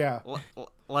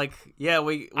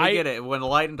get it. When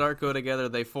light and dark go together,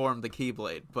 they form the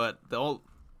Keyblade. But the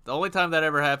only time that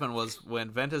ever happened was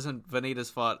when Ventus and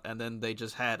Vanitas fought, and then they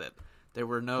just had it. There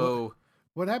were no...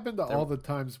 What happened to all the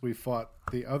times we fought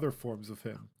the other forms of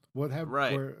him? What happened?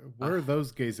 Right. Where are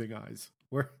those gazing eyes?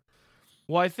 Where?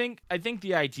 Well, I think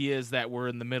the idea is that we're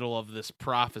in the middle of this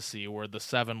prophecy where the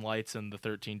 7 lights and the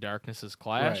 13 darknesses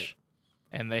clash. Right.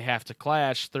 And they have to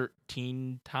clash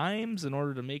 13 times in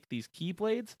order to make these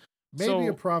Keyblades. Maybe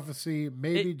a prophecy,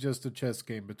 maybe just a chess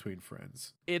game between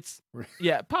friends.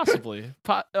 Yeah, possibly.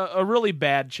 A really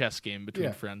bad chess game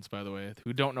between friends, by the way,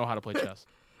 who don't know how to play chess.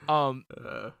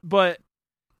 But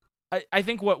I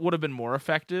think what would have been more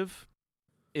effective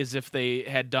is if they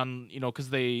had done, because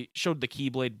they showed the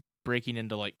Keyblade breaking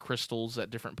into like crystals at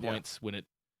different points when it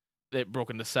broke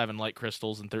into 7 light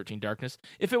crystals and 13 darkness.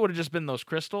 If it would have just been those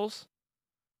crystals,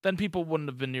 then people wouldn't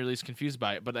have been nearly as confused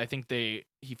by it. But I think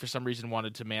he for some reason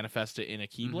wanted to manifest it in a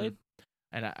Keyblade,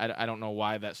 and I don't know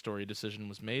why that story decision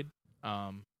was made.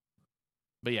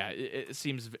 But yeah, it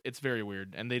seems it's very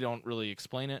weird, and they don't really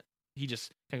explain it. He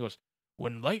just kind of goes,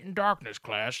 "When light and darkness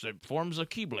clash, it forms a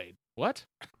Keyblade." What?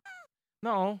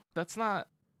 No, that's not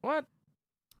what.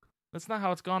 That's not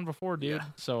how it's gone before, dude. Yeah.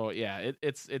 So yeah,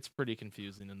 it's pretty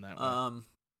confusing in that way.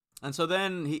 And so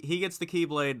then he gets the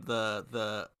Keyblade,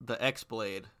 the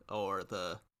X-Blade, or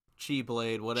the Chi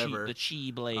Blade, whatever. The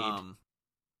Chi Blade.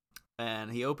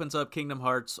 And he opens up Kingdom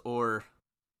Hearts or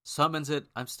summons it.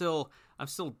 I'm still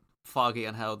foggy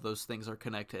on how those things are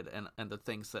connected and the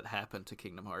things that happen to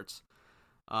Kingdom Hearts.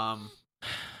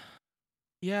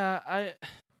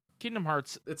 Kingdom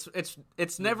Hearts.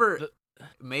 It's never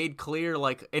made clear,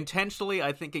 like intentionally.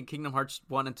 I think in Kingdom Hearts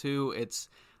 1 and 2, it's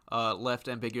left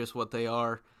ambiguous what they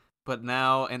are. But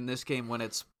now in this game, when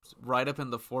it's right up in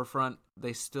the forefront,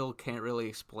 they still can't really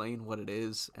explain what it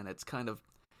is, and it's kind of,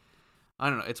 I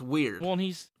don't know, it's weird. Well, and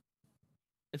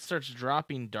it starts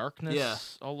dropping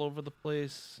darkness all over the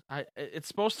place. It's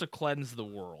supposed to cleanse the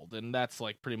world, and that's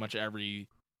like pretty much every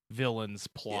villain's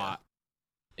plot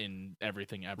in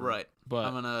everything ever. Right. But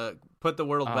I'm gonna put the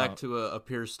world back to a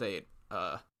pure state,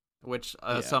 which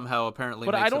somehow apparently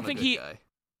makes him a good guy.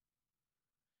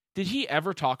 Did he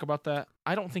ever talk about that?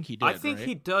 I don't think he did. I think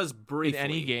he does briefly. In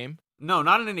any game? No,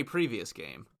 not in any previous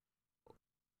game.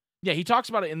 Yeah, he talks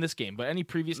about it in this game, but any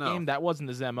previous game, that wasn't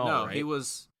his MO, no, right? he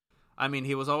was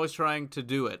always trying to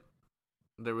do it.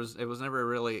 It was never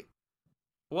really...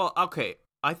 Well, okay,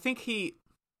 I'm trying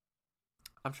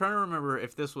to remember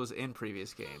if this was in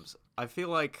previous games. I feel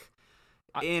like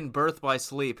in Birth by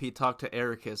Sleep, he talked to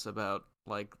Ericus about,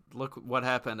 like, look what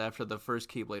happened after the first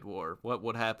Keyblade War. What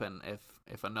would happen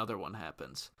if another one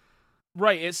happens?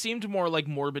 Right, it seemed more like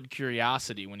morbid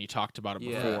curiosity when you talked about it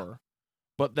before.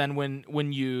 But then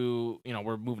when you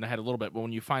we're moving ahead a little bit, but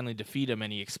when you finally defeat him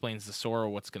and he explains to Sora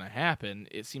what's going to happen,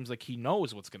 it seems like he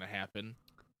knows what's going to happen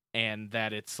and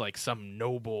that it's like some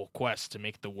noble quest to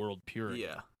make the world pure.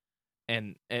 Yeah.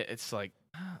 And it's like,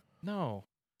 no.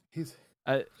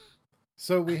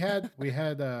 So we had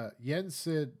Yen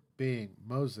Sid being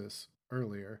Moses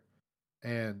earlier,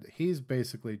 and he's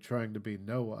basically trying to be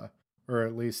Noah, or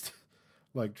at least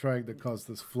like trying to cause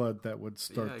this flood that would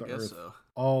start the earth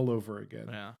all over again.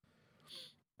 Yeah.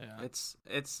 It's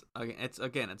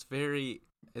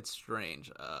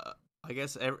strange. I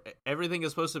guess everything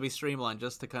is supposed to be streamlined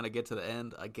just to kind of get to the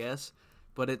end, I guess,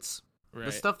 but it's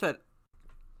the stuff that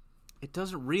it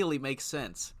doesn't really make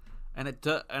sense, and it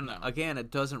doesn't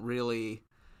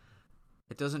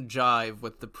jive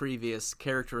with the previous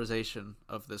characterization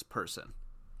of this person.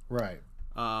 Right.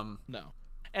 No.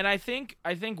 And I think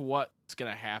what's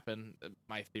going to happen,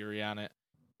 my theory on it,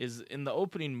 is in the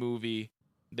opening movie,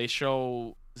 they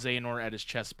show Xehanort at his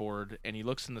chessboard, and he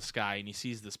looks in the sky, and he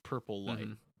sees this purple light,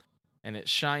 and it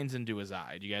shines into his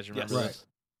eye. Do you guys remember this? Right.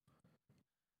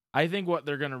 I think what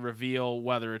they're going to reveal,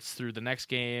 whether it's through the next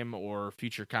game or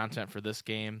future content for this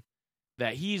game,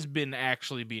 that he's been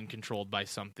actually being controlled by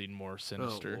something more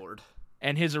sinister. Oh, Lord.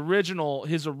 And his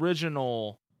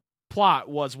original plot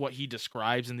was what he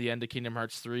describes in the end of Kingdom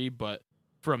Hearts 3, but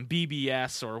from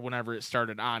BBS or whenever it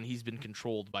started on, he's been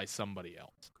controlled by somebody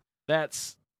else.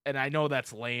 And I know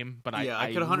that's lame, but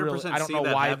I could 100% see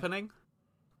that happening.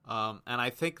 And I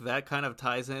think that kind of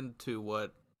ties into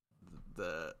what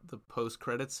the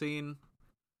post-credit scene.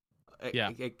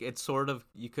 It sort of,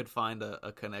 you could find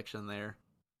a connection there.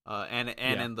 And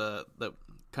in the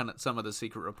kind of some of the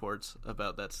secret reports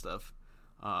about that stuff.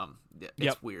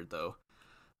 It's weird though.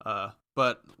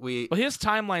 But his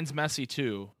timeline's messy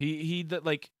too. He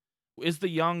is the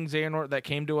young Xehanort that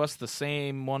came to us the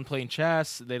same one playing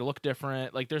chess? They look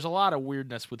different. Like there's a lot of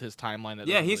weirdness with his timeline.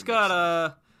 He's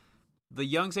got the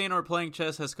young Xehanort playing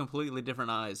chess has completely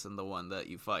different eyes than the one that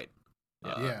you fight.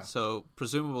 So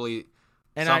presumably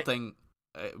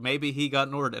maybe he got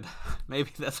Norded.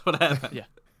 Maybe that's what happened. Yeah.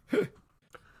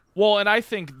 Well, and I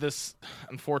think this,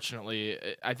 unfortunately,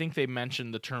 I think they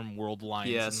mentioned the term world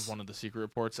lines in one of the secret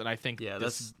reports, and I think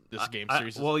this game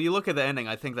series... well, you look at the ending,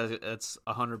 I think that's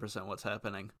 100% what's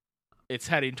happening. It's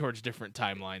heading towards different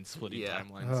timelines, splitting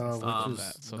timelines and stuff like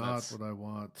that. So not what I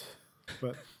want.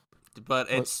 But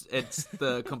it's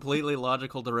the completely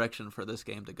logical direction for this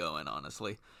game to go in,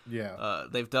 honestly. Yeah.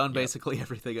 They've done basically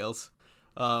everything else.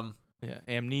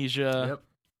 Amnesia,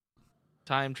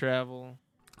 time travel.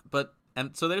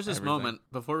 And so there's this moment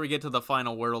before we get to the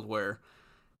final world where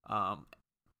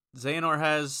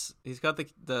Xehanort he's got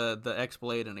the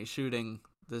X-Blade and he's shooting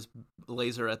this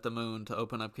laser at the moon to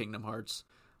open up Kingdom Hearts.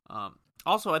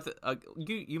 Also,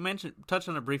 you touched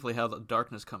on it briefly how the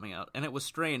darkness coming out, and it was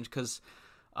strange because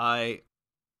I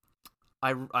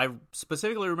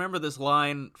specifically remember this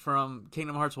line from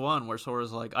Kingdom Hearts 1 where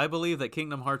Sora's like, "I believe that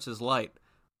Kingdom Hearts is light,"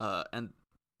 and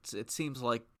it seems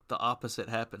like the opposite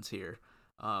happens here.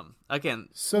 Again,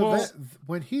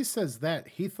 when he says that,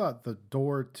 he thought the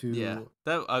door to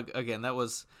that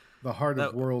was the Heart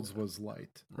of Worlds was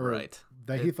light, right?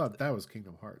 He thought that was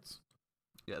Kingdom Hearts.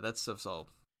 Yeah, that stuff's all.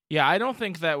 Yeah, I don't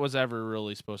think that was ever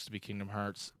really supposed to be Kingdom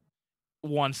Hearts.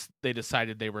 once they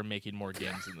decided they were making more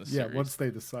games in this Yeah, series. once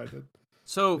they decided.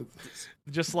 So,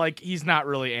 Just like he's not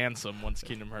really Ansem once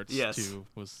Kingdom Hearts Yes. 2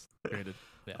 was created.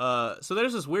 Yeah. so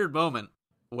there's this weird moment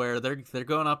where they're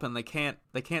going up and they can't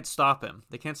stop him.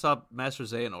 They can't stop Master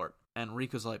Xehanort. And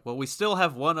Riku's like, well, we still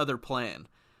have one other plan,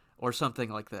 or something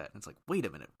like that. And it's like, wait a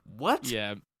minute, what?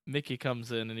 Yeah, Mickey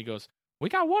comes in and he goes, "We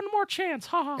got one more chance,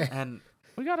 haha. And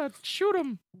We gotta shoot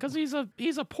him because he's a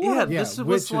portal." yeah, Yeah, this which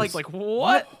was is- like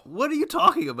what? What are you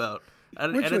talking about?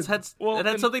 And Which it was- had Well, it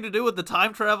had and- something to do with the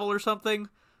time travel or something.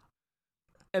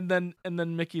 And then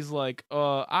Mickey's like,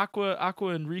 Aqua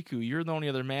and Riku, you're the only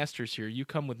other masters here. You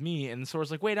come with me. And Sora's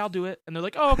like, wait, I'll do it. And they're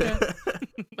like, oh, okay,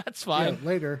 that's Yeah, fine.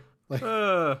 later. Like,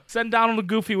 Send Donald and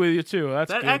Goofy with you too.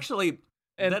 That's that good. actually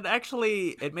And-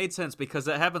 it made sense because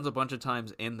that happens a bunch of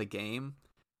times in the game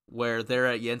where they're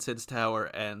at Yensid's tower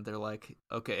and they're like,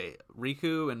 okay,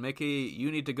 Riku and Mickey, you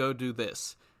need to go do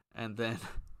this. And then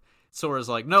Sora's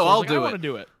like, no, Sora's I'll like, I do want to it.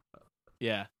 do it.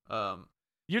 Yeah. Um,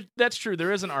 That's true.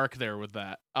 There is an arc there with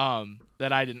that.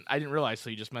 That I didn't realize. So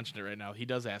you just mentioned it right now. He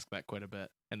does ask that quite a bit,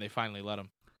 and they finally let him.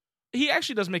 He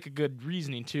actually does make a good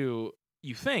reasoning too.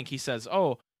 You think he says,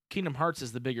 "Oh, Kingdom Hearts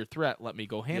is the bigger threat. Let me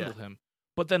go handle him."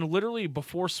 But then, literally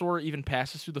before Sora even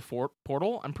passes through the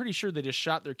portal, I'm pretty sure they just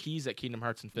shot their keys at Kingdom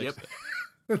Hearts and fixed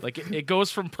it. Like it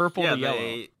goes from purple to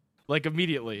yellow, like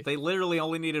immediately. They literally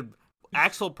only needed.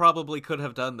 Axel probably could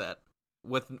have done that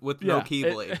with no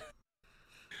Keyblade.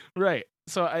 Right.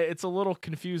 So it's a little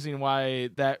confusing why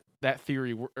that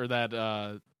theory or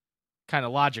that kind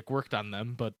of logic worked on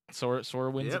them, but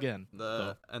Sora wins again.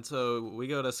 And so we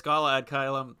go to Scala ad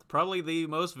Kylum, probably the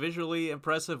most visually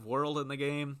impressive world in the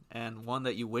game, and one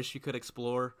that you wish you could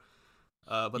explore.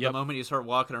 But the moment you start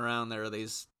walking around, there are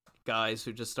these guys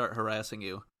who just start harassing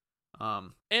you.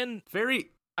 And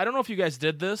very. I don't know if you guys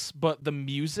did this, but the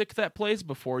music that plays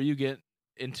before you get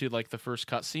into like the first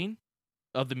cutscene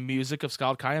of the music of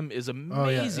Scala ad Kylum is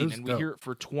amazing, and we hear it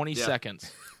for 20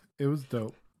 seconds. It was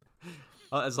dope.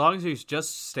 As long as you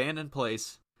just stand in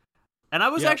place. And I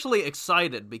was actually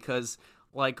excited because,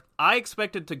 like, I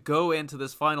expected to go into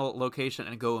this final location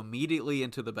and go immediately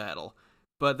into the battle.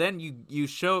 But then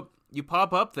you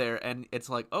pop up there and it's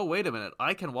like, oh, wait a minute,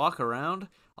 I can walk around?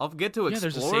 I'll get to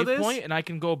explore there's a save this? point and I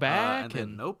can go back. And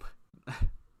then, nope.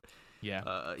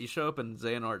 You show up and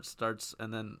Xehanort starts,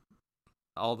 and then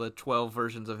all the 12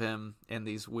 versions of him in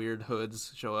these weird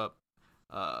hoods show up.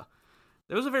 That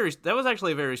was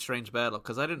actually a very strange battle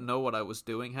because I didn't know what I was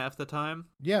doing half the time.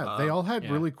 Yeah, they all had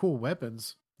really cool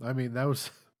weapons. I mean, that was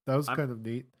kind of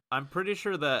neat. I'm pretty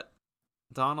sure that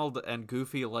Donald and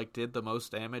Goofy like did the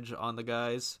most damage on the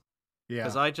guys. Yeah,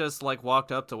 because I just like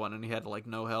walked up to one and he had like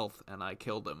no health and I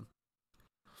killed him.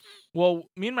 Well,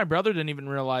 me and my brother didn't even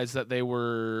realize that it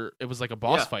was like a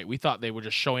boss fight. We thought they were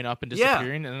just showing up and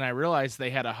disappearing, and then I realized they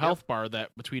had a health bar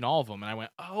that between all of them, and I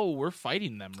went, oh, we're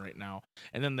fighting them right now.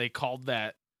 And then they called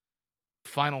that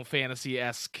Final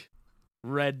Fantasy-esque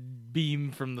red beam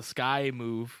from the sky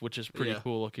move, which is pretty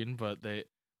cool looking, but they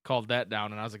called that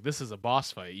down, and I was like, this is a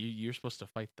boss fight. You're supposed to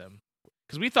fight them.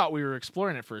 Because we thought we were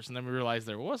exploring it first, and then we realized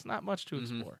there was not much to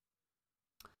explore.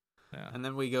 Yeah. And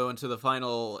then we go into the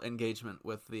final engagement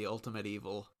with the ultimate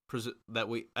evil,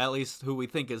 at least who we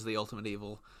think is the ultimate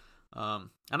evil. And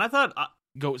I thought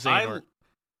Goat Xehanort.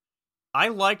 I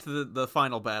liked the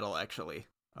final battle actually.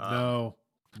 No.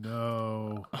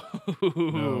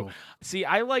 See,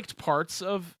 I liked parts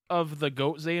of the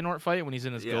Goat Xehanort fight when he's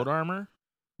in his goat armor,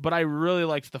 but I really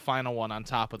liked the final one on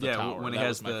top of the tower. When he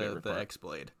has the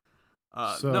X-Blade.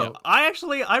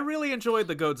 I really enjoyed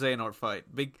the Goat Xehanort fight.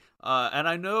 And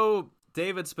I know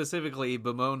David specifically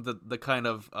bemoaned the kind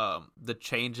of the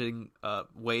changing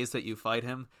ways that you fight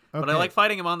him. Okay. But I like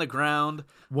fighting him on the ground.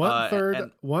 One third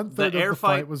of the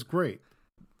fight was great.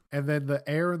 And then the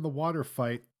air and the water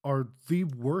fight are the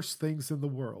worst things in the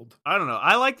world. I don't know.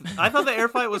 I thought the air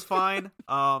fight was fine.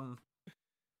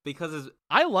 Because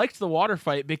I liked the water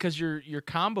fight because your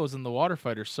combos in the water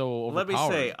fight are so overpowered.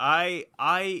 Let me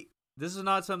say, this is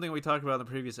not something we talked about in the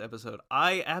previous episode.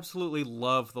 I absolutely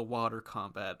love the water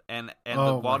combat and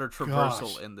the water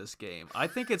traversal in this game. I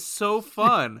think it's so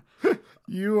fun.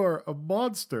 You are a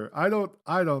monster. I don't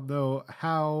know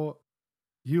how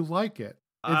you like it.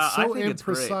 It's so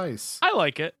imprecise. I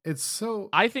like it. It's so.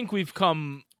 I think we've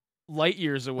come light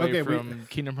years away from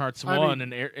Kingdom Hearts 1 in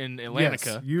Atlantica.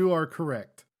 Yes, you are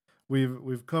correct.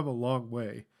 We've come a long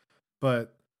way,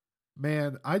 but.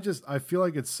 Man, I feel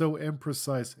like it's so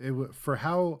imprecise for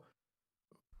how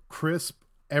crisp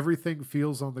everything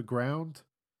feels on the ground.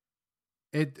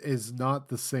 It is not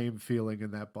the same feeling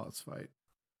in that boss fight,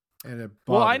 and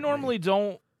I normally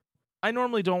don't I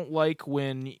normally don't like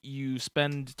when you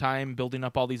spend time building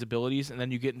up all these abilities and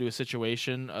then you get into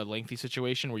a lengthy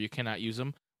situation where you cannot use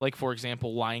them. Like, for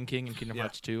example, Lion King in Kingdom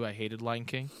Hearts 2. I hated Lion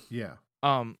King. Yeah.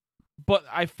 But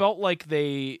I felt like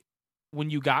when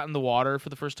you got in the water for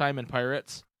the first time in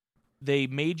Pirates, they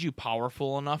made you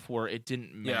powerful enough where it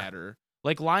didn't matter.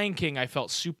 Like Lion King, I felt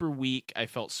super weak. I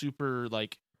felt super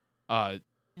like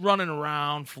running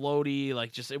around, floaty.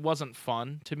 Like just it wasn't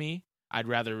fun to me. I'd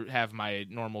rather have my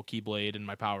normal Keyblade and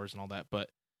my powers and all that. But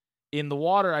in the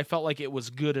water, I felt like it was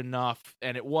good enough,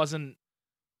 and it wasn't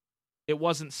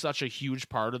such a huge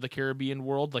part of the Caribbean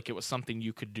world. Like it was something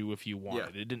you could do if you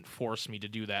wanted. It didn't force me to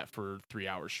do that for 3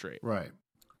 hours straight. Right.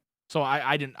 So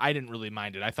I didn't really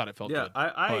mind it. I thought it felt good.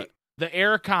 But the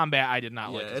air combat I did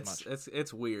not like as much.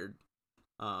 It's weird.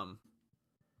 I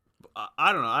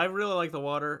don't know. I really like the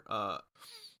water.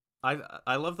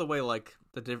 I love the way like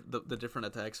the different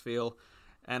attacks feel,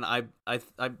 and I'm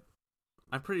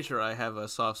pretty sure I have a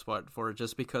soft spot for it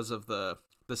just because of the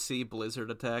sea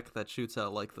blizzard attack that shoots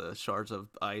out like the shards of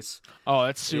ice. Oh,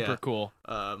 that's super cool.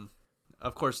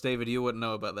 Of course, David, you wouldn't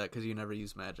know about that because you never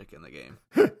use magic in the game.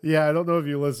 Yeah, I don't know if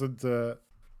you listened to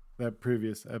that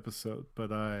previous episode,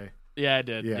 but I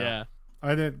did. Yeah.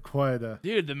 I didn't quite.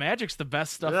 Dude, the magic's the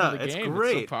best stuff in the game.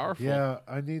 Great. It's so powerful. Yeah,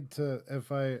 I need to.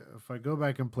 If I go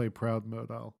back and play Proud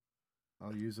Mode, I'll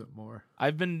use it more.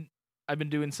 I've been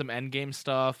doing some end game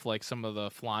stuff, like some of the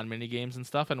Flan mini games and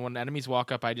stuff. And when enemies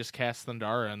walk up, I just cast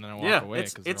Thundara and then I walk away.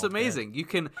 It's amazing.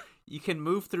 Dead. You can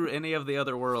move through any of the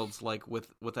other worlds like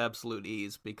with absolute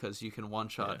ease because you can one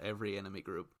shot every enemy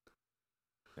group.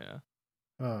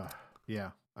 Yeah. Yeah.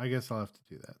 I guess I'll have to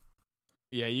do that.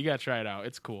 Yeah, you gotta try it out.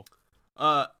 It's cool.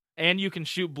 And you can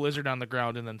shoot Blizzard on the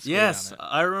ground and then skate on it.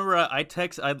 I remember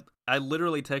I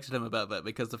literally texted him about that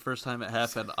because the first time it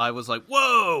happened, I was like,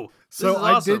 "Whoa, this is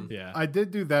awesome!" I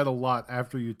did do that a lot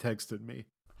after you texted me,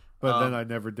 but then I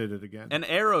never did it again. And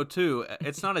Arrow too.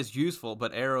 It's not as useful,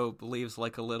 but Arrow leaves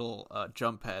like a little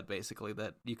jump pad basically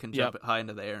that you can jump high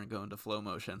into the air and go into flow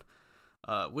motion,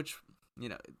 which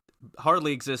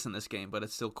hardly exists in this game, but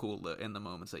it's still cool in the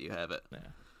moments that you have it.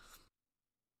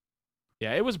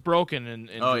 Yeah, it was broken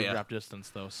in drop distance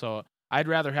though, so I'd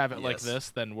rather have it like this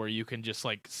than where you can just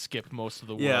like skip most of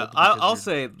the world. Yeah, I'll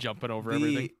say jumping over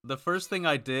everything. The first thing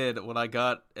I did when I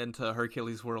got into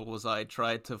Hercules World was I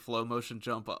tried to flow motion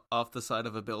jump off the side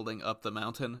of a building up the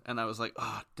mountain, and I was like,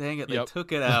 oh, dang it, they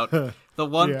took it out. The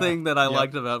one thing that I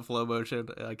liked about flow motion,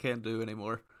 I can't do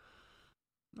anymore.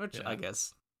 Which I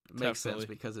guess makes sense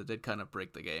because it did kind of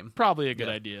break the game. Probably a good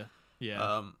idea.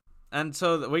 Yeah. And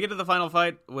so we get to the final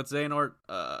fight with Xehanort.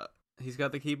 He's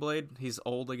got the Keyblade. He's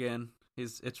old again.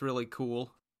 It's really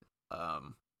cool. I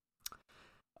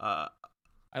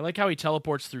like how he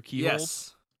teleports through keyholes.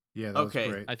 Yes. Yeah, that was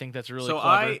great. I think that's really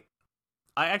clever.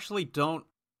 I actually don't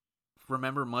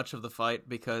remember much of the fight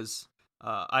because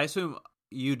I assume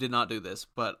you did not do this,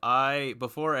 but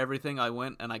before everything I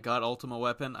went and I got Ultima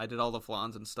Weapon. I did all the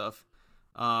flans and stuff.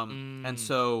 And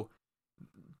so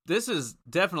this is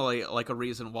definitely like a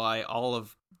reason why all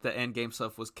of the end game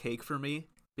stuff was cake for me,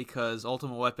 because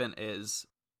Ultima Weapon it's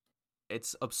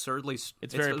absurdly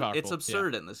very powerful. It's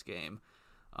absurd in this game.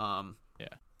 And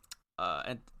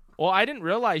well, I didn't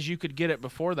realize you could get it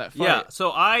before that fight. Yeah,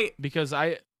 so I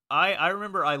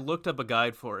remember I looked up a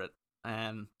guide for it,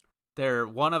 and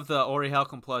one of the Ori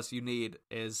Halcyon Plus you need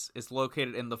is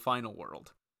located in the final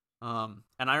world.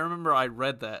 And I remember I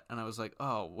read that and I was like,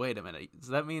 oh, wait a minute.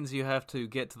 So that means you have to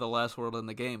get to the last world in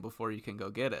the game before you can go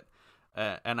get it.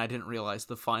 And I didn't realize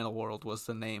the final world was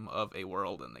the name of a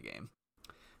world in the game.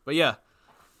 But yeah,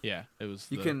 it was.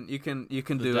 You can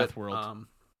do Death it. World.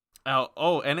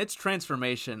 And its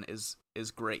transformation is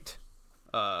great.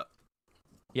 Yeah,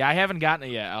 I haven't gotten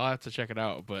it yet. I'll have to check it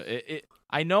out. But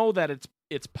I know that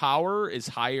its power is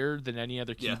higher than any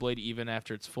other Keyblade, even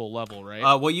after its full level, right?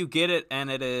 Well, you get it, and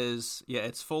it is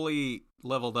it's fully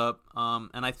leveled up.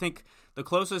 And I think the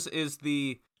closest is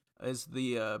the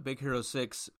Big Hero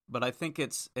 6, but I think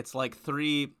it's like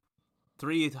three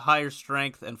higher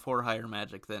strength and 4 higher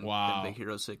magic than Big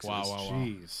Hero 6 is. Wow.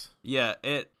 Jeez. Yeah,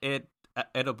 it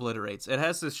obliterates. It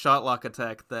has this shot lock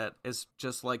attack that is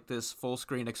just like this full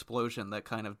screen explosion that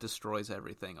kind of destroys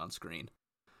everything on screen.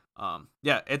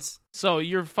 It's so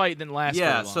your fight didn't last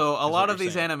very long, so a lot of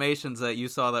these animations that you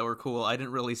saw that were cool, I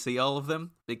didn't really see all of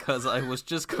them because I was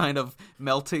just kind of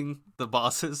melting the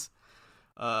bosses.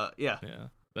 Yeah,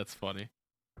 that's funny.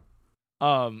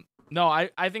 No,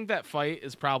 I think that fight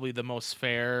is probably the most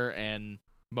fair and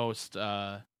most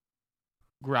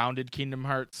grounded Kingdom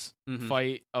Hearts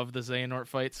fight of the Xehanort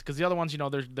fights, because the other ones,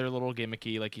 they're a little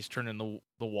gimmicky, like he's turning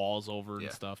the walls over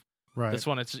and stuff. Right. This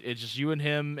one, it's just you and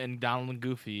him and Donald and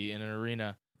Goofy in an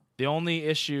arena. The only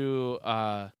issue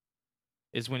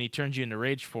is when he turns you into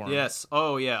rage form. Yes.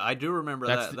 Oh, yeah. I do remember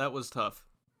that. That was tough.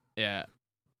 Yeah.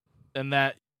 And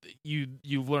that you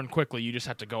learn quickly. You just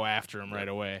have to go after him right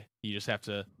away. You just have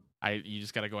to. You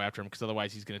just got to go after him because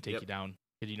otherwise he's going to take you down.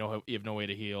 Because you have no way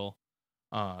to heal.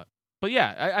 But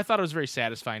yeah, I thought it was a very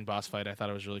satisfying boss fight. I thought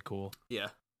it was really cool. Yeah.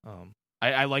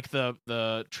 I like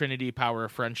the Trinity power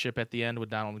of friendship at the end with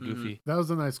Donald and Goofy. That was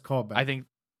a nice callback.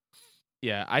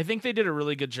 I think they did a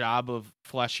really good job of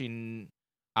fleshing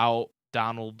out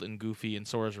Donald and Goofy and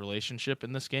Sora's relationship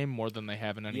in this game more than they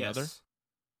have in any other.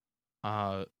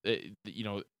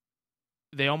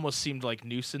 They almost seemed like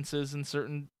nuisances in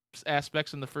certain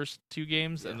aspects in the first two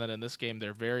games, and then in this game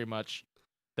they're very much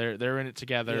they're in it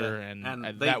together, and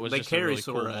that was they just carry a really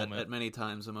Sora cool moment. at many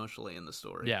times emotionally in the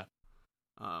story. Yeah.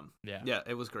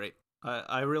 It was great.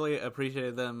 I really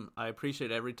appreciated them. I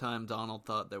appreciate every time Donald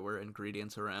thought there were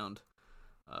ingredients around.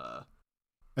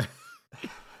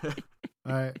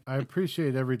 I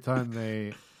appreciate every time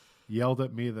they yelled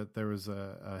at me that there was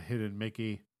a hidden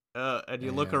Mickey. And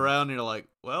you look around and you're like,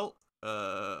 well,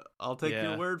 I'll take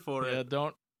your word for it. Yeah,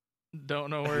 don't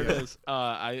know where it is.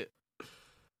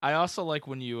 I also like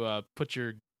when you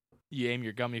you aim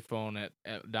your gummy phone at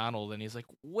Donald, and he's like,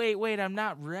 wait, I'm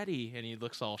not ready. And he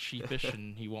looks all sheepish,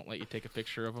 and he won't let you take a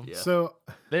picture of him. Yeah. So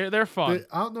they're fun.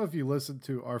 I don't know if you listened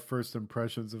to our first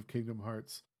impressions of Kingdom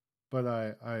Hearts, but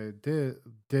I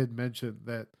did mention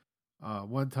that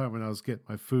one time when I was getting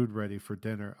my food ready for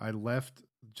dinner, I left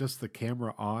just the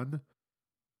camera on,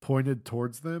 pointed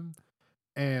towards them,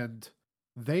 and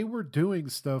they were doing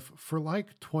stuff for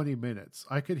like 20 minutes.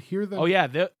 I could hear them. Oh yeah,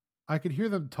 I could hear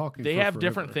them talking. They have forever.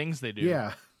 different things they do.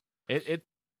 Yeah,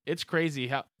 it's crazy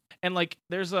how, and like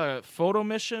there's a photo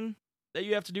mission that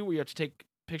you have to do where you have to take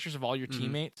pictures of all your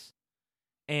teammates,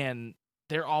 and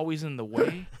they're always in the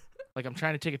way. Like I'm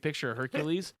trying to take a picture of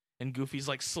Hercules, and Goofy's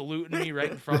like saluting me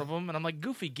right in front of him, and I'm like,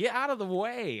 Goofy, get out of the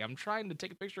way! I'm trying to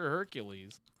take a picture of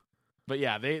Hercules. But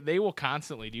yeah, they will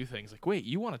constantly do things like, wait,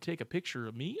 you want to take a picture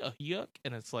of me, a yuck?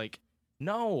 And it's like,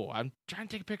 no, I'm trying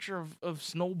to take a picture of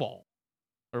Snowball.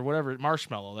 Or whatever,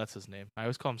 Marshmallow, that's his name. I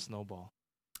always call him Snowball.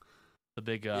 The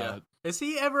big Is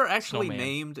he ever actually snowman.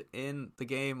 named in the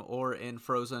game or in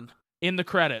Frozen? In the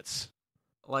credits.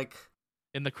 Like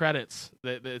in the credits,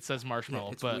 it says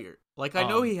Marshmallow. It's but, weird. Like I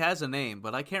know he has a name,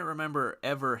 but I can't remember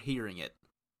ever hearing it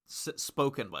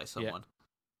spoken by someone. Yeah.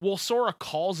 Well, Sora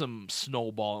calls him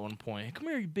Snowball at one point. Come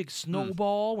here, you big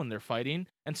Snowball, when they're fighting.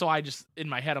 And so I just, in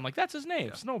my head, I'm like, that's his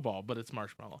name, Snowball, but it's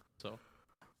Marshmallow. So,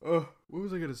 what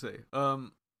was I gonna say?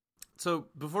 So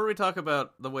before we talk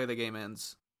about the way the game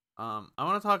ends, I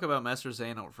want to talk about Master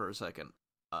Xehanort for a second.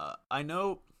 I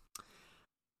know.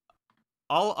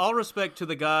 All respect to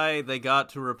the guy they got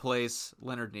to replace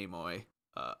Leonard Nimoy.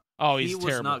 He's was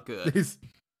terrible. Not good.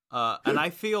 And I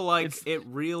feel like it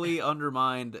really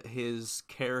undermined his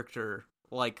character.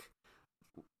 Like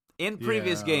in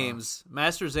previous games,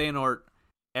 Master Xehanort,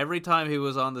 every time he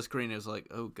was on the screen, it was like,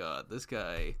 oh god, this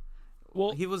guy.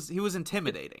 Well, he was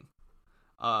intimidating.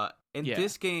 In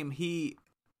this game, he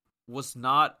was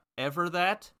not ever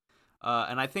that,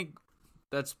 and I think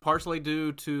that's partially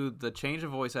due to the change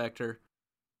of voice actor,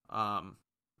 and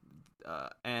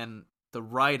the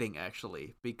writing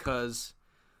actually, because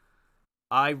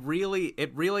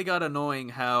it really got annoying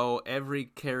how every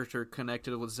character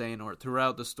connected with Xehanort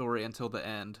throughout the story until the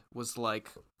end was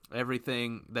like,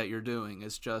 everything that you're doing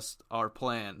is just our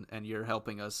plan, and you're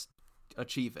helping us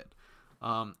achieve it.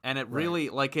 And it really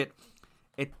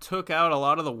it took out a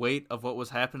lot of the weight of what was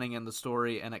happening in the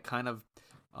story, and it kind of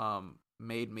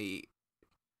made me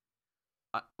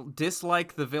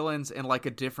dislike the villains in like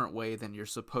a different way than you're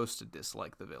supposed to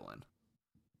dislike the villain.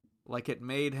 Like it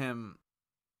made him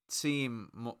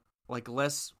seem like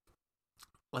less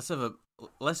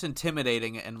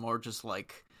intimidating and more just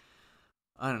like,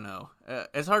 I don't know.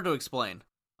 It's hard to explain.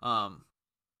 I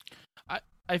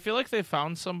feel like they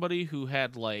found somebody who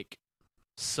had like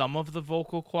some of the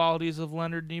vocal qualities of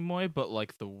Leonard Nimoy, but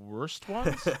like the worst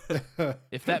ones,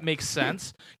 if that makes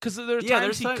sense. Because there's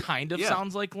times he kind of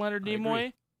sounds like Leonard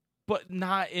Nimoy, but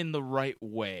not in the right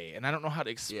way. And I don't know how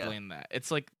to explain that. It's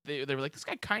like they were like, this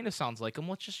guy kind of sounds like him.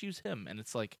 Let's just use him. And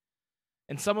it's like,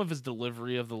 and some of his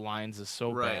delivery of the lines is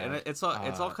so bad. And it's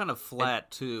all kind of flat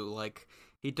too. Like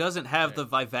he doesn't have the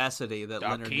vivacity that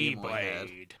Leonard Nimoy had.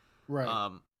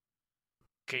 Right.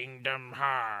 Kingdom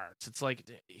Hearts. It's like,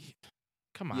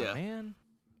 come on, man.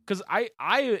 Because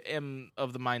I am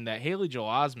of the mind that Haley Joel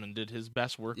Osment did his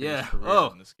best work in his career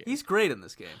in this game. He's great in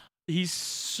this game. He's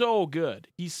so good.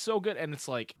 And it's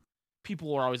like,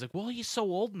 people are always like, well, he's so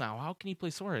old now. How can he play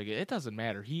Sora? It doesn't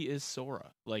matter. He is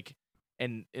Sora. Like,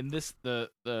 and in this, the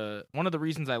one of the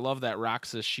reasons I love that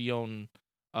Roxas Shion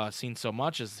scene so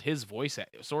much is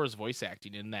Sora's voice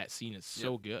acting in that scene is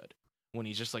so good. When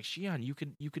he's just like, Shion,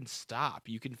 you can stop.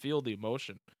 You can feel the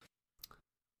emotion.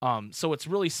 So it's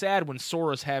really sad when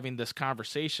Sora's having this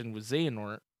conversation with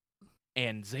Xehanort,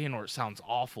 and Xehanort sounds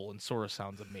awful and Sora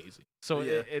sounds amazing. So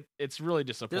it's really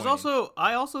disappointing.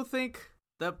 I also think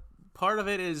that part of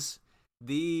it is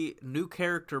the new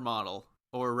character model,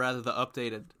 or rather the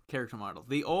updated character model.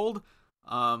 The old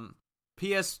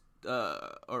PS,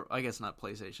 or I guess not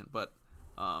PlayStation, but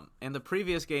in the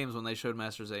previous games when they showed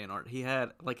Master Xehanort, he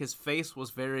had, like, his face was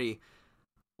very,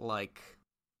 like,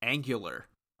 angular.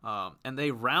 And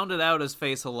they rounded out his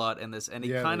face a lot in this, and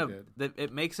he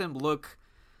it makes him look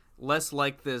less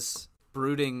like this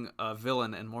brooding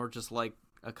villain and more just like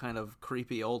a kind of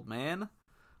creepy old man.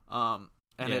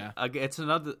 It's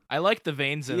another. I like the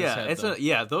veins in his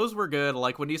head. Those were good.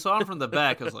 Like when you saw him from the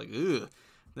back, I was like, "Ugh,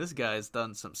 this guy's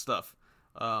done some stuff."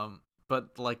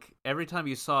 But like every time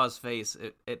you saw his face,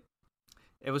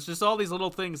 it was just all these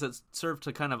little things that served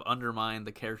to kind of undermine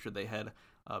the character they had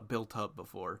built up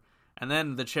before. And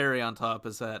then the cherry on top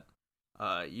is that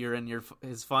you're in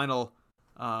his final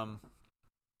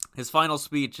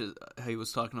speech. He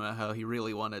was talking about how he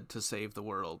really wanted to save the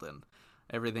world, and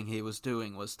everything he was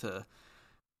doing was to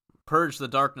purge the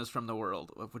darkness from the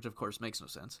world, which of course makes no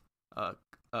sense,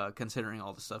 considering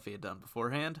all the stuff he had done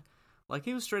beforehand. Like,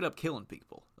 he was straight up killing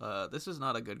people. This is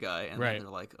not a good guy. And then they're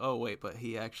like, oh wait, but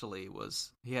he actually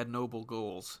he had noble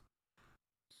goals.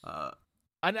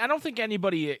 I don't think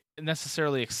anybody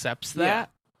necessarily accepts that. Yeah.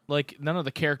 Like, none of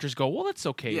the characters go, well, that's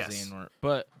okay, Xehanort.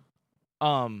 But,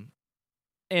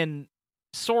 and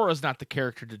Sora's not the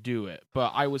character to do it.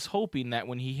 But I was hoping that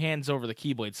when he hands over the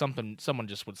Keyblade, someone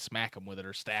just would smack him with it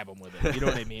or stab him with it. You know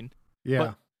what I mean?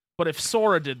 Yeah. But if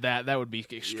Sora did that, that would be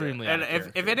extremely And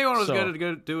if anyone was going to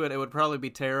go do it, it would probably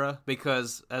be Terra,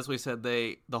 because, as we said,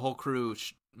 the whole crew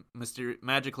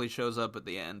magically shows up at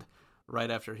the end,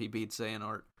 right after he beats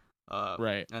Xehanort.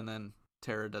 Right. And then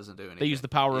Terra doesn't do anything. They use the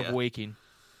power of waking.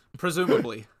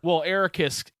 Presumably. Well,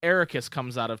 Ericus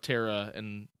comes out of Terra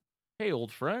and, hey,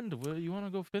 old friend, you want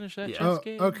to go finish that chess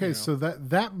game? Okay, so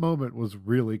that moment was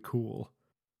really cool.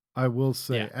 I will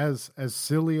say, as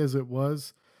silly as it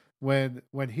was, when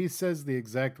he says the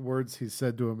exact words he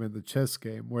said to him in the chess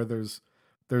game, where there's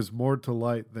more to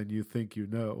light than you think you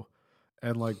know,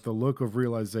 and like the look of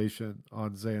realization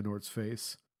on Xehanort's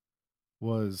face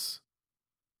was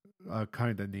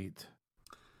kind of neat.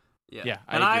 Yeah.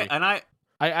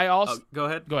 I also go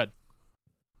ahead.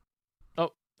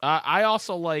 Oh, I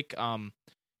also like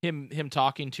him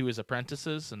talking to his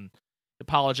apprentices and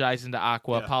apologizing to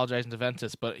Aqua, apologizing to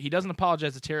Ventus, but he doesn't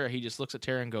apologize to Terra. He just looks at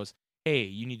Terra and goes, hey,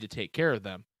 you need to take care of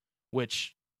them.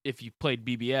 Which, if you played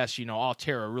BBS, you know all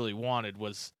Terra really wanted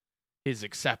was his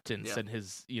acceptance and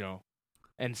his,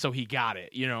 and so he got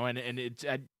it, and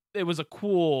it was a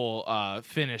cool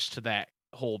finish to that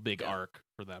whole big arc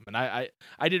for them. And I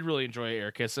did really enjoy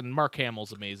Ericus, and Mark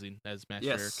Hamill's amazing as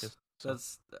Master Ericus. So.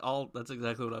 That's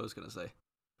exactly what I was gonna say.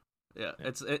 Yeah.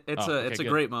 It's a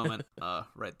great moment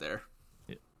right there.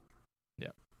 Yeah.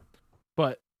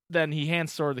 But then he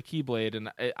hands Sora the Keyblade,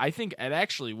 and I think it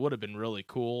actually would have been really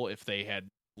cool if they had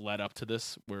led up to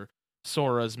this, where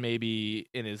Sora's maybe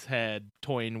in his head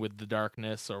toying with the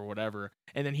darkness or whatever,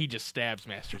 and then he just stabs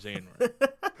Master Xehanort.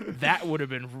 That would have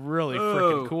been really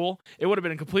freaking cool. It would have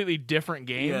been a completely different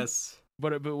game. Yes.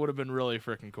 But it would have been really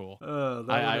freaking cool.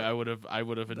 I would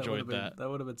have enjoyed that. That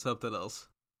would have been something else.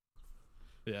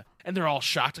 Yeah. And they're all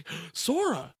shocked, like,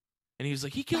 Sora! And he was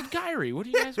like, he killed Kairi. What do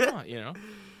you guys want,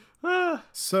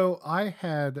 So I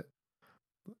had,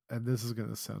 and this is going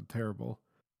to sound terrible,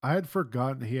 I had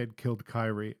forgotten he had killed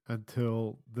Kairi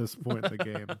until this point in the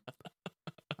game.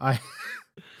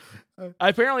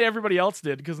 Apparently everybody else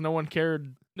did, because no one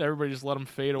cared. Everybody just let him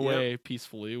fade away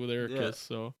peacefully with Ericus. Yeah.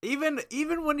 So even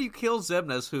when you kill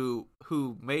Xemnas, who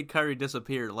made Kairi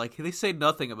disappear, like, they say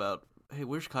nothing about, hey,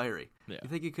 where's Kairi? Yeah. You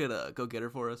think you could go get her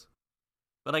for us?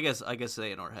 But I guess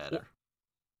Xehanort had her.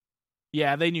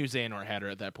 Yeah, they knew Xehanort had her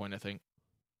at that point, I think.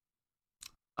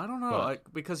 I don't know,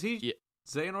 because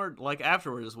Xehanort, like,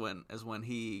 afterwards is when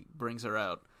he brings her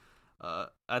out.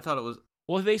 I thought it was...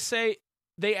 Well, they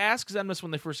ask Xemnas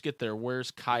when they first get there,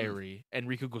 where's Kairi? And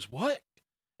Riku goes, what?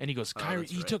 And he goes, Kairi,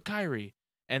 he took Kairi.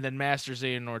 And then Master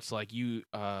Xehanort's like, he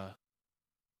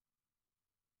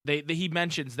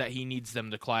mentions that he needs them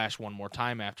to clash one more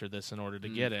time after this in order to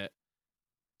get it.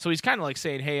 So he's kind of like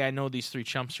saying, hey, I know these three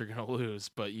chumps are going to lose,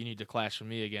 but you need to clash with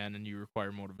me again, and you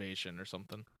require motivation or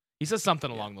something. He says something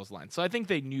along those lines. So I think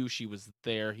they knew she was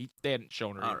there. They hadn't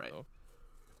shown her All yet, right.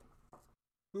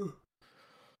 though.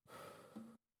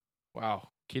 Wow,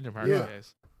 Kingdom Hearts, Yeah.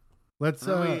 guys. Let's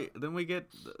then we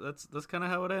get that's kind of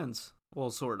how it ends.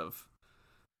 Well, sort of.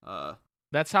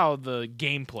 That's how the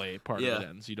gameplay part of it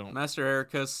ends. You don't Master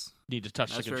Ericus need to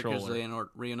touch the Master controller. Ericus, they are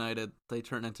reunited. They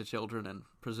turn into children and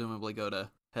presumably go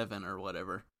to heaven or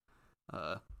whatever,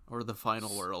 or the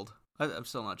final world. I'm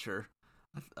still not sure.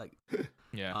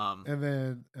 Yeah. and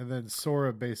then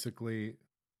Sora basically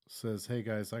says, "Hey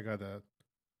guys, I gotta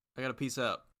peace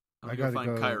out. I'm I gonna gotta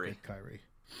find go Kairi. get Kairi."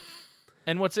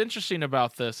 And what's interesting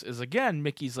about this is, again,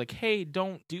 Mickey's like, "Hey,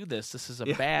 don't do this. This is a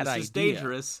bad idea. This is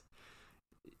dangerous."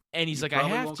 And he's like, "I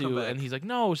have to." And he's like,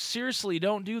 "No, seriously,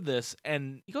 don't do this."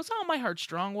 And he goes, "Oh, my heart's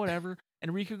strong, whatever."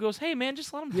 And Riku goes, "Hey, man,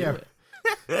 just let him do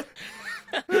it."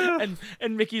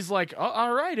 and Mickey's like, "Oh,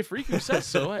 all right, if Riku says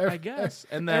so, I guess."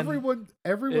 And then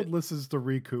everyone listens to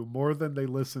Riku more than they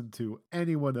listen to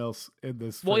anyone else in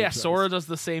this. Well, yeah, franchise. Sora does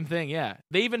the same thing. Yeah,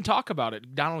 they even talk about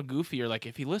it. Donald and Goofy are like,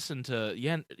 if he listened to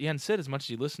Yen Sid as much as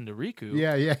he listened to Riku,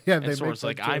 Yeah. And Sora's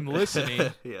like, "I'm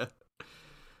listening." Yeah.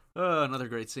 Another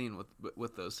great scene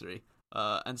with those three.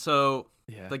 And so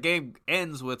the game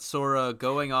ends with Sora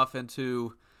going off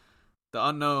into the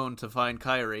unknown to find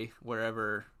Kairi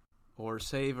wherever, or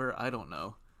save her. I don't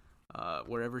know,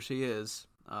 wherever she is.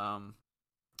 And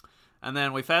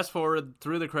then we fast forward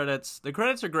through the credits. The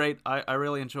credits are great. I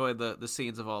really enjoy the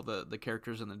scenes of all the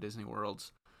characters in the Disney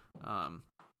worlds.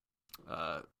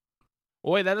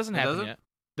 Wait, that doesn't happen doesn't?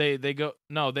 yet. They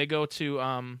go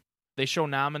to they show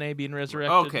Naminé being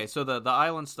resurrected. Okay, so the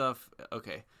island stuff.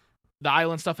 Okay. The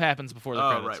island stuff happens before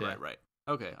the credits. Right.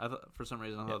 Okay, I thought for some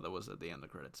reason I thought that was at the end of the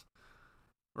credits.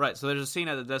 Right, so there's a scene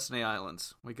at the Destiny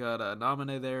Islands. We got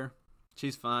Naminé there.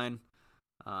 She's fine.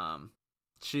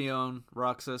 Shion,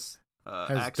 Roxas,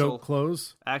 has Axel. dope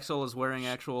clothes. Axel is wearing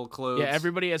actual clothes. Yeah,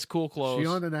 everybody has cool clothes.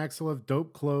 Shion and Axel have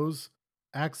dope clothes.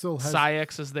 Axel has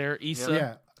Saix is there. Issa.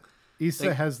 Yeah.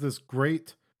 Issa has this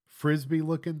great frisbee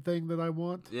looking thing that I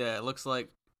want. Yeah, it looks like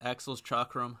Axel's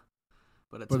chakram,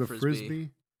 but it's But a a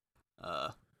frisbee.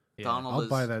 Donald I'll is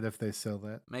buy that if they sell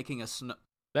that. making a snow.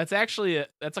 That's actually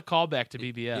that's a callback to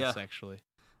BBS. Yeah. Actually,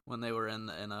 When they were in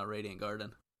Radiant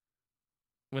Garden.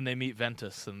 when they meet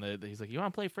Ventus and he's like, "You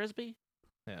want to play frisbee?"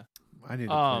 Yeah, I need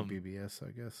to play BBS,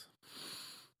 I guess.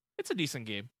 it's a decent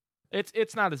game.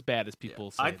 It's not as bad as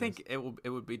people say. I think it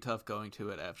would be tough going to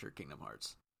it after Kingdom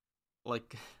Hearts.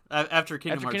 Like after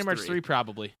Kingdom Hearts 3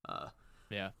 probably.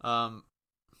 Yeah.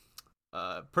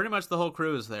 Pretty much the whole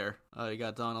crew is there. You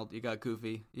got Donald, you got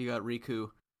Goofy, you got Riku.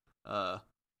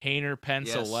 Hayner,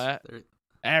 Pencilette.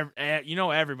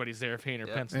 Everybody's there if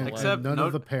Hayner, Pencilette. Except none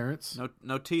of the parents.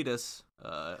 No Tidus,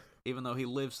 even though he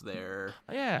lives there.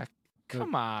 Yeah,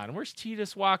 come on. Where's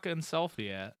Tidus, Waka, and Selfie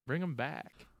at? Bring them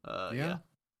back. Yeah.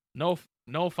 No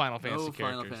Final Fantasy No characters.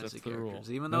 Final Fantasy That's the characters,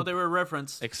 rule. even though they were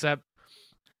referenced. Except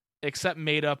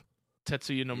made up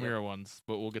Tetsuya Nomura ones,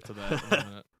 but we'll get to that in a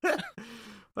minute.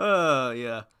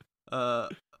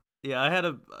 Yeah. I had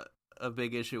a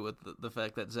big issue with the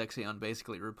fact that Zexion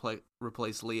basically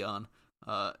replaced Leon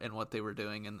in what they were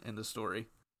doing in the story.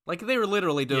 Like, they were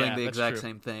literally doing the exact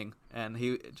same thing, and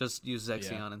he just used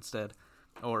Zexion instead,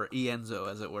 or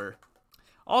Ienzo, as it were.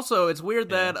 Also, it's weird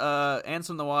that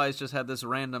Ansem the Wise just had this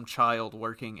random child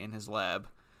working in his lab.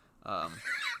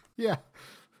 Yeah.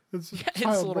 It's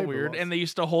a little weird, and they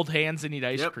used to hold hands and eat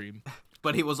ice Yep. cream.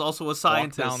 But he was also a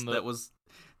scientist that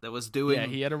was doing. Yeah,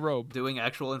 he had a robe doing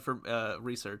actual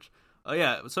research. Oh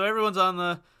yeah, so everyone's on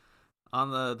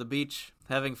the beach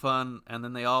having fun, and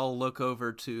then they all look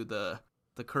over to the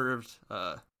curved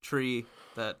tree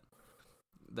that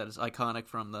is iconic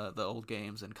from the old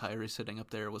games, and Kairi's sitting up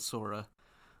there with Sora,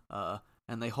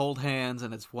 and they hold hands,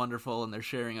 and it's wonderful, and they're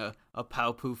sharing a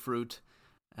Paupu fruit,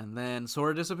 and then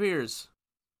Sora disappears,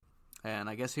 and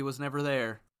I guess he was never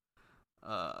there.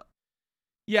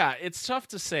 Yeah, it's tough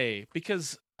to say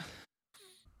because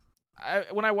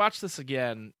when I watch this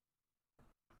again,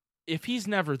 if he's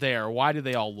never there, why do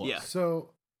they all look? Yeah.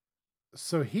 So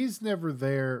he's never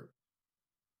there,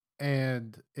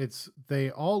 and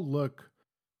they all look.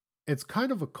 It's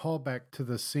kind of a callback to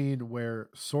the scene where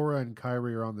Sora and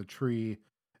Kairi are on the tree,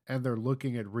 and they're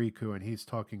looking at Riku, and he's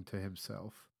talking to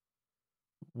himself.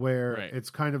 Where it's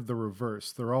kind of the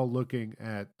reverse. They're all looking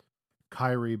at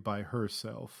Kairi by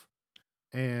herself.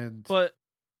 But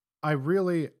I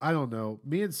don't know.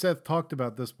 Me and Seth talked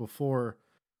about this before.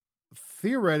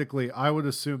 Theoretically, I would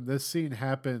assume this scene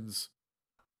happens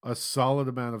a solid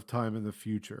amount of time in the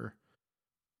future.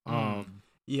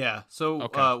 Yeah,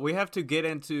 so we have to get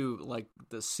into like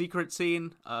the secret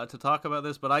scene to talk about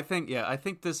this, but I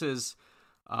think this is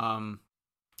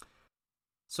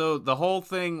So the whole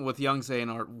thing with young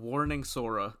Xehanort warning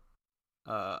Sora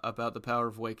about the power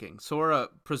of waking. Sora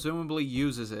presumably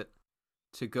uses it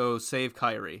to go save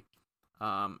Kairi.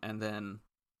 And then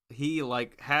he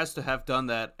has to have done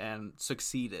that and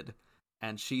succeeded,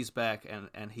 and she's back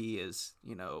and he is,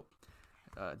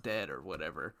 dead or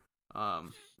whatever.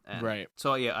 Right.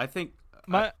 So yeah, I think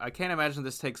I can't imagine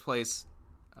this takes place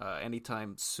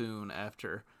anytime soon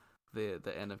after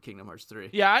the end of Kingdom Hearts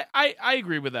 3. Yeah, I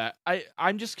agree with that.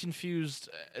 I'm just confused.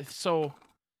 So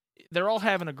they're all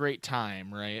having a great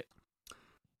time, right?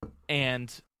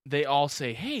 And they all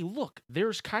say, "Hey, look,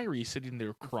 there's Kairi sitting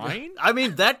there crying." I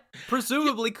mean, that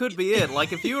presumably could be it.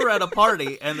 Like, if you were at a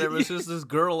party and there was just this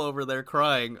girl over there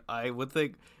crying, I would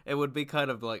think it would be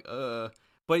kind of like,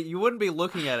 but you wouldn't be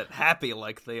looking at it happy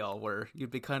like they all were.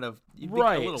 You'd be a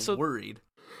little worried.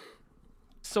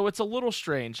 So it's a little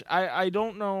strange. I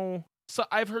don't know. So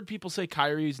I've heard people say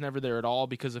Kairi's never there at all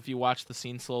because if you watch the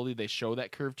scene slowly, they show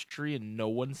that curved tree and no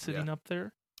one's sitting up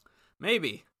there.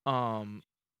 Maybe.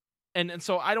 And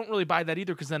so I don't really buy that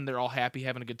either because then they're all happy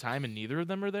having a good time and neither of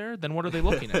them are there. Then what are they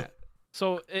looking at?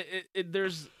 So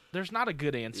there's not a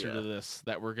good answer to this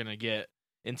that we're gonna get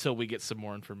until we get some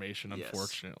more information,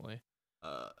 unfortunately.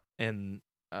 But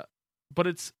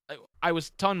it's I was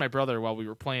telling my brother while we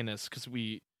were playing this because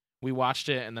we watched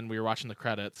it and then we were watching the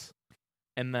credits,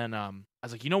 and then I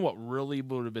was like, you know what really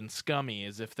would have been scummy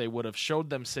is if they would have showed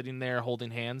them sitting there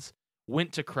holding hands,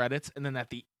 went to credits, and then at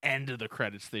the end of the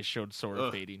credits they showed Sora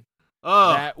fading.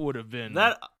 Oh, that would have been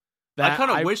that. I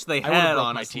kind of wish they had,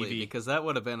 honestly, my TV. Because that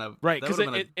would have been a right. Because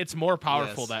it's more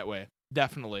powerful that way,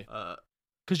 definitely.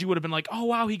 Because you would have been like, "Oh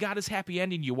wow, he got his happy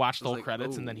ending." You watch the whole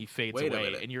credits, and then he fades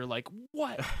away, and you're like,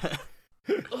 "What?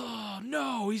 Oh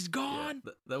no, he's gone."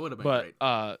 Yeah, that would have been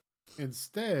great.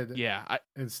 Instead,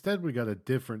 instead we got a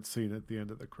different scene at the end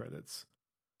of the credits,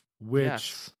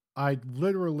 which I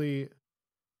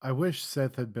wish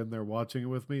Seth had been there watching it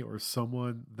with me, or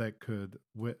someone that could.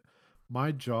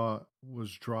 My jaw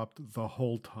was dropped the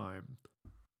whole time.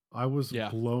 I was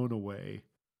blown away.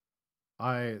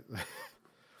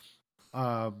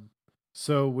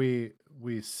 So we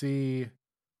see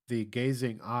the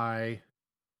gazing eye,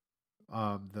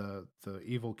 the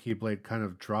evil Keyblade kind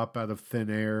of drop out of thin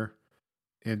air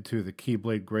into the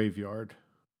Keyblade graveyard,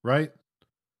 right?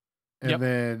 And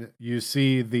then you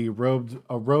see a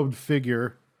robed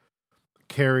figure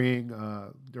carrying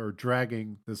or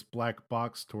dragging this black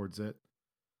box towards it,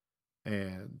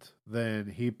 and then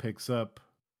he picks up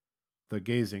the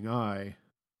gazing eye.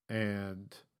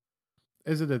 And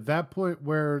is it at that point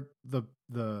where the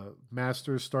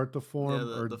masters start to form?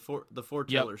 Yeah, the four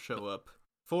tailors show up.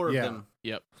 Four of them.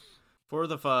 Yep. 4 of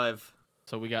the 5.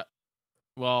 So we got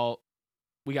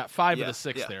 5 of the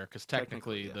 6 there because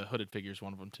technically the hooded figure is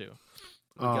one of them too.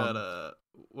 We got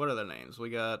what are their names? We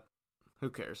got, who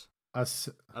cares? Aced.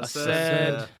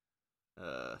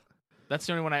 That's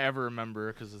the only one I ever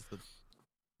remember because it's the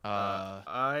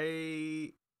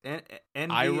Envy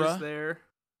Ira is there.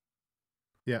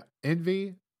 Yeah,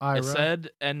 Envy, Ira. Aced,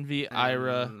 Envy,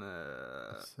 Ira.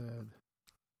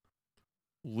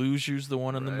 Lushu's the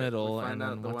one in the middle, and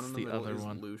then what's the other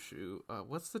one? Lushu.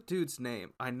 What's the dude's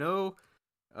name? I know.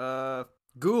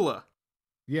 Gula.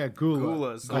 Yeah, Gula.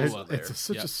 Gula's also there. It's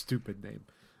such a stupid name.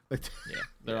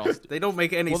 They're all. They don't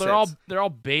make any sense. Well, they're all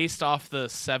based off the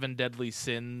 7 deadly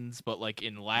sins, but like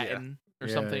in Latin or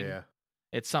something. Yeah.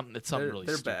 It's something really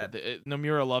they're stupid. bad.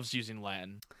 Nomura loves using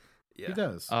Latin. Yeah. He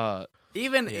does.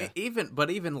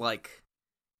 Even like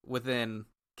within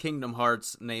Kingdom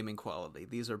Hearts naming quality,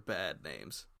 these are bad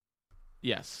names.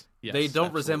 Yes. They don't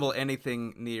absolutely resemble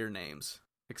anything near names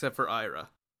except for Ira.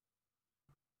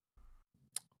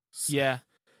 Yeah.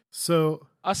 So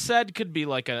Aced could be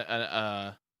like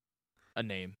a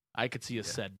name. I could see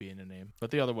Aced being a name,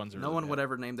 but the other ones are no really one bad. would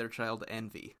ever name their child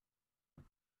Envy.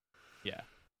 Yeah.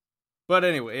 But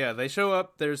anyway, they show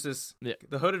up. There's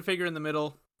the hooded figure in the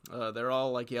middle. They're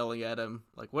all like yelling at him,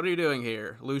 like, "What are you doing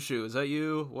here, Lushu? Is that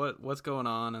you? What's going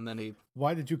on?" And then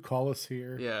why did you call us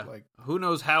here? Yeah, like, who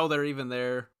knows how they're even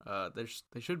there? They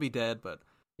should be dead, but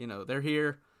they're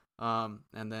here. And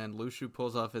then Lushu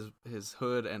pulls off his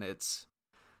hood, and it's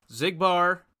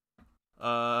Zigbar.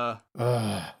 My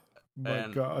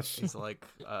gosh! He's like,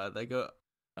 they go.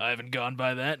 I haven't gone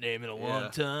by that name in a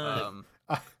long time.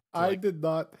 I did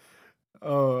not.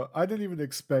 I didn't even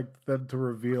expect them to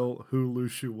reveal who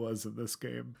Lushu was in this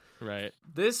game. Right.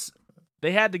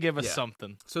 They had to give us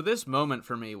something. So this moment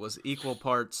for me was equal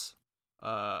parts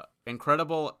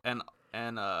incredible and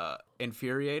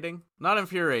infuriating. Not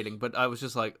infuriating, but I was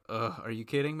just like, are you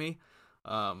kidding me?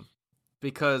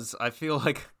 Because I feel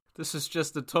like this is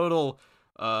just a total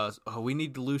we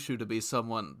need Lushu to be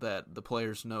someone that the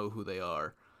players know who they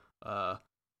are,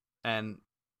 and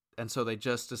so they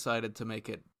just decided to make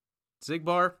it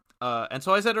Xigbar. And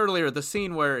so I said earlier, the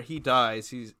scene where he dies,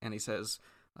 he says,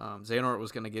 Xehanort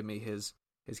was going to give me his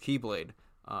Keyblade.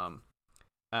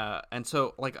 And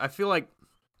so, like, I feel like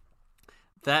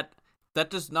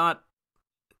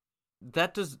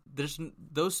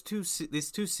these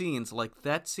two scenes, like,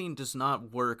 that scene does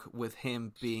not work with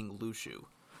him being Lushu,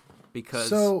 because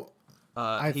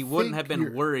he wouldn't have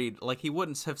been worried. Like, he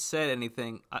wouldn't have said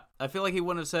anything. I feel like he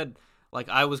wouldn't have said, like,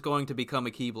 I was going to become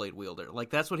a Keyblade wielder. Like,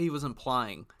 that's what he was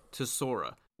implying to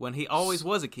Sora, when he always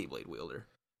was a Keyblade wielder.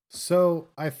 So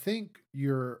I think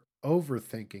you're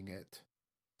overthinking it.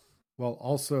 Well,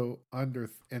 also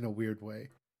in a weird way.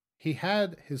 He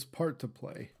had his part to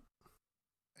play.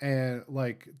 And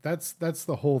like that's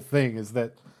the whole thing, is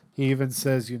that he even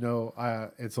says,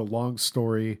 it's a long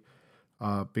story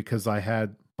because I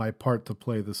had my part to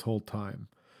play this whole time.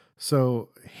 So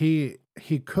he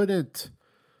couldn't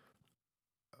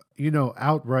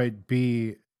outright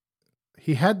be,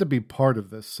 he had to be part of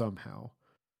this somehow.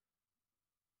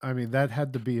 I mean, that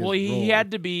had to be his role. He had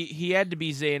to be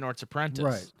Xehanort's apprentice,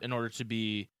 right, in order to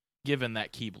be given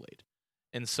that Keyblade.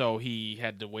 And so he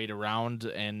had to wait around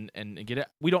and get it.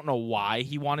 We don't know why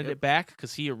he wanted it back,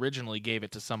 because he originally gave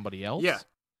it to somebody else. Yeah.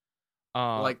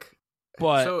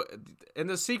 But so in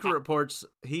the secret reports,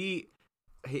 he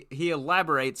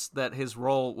elaborates that his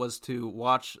role was to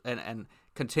watch and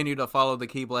continue to follow the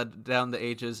Keyblade down the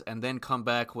ages, and then come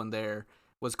back when there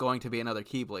was going to be another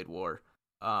Keyblade War.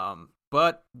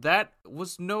 But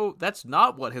that's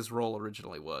not what his role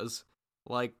originally was.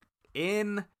 Like,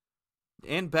 in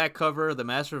back cover, the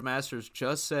Master of Masters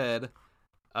just said,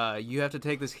 you have to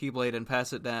take this Keyblade and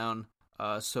pass it down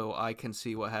so I can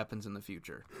see what happens in the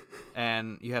future.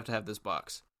 And you have to have this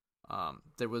box.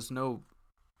 There was no...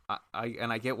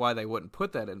 I get why they wouldn't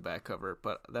put that in back cover,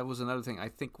 but that was another thing I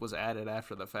think was added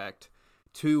after the fact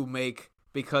to make...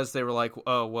 Because they were like,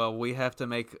 oh, well, we have to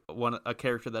make a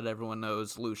character that everyone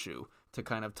knows, Lushu, to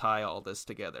kind of tie all this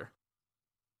together.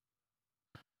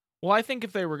 Well, I think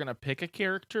if they were going to pick a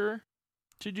character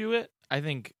to do it, I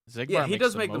think Xigbar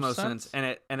does make the most sense.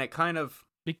 And it kind of...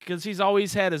 Because he's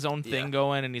always had his own thing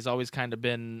going, and he's always kind of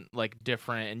been, like,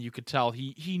 different, and you could tell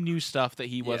he knew stuff that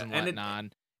he wasn't letting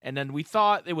on. And then we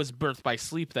thought it was Birth by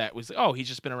Sleep that was, he's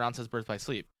just been around since Birth by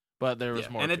Sleep. But there was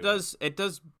more. And it does...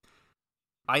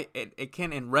 It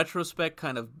can, in retrospect,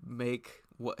 kind of make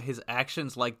his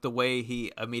actions, like the way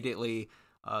he immediately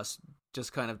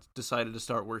just kind of decided to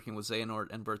start working with Xehanort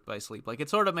and Birth by Sleep. Like, it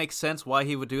sort of makes sense why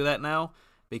he would do that now,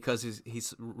 because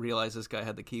he's realized this guy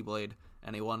had the Keyblade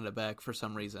and he wanted it back for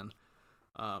some reason.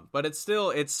 But it's still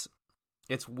it's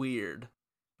weird.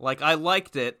 Like, I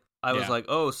liked it. I was like,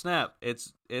 oh snap,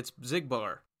 it's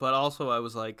Xigbar. But also I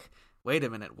was like, wait a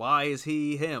minute, why is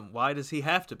he him? Why does he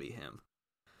have to be him?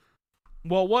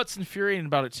 Well, what's infuriating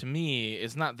about it to me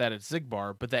is not that it's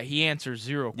Xigbar, but that he answers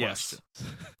zero questions.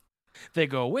 They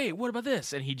go, wait, what about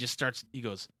this? And he just starts, he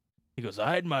goes,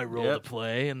 I had my role to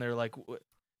play. And they're like, what?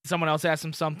 Someone else asks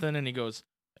him something, and he goes,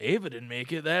 Ava didn't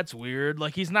make it. That's weird.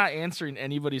 Like, he's not answering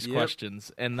anybody's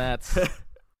questions. And that's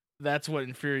what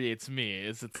infuriates me,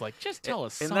 is it's like, just tell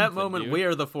us something, in that moment, dude. We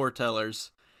are the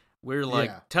foretellers. We're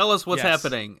like, tell us what's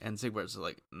happening. And Xigbar's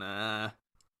like, nah,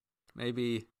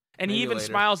 maybe... And he even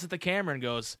smiles at the camera and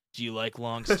goes, do you like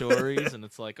long stories? And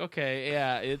it's like, okay,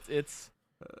 yeah, it's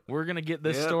we're going to get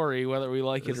this story whether we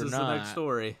like it or not. This is the next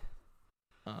story.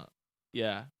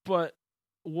 Yeah, but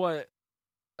what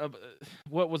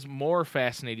was more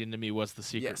fascinating to me was the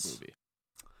secret movie.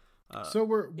 So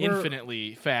we're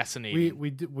infinitely fascinating.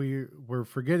 We're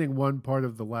forgetting one part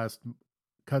of the last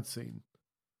cutscene,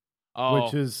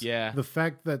 which is the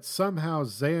fact that somehow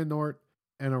Xehanort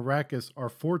and Arrakis are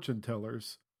fortune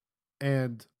tellers.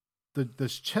 And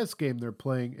this chess game they're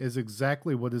playing is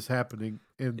exactly what is happening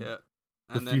in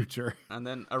the future. And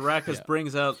then Arrakis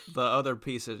brings out the other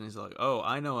pieces, and he's like, oh,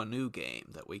 I know a new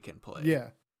game that we can play. Yeah.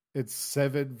 It's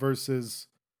 7 versus...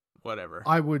 whatever.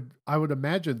 I would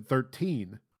imagine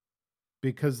 13,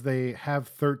 because they have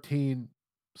 13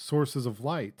 sources of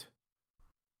light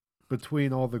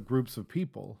between all the groups of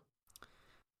people.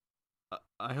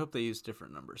 I hope they use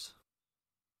different numbers.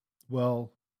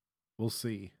 Well, we'll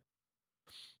see.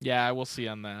 Yeah, we'll see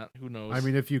on that. Who knows? I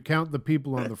mean, if you count the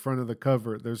people on the front of the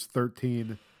cover, there's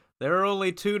 13. There are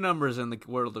only 2 numbers in the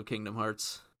world of Kingdom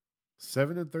Hearts.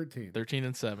 7 and 13. 13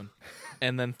 and 7.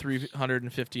 And then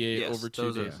 358 over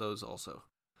 2 days. Those also.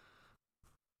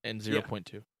 And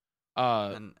 0.2.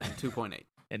 And 2.8.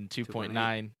 And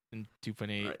 2.9 and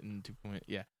 2.8 and 2.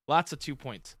 Lots of 2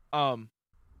 points.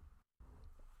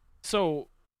 So,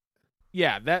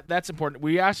 yeah, that's important.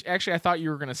 We actually, I thought you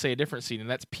were going to say a different scene, and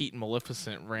that's Pete and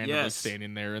Maleficent randomly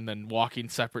standing there and then walking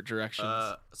separate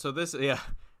directions. So this,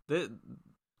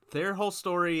 their whole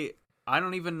story, I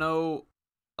don't even know.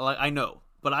 Like, I know,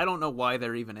 but I don't know why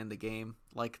they're even in the game.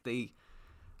 Like,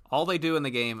 all they do in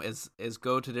the game is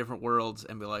go to different worlds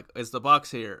and be like, "Is the box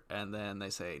here?" And then they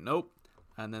say, "Nope."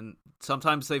 And then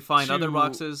sometimes they find other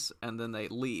boxes, and then they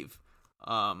leave.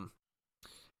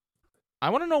 I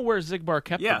want to know where Zigbar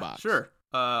kept the box. Yeah, sure.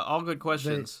 All good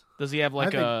questions. Does he have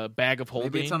like a bag of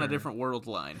holding? Maybe it's on a different world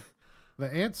line.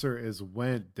 The answer is,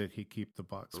 when did he keep the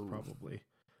box? Ooh. Probably.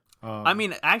 I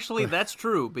mean, actually, that's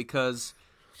true, because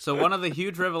so one of the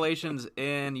huge revelations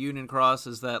in Union Cross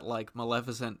is that, like,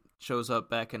 Maleficent shows up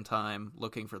back in time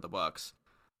looking for the box.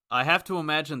 I have to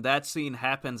imagine that scene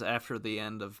happens after the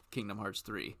end of Kingdom Hearts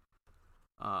 3.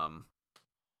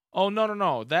 Oh,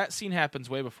 no. That scene happens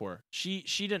way before. She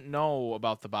didn't know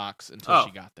about the box until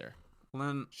she got there. Well,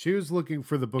 then she was looking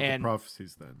for the Book of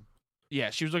Prophecies then. Yeah,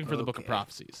 she was looking for the Book of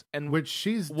Prophecies. And which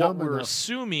she's what we're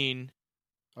assuming...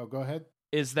 Oh, go ahead.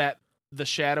 ...is that the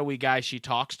shadowy guy she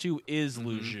talks to is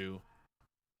Lu Zhu,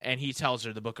 and he tells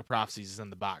her the Book of Prophecies is in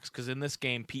the box. Because in this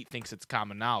game, Pete thinks it's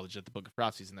common knowledge that the Book of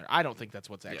Prophecies is in there. I don't think that's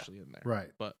what's actually in there. Right.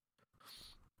 But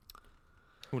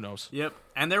who knows? Yep.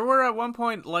 And there were at one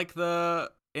point, like,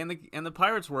 in the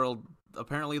Pirates world,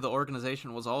 apparently the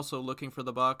organization was also looking for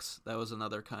the box. That was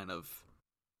another kind of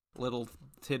little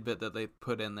tidbit that they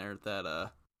put in there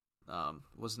that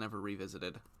was never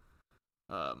revisited.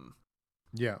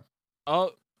 Yeah.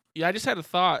 Oh, yeah, I just had a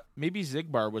thought. Maybe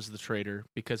Zigbar was the traitor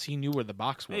because he knew where the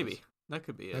box was. Maybe. That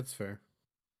could be it. That's fair.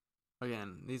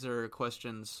 Again, these are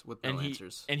questions with no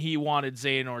answers. And he wanted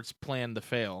Xehanort's plan to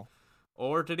fail.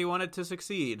 Or did he want it to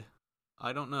succeed?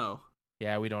 I don't know.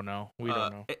 Yeah, we don't know. We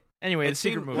don't know. Anyway, the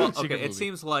secret movie. Well, okay, it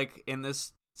seems like in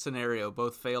this scenario,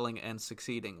 both failing and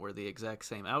succeeding were the exact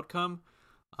same outcome.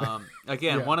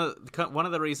 Again, one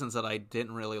of the reasons that I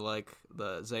didn't really like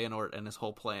the Xehanort and his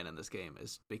whole plan in this game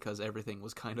is because everything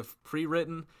was kind of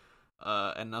pre-written,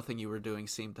 and nothing you were doing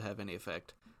seemed to have any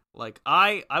effect. Like,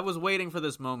 I was waiting for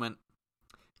this moment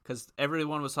because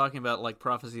everyone was talking about, like,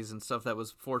 prophecies and stuff that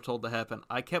was foretold to happen.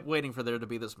 I kept waiting for there to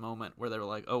be this moment where they were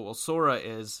like, "Oh, well, Sora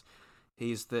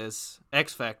he's this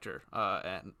X Factor,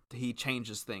 and he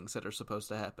changes things that are supposed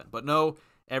to happen." But no,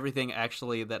 everything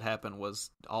actually that happened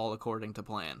was all according to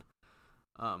plan.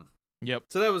 Yep.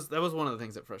 So that was one of the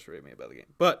things that frustrated me about the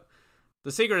game. But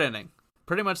the secret ending,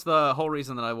 pretty much the whole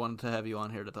reason that I wanted to have you on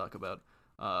here to talk about.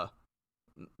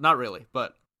 Not really,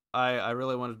 but I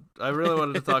really wanted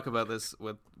to talk about this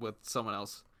with someone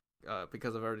else,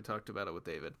 because I've already talked about it with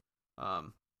David.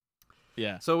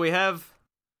 Yeah. So we have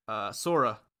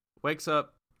Sora wakes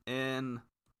up in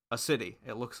a city.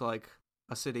 It looks like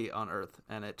a city on Earth,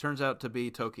 and it turns out to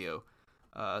be Tokyo,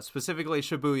 specifically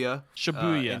Shibuya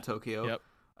in Tokyo. Yep.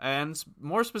 And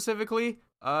more specifically,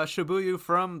 Shibuya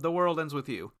from The World Ends With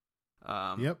You.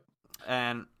 Yep.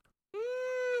 And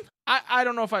I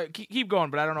don't know if I keep going,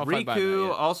 but I don't know if I buy that Riku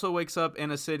yet. also wakes up in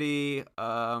a city.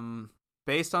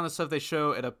 Based on the stuff they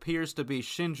show, it appears to be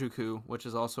Shinjuku, which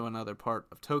is also another part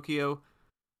of Tokyo.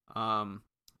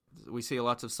 We see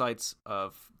lots of sights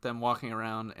of them walking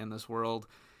around in this world.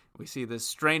 We see this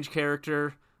strange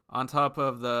character on top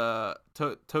of the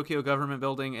Tokyo government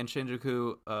building in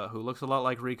Shinjuku, who looks a lot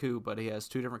like Riku, but he has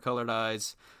two different colored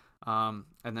eyes. And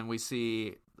then we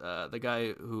see the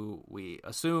guy who we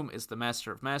assume is the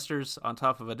Master of Masters on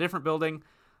top of a different building,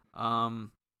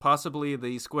 possibly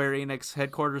the Square Enix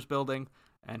headquarters building.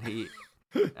 And he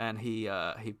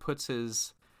puts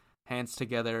his hands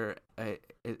together,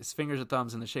 his fingers and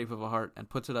thumbs in the shape of a heart, and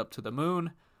puts it up to the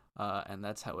moon, and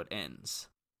that's how it ends.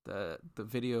 The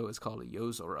video is called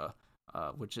Yozora,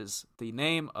 which is the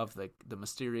name of the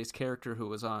mysterious character who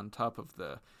was on top of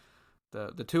the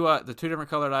two different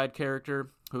colored eyed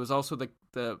character, who is also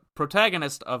the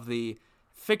protagonist of the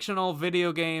fictional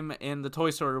video game in the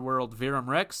Toy Story world, Virum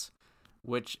Rex,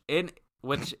 which it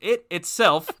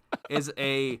itself is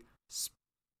a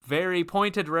very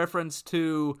pointed reference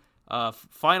to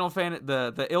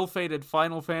the ill-fated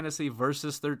Final Fantasy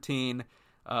Versus 13,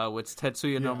 which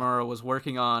Tetsuya Nomura was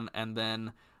working on, and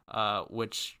then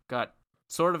which got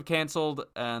sort of canceled,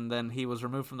 and then he was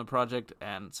removed from the project,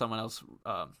 and someone else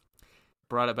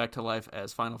brought it back to life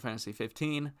as Final Fantasy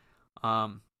 15.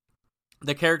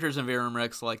 The characters in Virum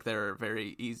Rex, like, they're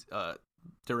very easy,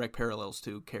 direct parallels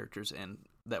to characters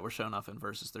that were shown off in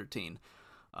Versus 13.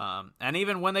 And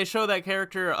even when they show that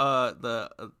character,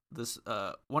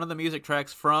 one of the music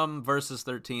tracks from Versus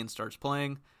 13 starts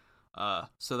playing.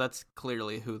 So that's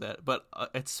clearly who that. But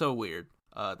it's so weird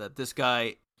that this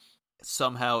guy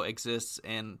somehow exists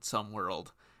in some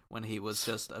world when he was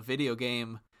just a video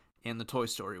game in the Toy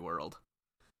Story world.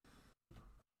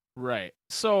 Right.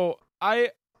 So I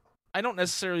don't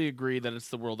necessarily agree that it's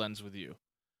The World Ends With You.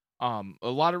 A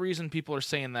lot of reason people are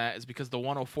saying that is because the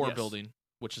 104 building,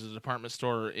 which is a department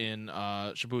store in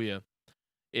Shibuya,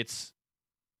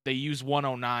 they use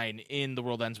 109 in The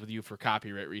World Ends With You for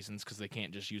copyright reasons because they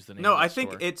can't just use the name. No, of the I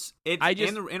think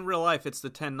store. in real life it's the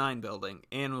 109 building.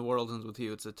 In The World Ends With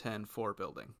You, it's a 104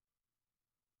 building.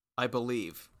 I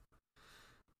believe.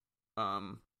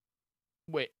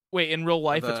 Wait, in real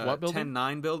life it's what building?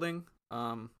 109 building.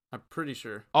 I'm pretty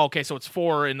sure. Oh, okay, so it's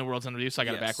 4 in The World Ends With You, so I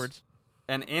got it backwards.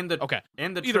 And in the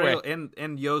Either trail way.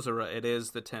 in Yozora, it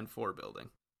is the 104 building.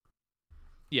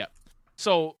 Yeah.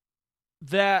 So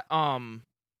that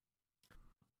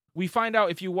we find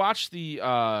out if you watch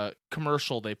the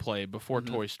commercial they play before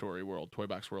Toy Story World, Toy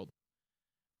Box World.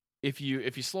 If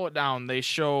you slow it down, they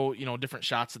show, different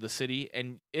shots of the city,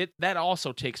 and that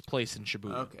also takes place in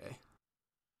Shibuya. Okay.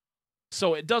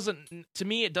 So it doesn't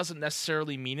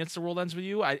necessarily mean it's The World Ends With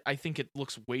You. I think it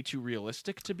looks way too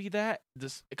realistic to be that.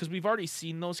 Because we've already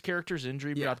seen those characters in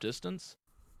Dream Drop Distance,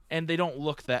 and they don't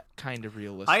look that kind of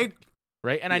realistic.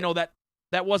 Right? And I know that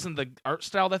wasn't the art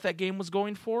style that game was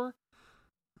going for,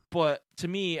 but to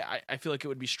me, I feel like it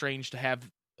would be strange to have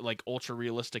like ultra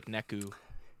realistic Neku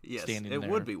standing there. It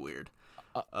would be weird.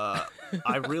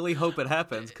 I really hope it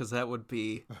happens because that would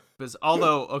be.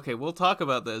 Although, okay, we'll talk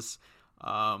about this.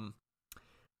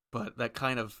 But that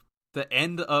kind of the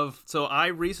end of. So I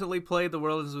recently played The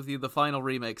World Ends With You, the final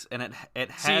remix, and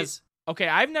it has. Okay,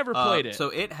 I've never played it. So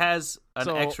it has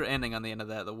an extra ending on the end of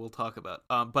that we'll talk about.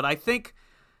 But I think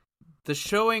the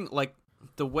showing, like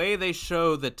the way they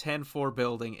show the 104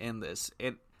 building in this,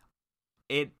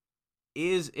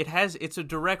 it's a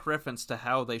direct reference to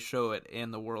how they show it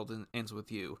in The World Ends With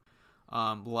You.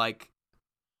 Like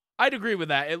I'd agree with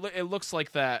that. It looks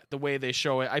like that the way they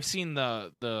show it. I've seen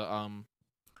that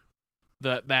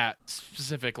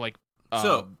specific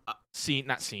scene,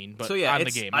 not scene, but on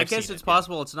the game. I guess it's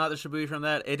possible it's not the Shibuya from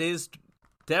that. It is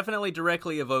definitely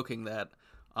directly evoking that.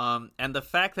 And the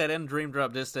fact that in Dream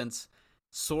Drop Distance,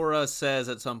 Sora says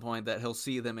at some point that he'll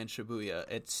see them in Shibuya.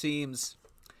 It seems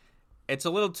it's a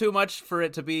little too much for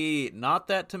it to be not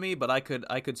that to me, but I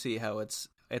could see how it's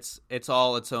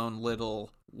all its own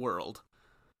little world.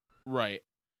 Right.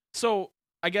 So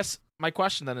I guess my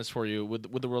question then is for you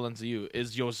with The World Ends With You: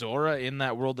 is Yozora in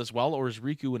that world as well, or is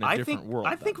Riku in a different world?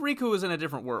 I think Riku is in a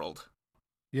different world.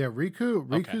 Yeah,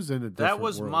 Riku's in a different world. That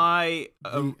was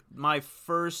my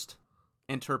first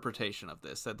interpretation of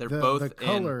this. That they're both the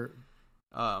color.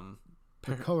 In,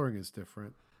 the coloring is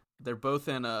different. They're both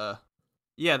in a.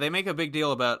 Yeah, they make a big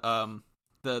deal about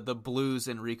the blues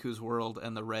in Riku's world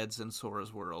and the reds in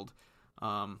Sora's world.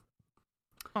 Well,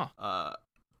 I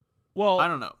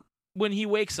don't know. When he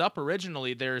wakes up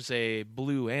originally, there's a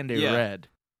blue and a red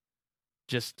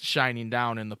just shining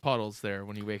down in the puddles there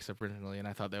when he wakes up originally, and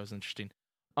I thought that was interesting.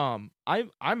 I'm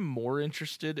more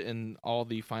interested in all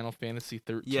the Final Fantasy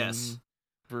 13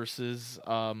 versus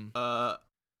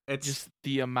it's just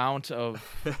the amount of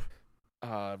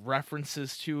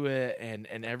references to it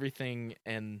and everything,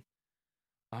 and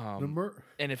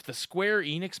if the Square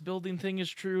Enix building thing is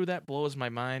true, that blows my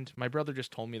mind. My brother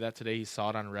just told me that today. He saw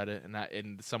it on Reddit,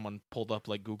 and someone pulled up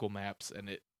like Google Maps, and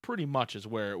it pretty much is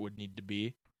where it would need to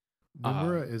be.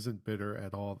 Nomura isn't bitter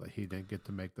at all that he didn't get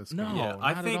to make this game. No,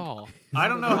 not at all. I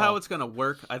don't know how it's going to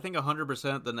work. I think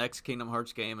 100% the next Kingdom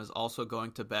Hearts game is also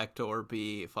going to backdoor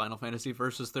be Final Fantasy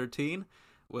Versus 13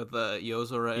 with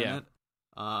Yozora in it.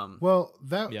 Well,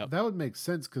 that would make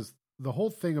sense because the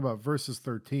whole thing about Versus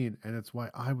 13, and it's why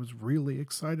I was really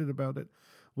excited about it,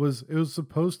 was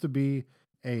supposed to be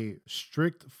a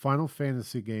strict Final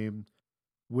Fantasy game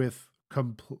with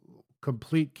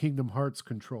complete Kingdom Hearts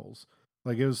controls.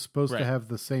 Like it was supposed to have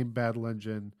the same battle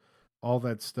engine, all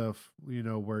that stuff,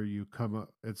 where you come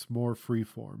up, it's more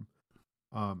freeform.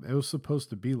 It was supposed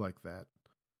to be like that.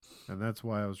 And that's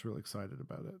why I was really excited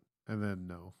about it. And then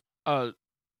no.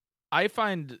 I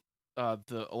find a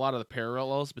lot of the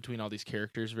parallels between all these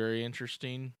characters very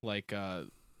interesting. Like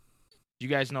you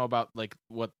guys know about like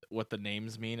what the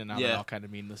names mean and how they all kind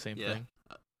of mean the same thing?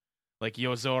 Like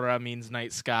Yozora means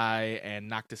night sky, and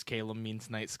Noctis Calum means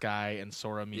night sky, and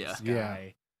Sora means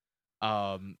sky.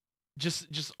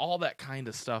 Just all that kind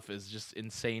of stuff is just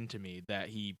insane to me that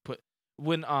he put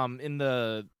when in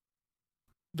the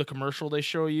commercial they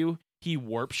show you, he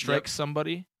warp strikes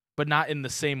somebody, but not in the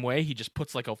same way. He just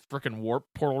puts like a freaking warp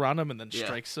portal around him and then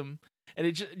strikes him. And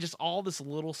it just all this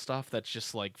little stuff that's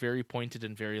just like very pointed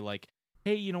and very like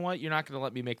hey, you know what? You're not going to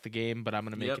let me make the game, but I'm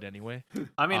going to make it anyway.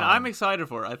 I mean, I'm excited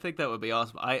for it. I think that would be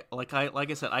awesome. Like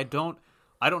I said, I don't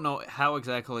know how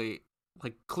exactly.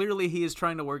 Like, clearly he is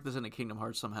trying to work this into Kingdom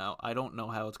Hearts somehow. I don't know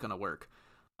how it's going to work.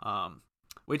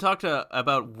 We talked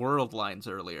about world lines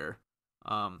earlier.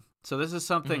 So this is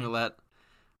something that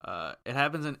it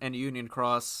happens in Union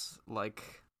Cross. Like,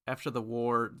 after the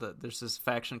war, there's this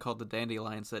faction called the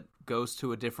Dandelions that goes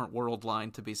to a different world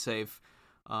line to be safe.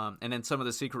 And in some of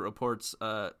the secret reports,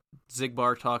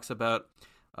 Zigbar talks about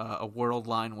a world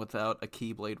line without a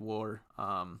Keyblade War.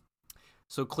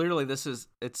 So clearly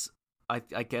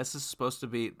I guess it's supposed to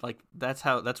be like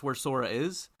that's where Sora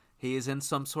is. He is in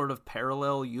some sort of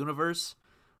parallel universe.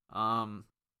 That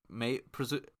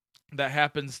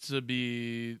happens to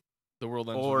be the world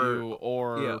ends with you,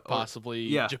 or possibly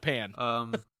Japan.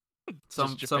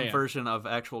 Some version of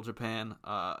actual Japan.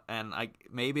 And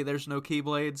maybe there's no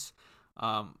Keyblades.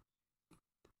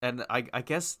 And I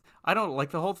guess I don't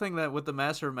like the whole thing that with the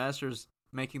Master of Masters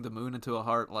making the moon into a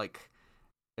heart. Like,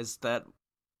 is the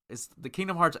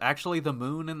Kingdom Hearts actually the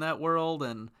moon in that world?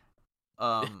 And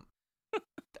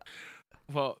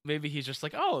well, maybe he's just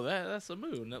like, oh, that's a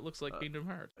moon. That looks like Kingdom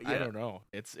Hearts. I don't know.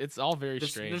 It's all very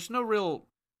strange. There's no real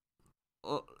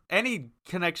any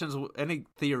connections, any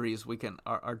theories we can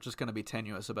are just going to be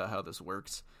tenuous about how this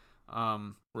works.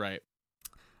 Right.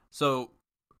 So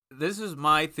this is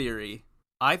my theory.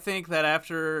 I think that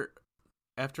after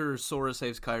Sora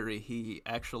saves Kairi, he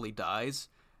actually dies.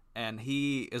 And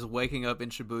he is waking up in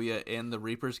Shibuya in the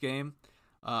Reaper's game,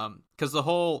 because the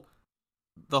whole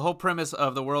premise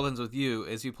of The World Ends With You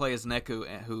is you play as Neku,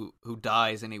 who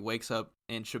dies, and he wakes up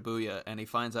in Shibuya, and he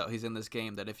finds out he's in this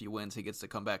game that if he wins, he gets to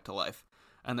come back to life,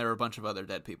 and there are a bunch of other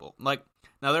dead people. Like,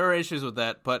 now there are issues with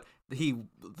that, but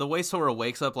the way Sora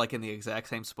wakes up like in the exact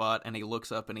same spot, and he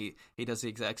looks up and he does the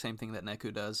exact same thing that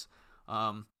Neku does.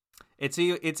 It's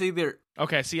either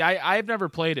okay. See, I've never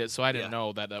played it, so I didn't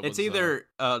know that. It's either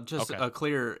just a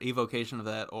clear evocation of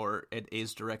that, or it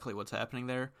is directly what's happening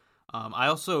there. I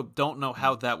also don't know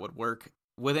how that would work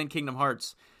within Kingdom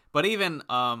Hearts, but even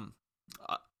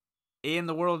in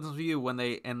the World's View,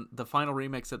 in the final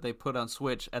remix that they put on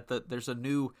Switch, there's a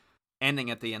new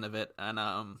ending at the end of it, and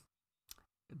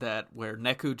that where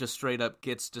Neku just straight up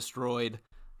gets destroyed.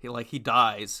 He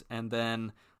dies, and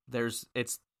then there's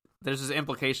this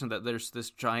implication that there's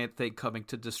this giant thing coming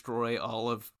to destroy all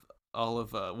of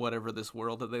whatever this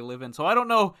world that they live in. So I don't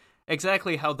know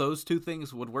exactly how those two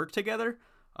things would work together.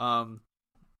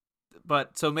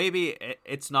 But so maybe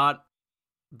it's not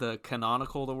the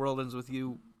canonical The World Ends With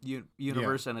You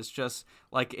universe, and it's just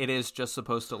like it is just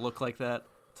supposed to look like that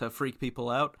to freak people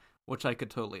out, which I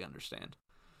could totally understand.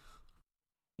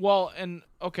 Well, and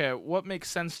okay, what makes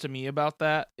sense to me about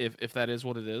that, if that is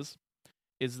what it is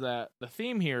that the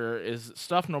theme here is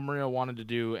stuff Nomura wanted to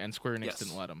do and Square Enix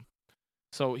didn't let him.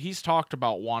 So he's talked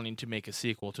about wanting to make a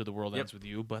sequel to The World Ends With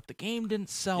You, but the game didn't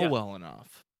sell well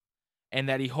enough. And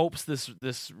that he hopes this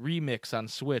remix on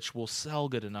Switch will sell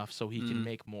good enough so he can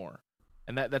make more.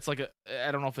 And that's like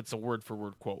I don't know if it's a word for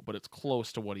word quote, but it's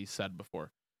close to what he said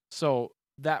before. So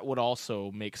that would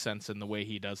also make sense in the way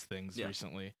he does things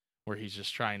recently, where he's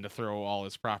just trying to throw all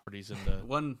his properties into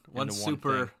one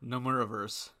super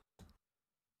Nomura-verse.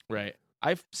 Right.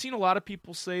 I've seen a lot of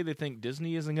people say they think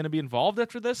Disney isn't going to be involved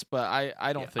after this, but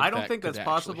I don't think that's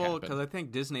possible, because I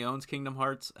think Disney owns Kingdom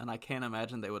Hearts, and I can't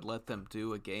imagine they would let them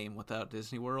do a game without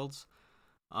Disney Worlds.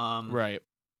 Right.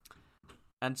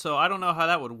 And so I don't know how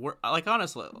that would work. Like,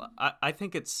 honestly, I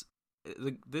think this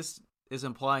is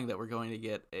implying that we're going to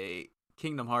get a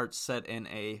Kingdom Hearts set in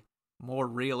a more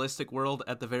realistic world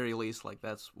at the very least. Like,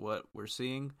 that's what we're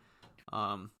seeing.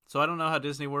 So I don't know how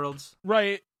Disney Worlds...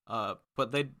 Right.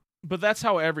 But that's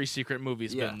how every secret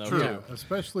movie's been, though. True. Too.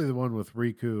 Especially the one with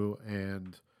Riku,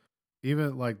 and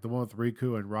even like the one with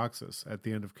Riku and Roxas at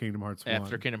the end of Kingdom Hearts 1.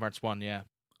 After Kingdom Hearts 1,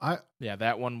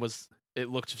 that one it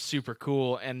looked super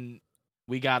cool, and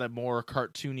we got a more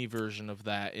cartoony version of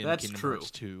that in Kingdom Hearts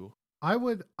 2. I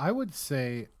would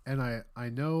say, and I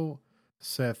know,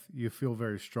 Seth, you feel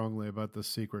very strongly about the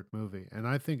secret movie, and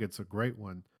I think it's a great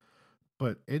one,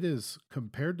 but it is,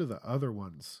 compared to the other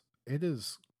ones, it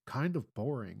is kind of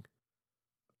boring.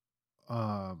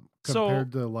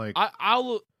 Compared to like,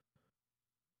 I'll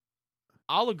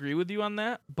agree with you on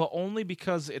that, but only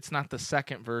because it's not the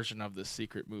second version of the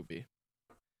secret movie.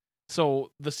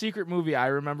 So the secret movie I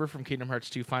remember from Kingdom Hearts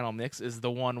 2 Final Mix is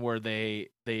the one where there's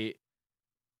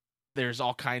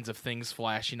all kinds of things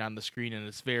flashing on the screen, and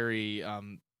it's very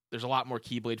there's a lot more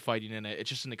Keyblade fighting in it. It's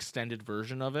just an extended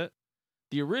version of it.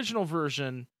 The original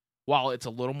version, while it's a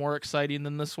little more exciting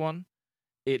than this one,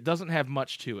 it doesn't have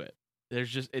much to it.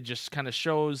 it just kind of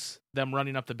shows them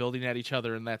running up the building at each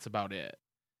other, and that's about it,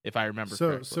 if I remember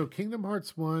correctly. So Kingdom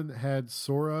Hearts 1 had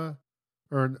Sora,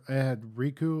 or it had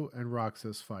Riku and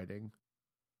Roxas fighting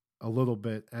a little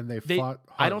bit, and they fought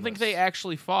Heartless. I don't think they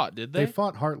actually fought, did they? They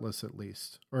fought Heartless at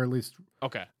least, or at least.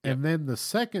 Okay. And then the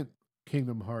second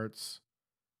Kingdom Hearts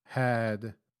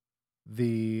had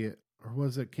or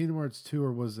was it Kingdom Hearts 2,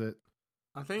 or was it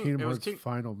I think Kingdom it was Hearts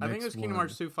Final Mix? I think it was Kingdom 1?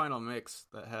 Hearts 2 Final Mix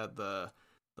that had the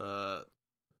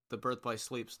Birth by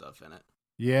Sleep stuff in it.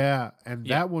 Yeah, and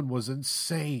that one was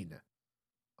insane.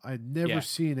 I'd never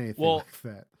seen anything like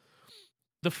that.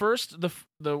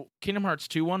 The Kingdom Hearts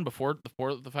 2 one before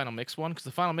the Final Mix one, because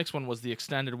the Final Mix one was the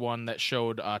extended one that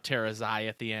showed Terra's eye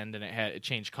at the end, and it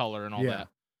changed color and all that.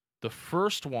 The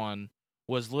first one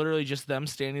was literally just them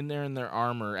standing there in their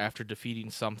armor after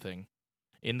defeating something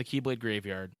in the Keyblade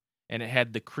Graveyard, and it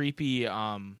had the creepy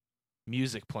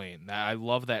music playing. I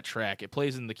love that track. It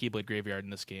plays in the Keyblade Graveyard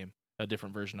in this game, a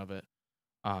different version of it.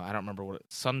 I don't remember what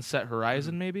Sunset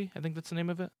Horizon, maybe? I think that's the name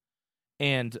of it.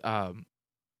 And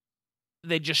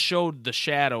they just showed the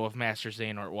shadow of Master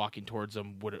Xehanort walking towards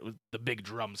them when the big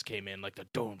drums came in, like the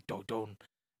don, don, don.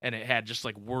 And it had just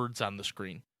like words on the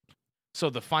screen. So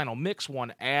the Final Mix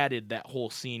one added that whole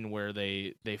scene where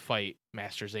they fight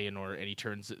Master Xehanort, and he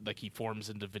turns, like he forms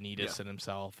into Vanitas and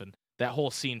himself, and that whole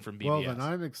scene from BBS. Well, then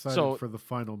I'm excited for the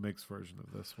Final Mix version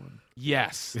of this one.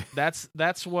 Yes,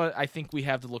 that's what I think we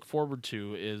have to look forward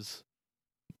to, is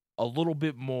a little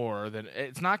bit more than,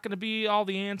 it's not going to be all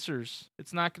the answers.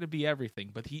 It's not going to be everything,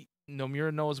 but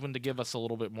Nomura knows when to give us a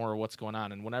little bit more of what's going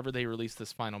on. And whenever they release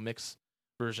this Final Mix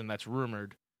version that's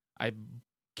rumored, I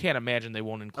can't imagine they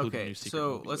won't include a new secret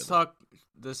movie. So let's talk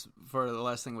this for the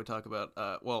last thing we talk about.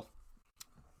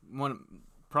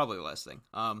 Probably the last thing.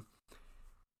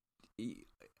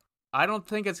 I don't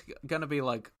think it's gonna be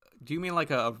like. Do you mean like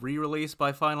a re-release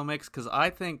by Final Mix? Because I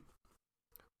think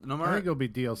Nomura. I think it'll be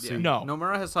DLC. Yeah, no,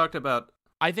 Nomura has talked about.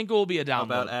 I think it will be a download.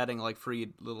 About adding like free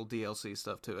little DLC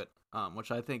stuff to it,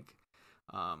 which I think,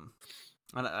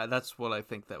 that's what I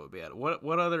think that would be added.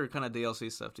 What other kind of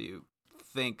DLC stuff do you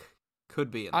think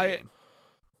could be in the game?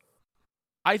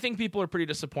 I think people are pretty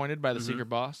disappointed by the secret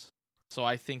boss, so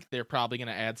I think they're probably going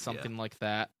to add something like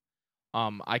that.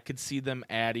 I could see them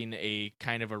adding a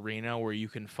kind of arena where you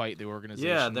can fight the organization.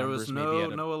 Yeah, there was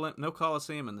members, no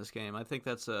Coliseum in this game. I think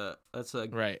that's a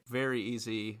very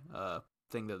easy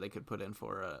thing that they could put in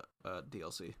for a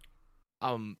DLC.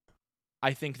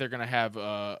 I think they're gonna have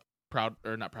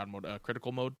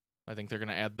critical mode. I think they're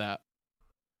gonna add that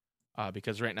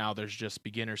because right now there's just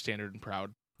beginner, standard, and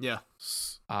proud. Yeah.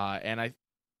 And I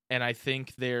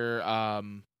think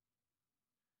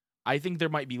I think there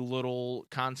might be little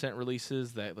content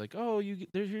releases that, like,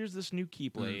 here's this new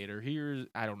Keyblade, or here's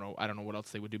I don't know what else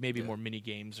they would do. Maybe more mini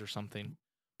games or something.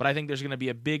 But I think there's going to be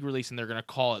a big release, and they're going to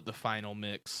call it the Final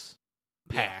Mix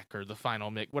pack or the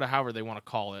Final Mix, however they want to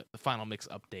call it, the Final Mix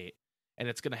update, and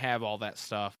it's going to have all that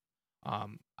stuff.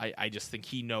 I just think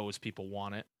he knows people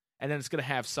want it, and then it's going to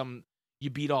have some. You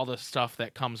beat all the stuff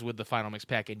that comes with the Final Mix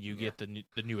pack, and you get the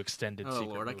new extended. Oh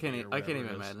Lord, I can't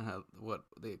even imagine what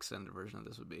the extended version of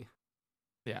this would be.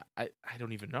 Yeah, I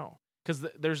don't even know, because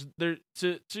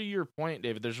to your point,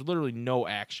 David. There's literally no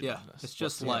action. Yeah, in this it's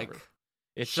just whatsoever.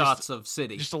 It's shots of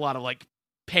city, just a lot of like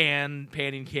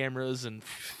panning cameras and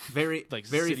very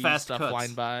fast stuff cuts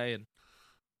flying by, and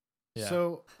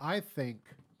So I think,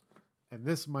 and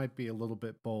this might be a little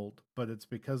bit bold, but it's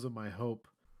because of my hope.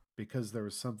 Because there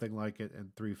was something like it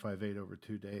in 358 over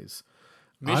 2 days.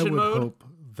 Mission mode? Hope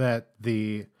that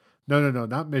no,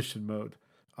 not mission mode.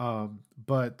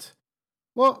 But,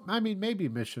 well, I mean, maybe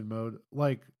mission mode.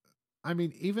 Like, I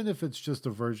mean, even if it's just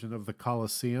a version of the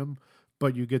Coliseum,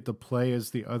 but you get to play as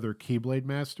the other Keyblade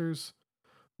Masters,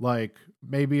 like,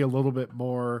 maybe a little bit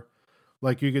more,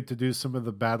 like you get to do some of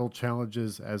the battle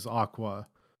challenges as Aqua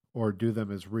or do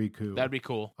them as Riku. That'd be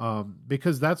cool.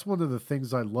 Because that's one of the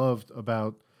things I loved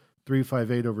about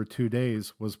 358 over 2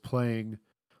 days was playing,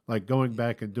 like going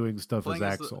back and doing stuff as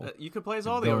Axel. You could play as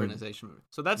all the organization.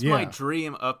 So that's my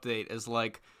dream update, is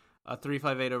like a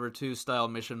 358 over 2 style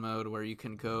mission mode where you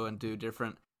can go and do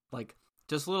different, like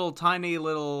just tiny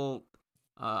little,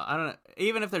 I don't know,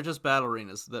 even if they're just battle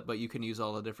arenas, but you can use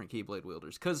all the different Keyblade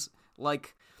wielders. Because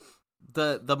like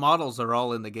the models are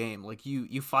all in the game. Like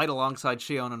you fight alongside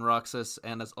Shion and Roxas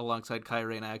and alongside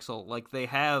Kairi and Axel. Like they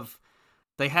have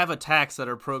attacks that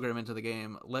are programmed into the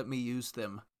game. Let me use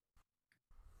them.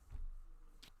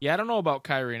 Yeah, I don't know about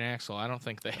Kairi and Axel. I don't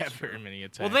think they have very many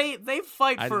attacks. Well, they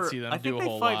fight for. I didn't see them do a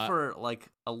whole fight lot. for like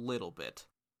a little bit.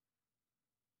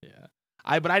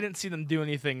 Yeah, but I didn't see them do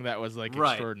anything that was like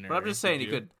extraordinary. But I'm just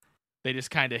saying, They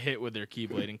just kind of hit with their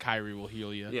Keyblade, and Kyrie will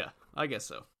heal you. Yeah, I guess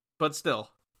so. But still,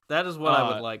 that is what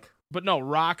I would like. But no,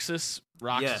 Roxas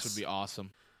Yes. would be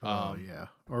awesome. Oh yeah,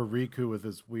 or Riku with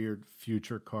his weird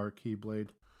future car Keyblade.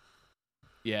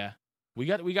 Yeah, we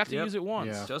got to use it once.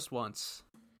 Yeah. Just once.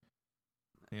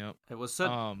 Yep. It was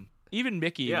such. Even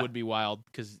Mickey would be wild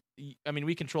because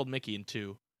we controlled Mickey in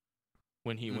 2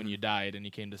 when you died and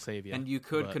he came to save you. And you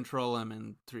could control him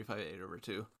in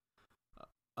 358/2.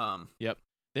 Yep.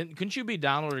 Then couldn't you be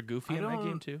Donald or Goofy in that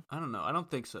game too? I don't know. I don't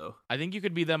think so. I think you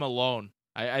could be them alone.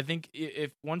 I think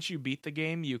if once you beat the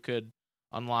game, you could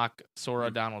unlock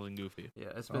Sora, Donald, and Goofy. Yeah,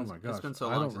 it's been it's been so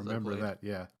I long don't since remember I played. that.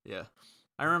 Yeah. Yeah.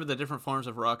 I remember the different forms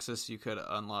of Roxas you could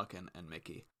unlock and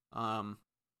Mickey. And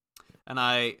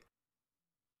I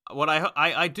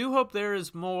do hope there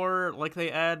is more, like they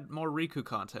add more Riku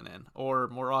content in, or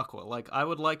more Aqua. Like, I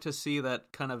would like to see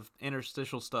that kind of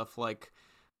interstitial stuff, like,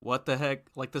 what the heck,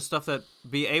 like the stuff that,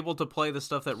 be able to play the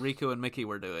stuff that Riku and Mickey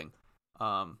were doing.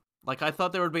 Like, I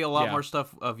thought there would be a lot more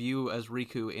stuff of you as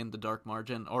Riku in the Dark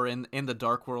Margin, or in the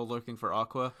Dark World looking for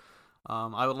Aqua.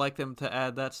 I would like them to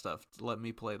add that stuff, to let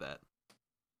me play that.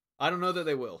 I don't know that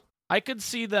they will. I could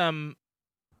see them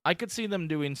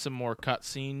doing some more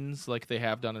cutscenes like they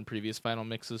have done in previous Final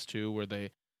Mixes too, where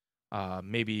they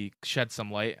maybe shed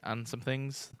some light on some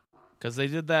things. Because they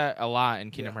did that a lot in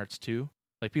Kingdom Hearts 2.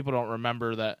 Like, people don't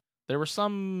remember that there were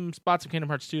some spots in Kingdom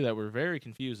Hearts 2 that were very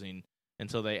confusing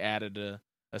until they added a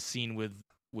scene with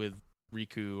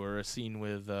Riku, or a scene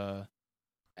with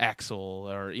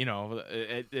Axel, or,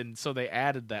 and so they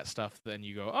added that stuff. Then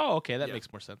you go, oh, okay, that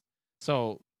makes more sense.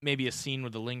 So maybe a scene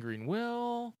with the lingering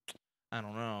will, I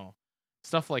don't know,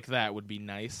 stuff like that would be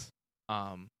nice.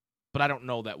 But I don't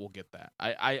know that we'll get that.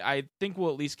 I think we'll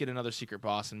at least get another secret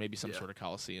boss and maybe some sort of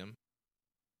Coliseum.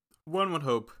 One would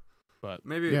hope. But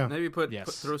maybe put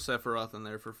throw Sephiroth in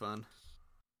there for fun.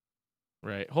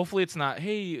 Right. Hopefully it's not,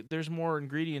 hey, there's more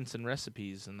ingredients and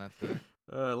recipes and that thing.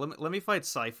 Let me fight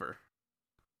Cypher.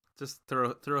 Just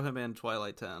throw him in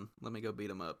Twilight Town. Let me go beat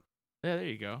him up. Yeah, there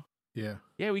you go. Yeah.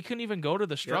 Yeah, we couldn't even go to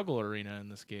the struggle arena in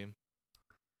this game.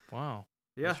 Wow.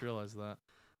 Yeah. I just realized that.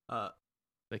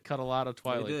 They cut a lot of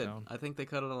Twilight Town. I think they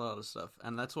cut out a lot of stuff.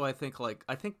 And that's why I think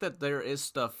that there is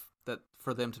stuff that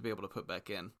for them to be able to put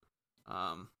back in.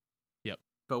 Yep.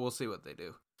 But we'll see what they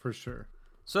do. For sure.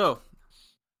 So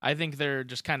I think they're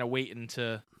just kind of waiting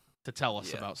to tell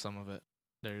us about some of it.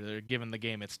 They're giving the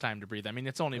game its time to breathe. I mean,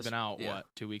 it's only been out,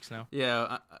 2 weeks now?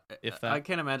 Yeah, if that. I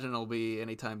can't imagine it'll be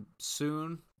anytime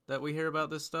soon that we hear about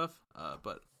this stuff.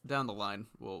 But down the line,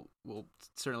 we'll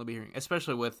certainly be hearing,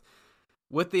 especially with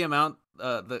the amount,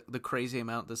 the crazy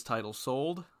amount this title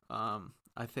sold.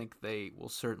 I think they will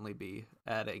certainly be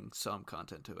adding some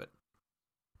content to it.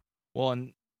 Well,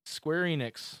 and Square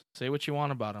Enix, say what you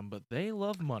want about them, but they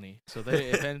love money. So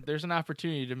if there's an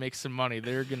opportunity to make some money,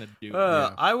 they're gonna do it.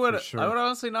 I would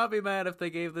honestly not be mad if they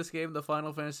gave this game the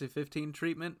Final Fantasy 15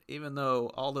 treatment, even though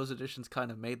all those additions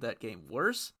kind of made that game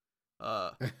worse.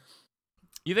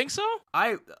 You think so?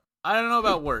 I don't know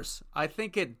about worse. I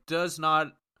think it does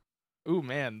not. Ooh,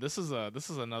 man, this is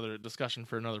another discussion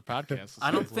for another podcast. I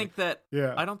don't think that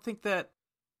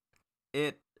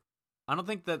it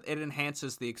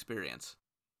enhances the experience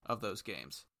of those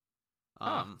games.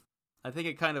 I think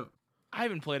it kind of. I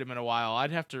haven't played them in a while.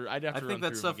 I'd have to run that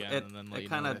through stuff, them again and then let you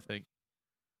know what I think.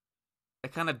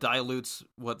 It kind of dilutes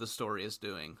what the story is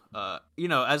doing.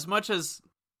 As much as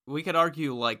we could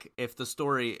argue, like, if the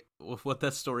story, with what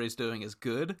that story is doing is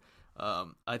good,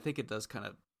 I think it does kind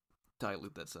of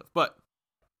dilute that stuff. But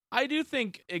I do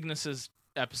think Ignis's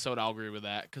episode, I'll agree with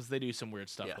that, because they do some weird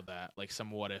stuff with that, like some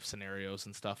what if scenarios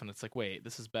and stuff, and it's like, wait,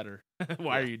 this is better.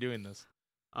 Why are you doing this?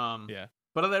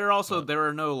 But there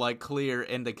are no like clear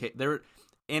there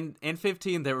in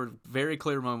 15 there were very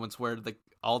clear moments where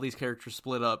all these characters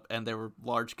split up and there were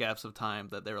large gaps of time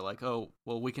that they were like, oh,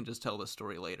 well, we can just tell this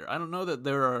story later. I don't know that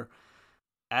there are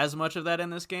as much of that in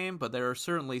this game, but there are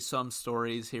certainly some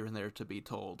stories here and there to be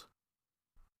told.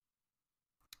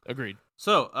 Agreed.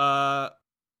 So,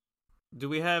 do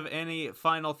we have any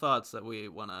final thoughts that we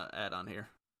want to add on here?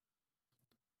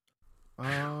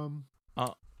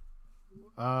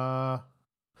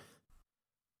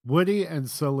 Woody and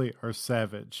Sully are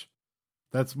savage.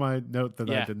 That's my note that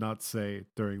I did not say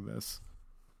during this.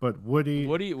 But Woody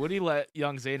let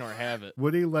young Xehanort have it.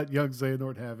 Woody let young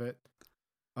Xehanort have it.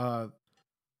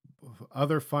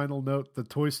 Other final note, the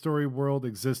Toy Story world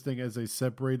existing as a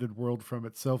separated world from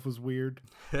itself was weird.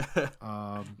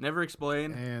 Never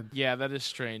explained. And yeah, that is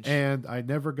strange. And I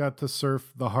never got to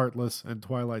surf the Heartless and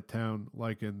Twilight Town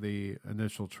like in the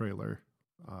initial trailer,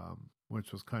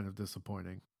 which was kind of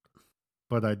disappointing.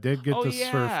 but I did get to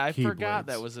surf I Keyblades, forgot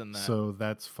that was in that. so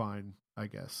that's fine, I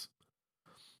guess.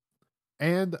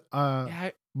 And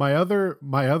Yeah, my other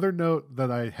note that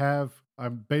I have,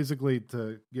 I'm basically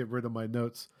to get rid of my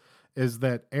notes, is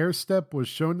that air step was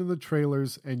shown in the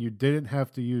trailers and you didn't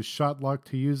have to use shot lock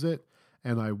to use it,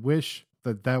 and I wish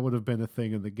that would have been a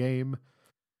thing in the game,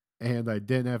 and I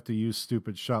didn't have to use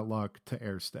stupid shot lock to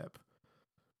air step.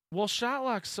 well, shot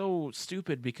lock's so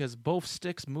stupid because both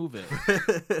sticks move it.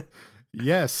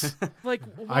 Yes. Like,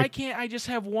 why can't I just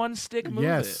have one stick move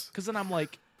Yes. it? Because then I'm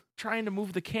like trying to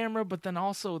move the camera, but then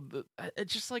also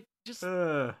it's just like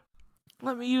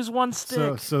let me use one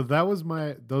stick. So that was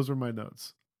those are my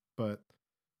notes, but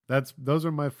those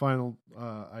are my final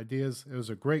ideas. It was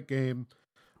a great game.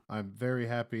 I'm very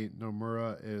happy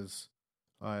Nomura is.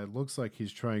 It looks like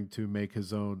he's trying to make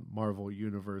his own Marvel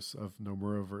universe of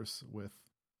Nomuraverse with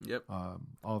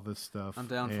all this stuff. I'm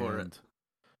down for it.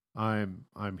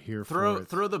 I'm here for it.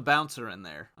 Throw the bouncer in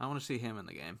there. I want to see him in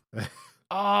the game.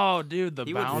 Oh, dude, the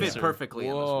he bouncer would fit perfectly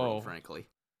in this world, frankly.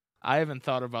 I haven't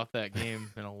thought about that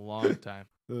game in a long time.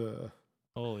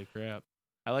 Holy crap!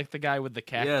 I like the guy with the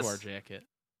cactuar jacket.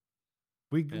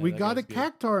 We got a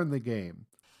cactuar in the game.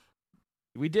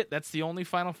 We did. That's the only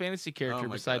Final Fantasy character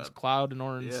besides Cloud and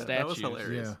Orange statues. That was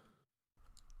hilarious.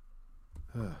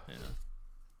 Yeah.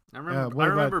 I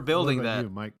remember building that. You,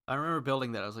 Mike? I remember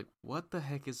building that. I was like, "What the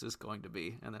heck is this going to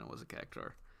be?" And then it was a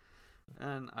cactuar,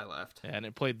 and I laughed. Yeah, and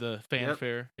it played the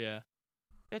fanfare. Yep.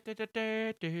 Yeah.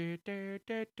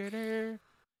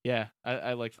 Yeah,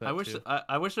 I liked that.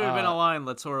 I wish there had been a line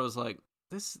that Sora was like,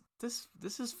 "This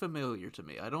is familiar to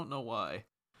me. I don't know why,"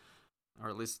 or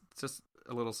at least just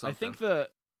a little something. I think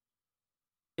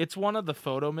it's one of the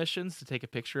photo missions to take a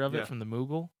picture of it from the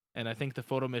Moogle, and I think the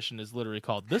photo mission is literally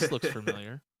called "This looks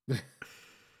familiar."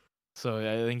 So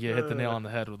I think you hit the nail on the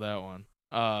head with that one.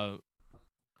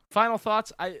 Final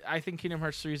thoughts. I think Kingdom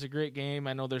Hearts 3 is a great game.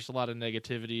 I know there's a lot of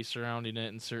negativity surrounding it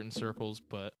in certain circles,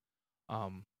 but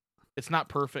it's not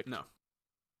perfect. No.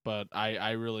 But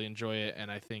I really enjoy it,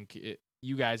 and I think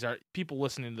you guys people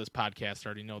listening to this podcast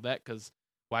already know that, because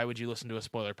why would you listen to a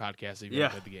spoiler podcast if you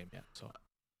haven't played the game yet? So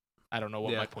I don't know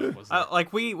what my point was there.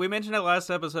 Like we mentioned it last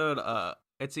episode,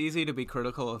 it's easy to be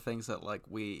critical of things that like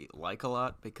we like a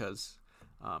lot, because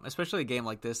especially a game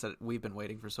like this that we've been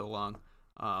waiting for so long,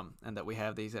 and that we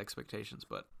have these expectations,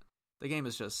 but the game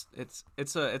is just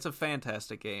it's a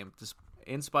fantastic game, just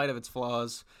in spite of its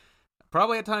flaws,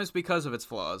 probably at times because of its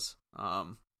flaws.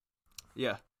 I've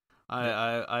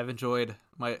enjoyed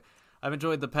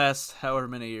the past however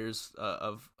many years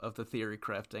of the theory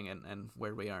crafting and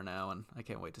where we are now, and I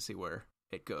can't wait to see where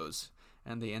it goes.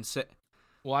 And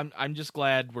well, I'm just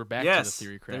glad we're back to the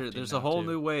theory crafting. There's a whole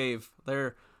new wave.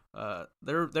 There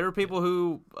are people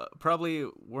who probably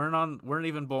weren't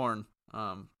even born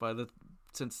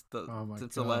since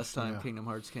the last time Kingdom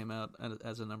Hearts came out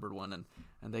as a numbered one,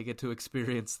 and they get to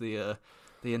experience the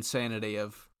insanity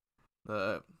of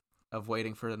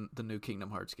waiting for the new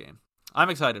Kingdom Hearts game. I'm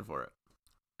excited for it,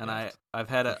 and I've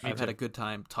had a good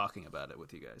time talking about it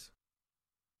with you guys.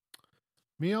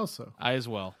 Me also. I as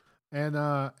well.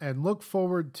 And look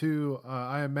forward to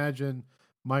I imagine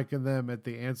Mike and them at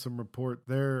the Ansem Report.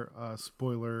 Their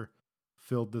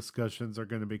spoiler-filled discussions are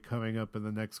going to be coming up in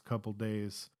the next couple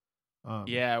days. I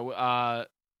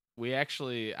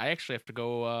actually have to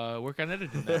go work on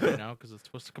editing that right now, because it's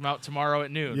supposed to come out tomorrow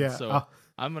at noon. Yeah, so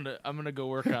I'm gonna go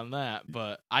work on that.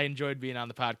 But I enjoyed being on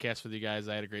the podcast with you guys.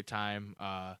 I had a great time.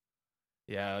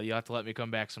 You'll have to let me come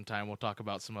back sometime. We'll talk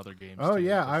about some other games. Oh too,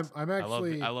 yeah, I'm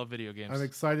actually I love video games. I'm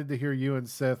excited to hear you and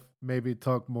Seth maybe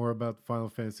talk more about Final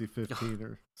Fantasy 15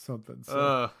 or something.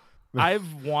 So.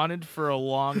 I've wanted for a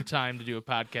long time to do a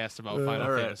podcast about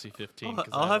Final Fantasy 15.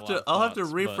 I'll have to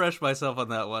refresh myself on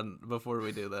that one before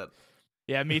we do that.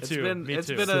 Yeah, me too.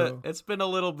 It's been a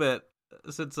little bit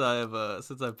since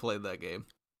I've played that game.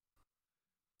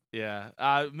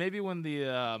 Yeah, maybe when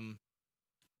the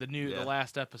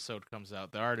last episode comes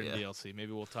out, the Arden DLC,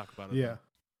 maybe we'll talk about it. Yeah.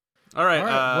 All right.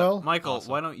 Well, Michael, awesome.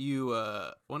 Why don't you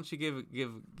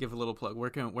give a little plug? Where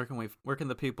can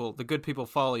the good people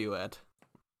follow you at?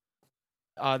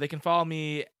 They can follow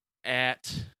me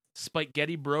at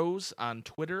Spikegetty Bros on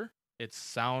Twitter. It's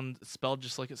spelled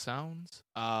just like it sounds.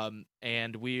 And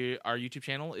our YouTube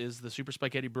channel is the Super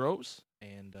Spikegetty Bros,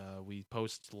 and we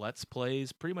post Let's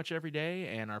Plays pretty much every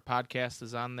day, and our podcast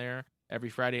is on there every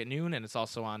Friday at noon, and it's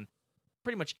also on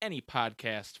pretty much any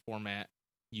podcast format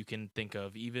you can think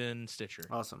of, even Stitcher.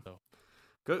 Awesome. So,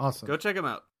 go check them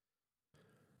out.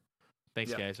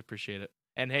 Thanks, guys. Appreciate it.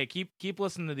 And hey, keep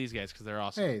listening to these guys because they're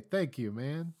awesome. Hey, thank you,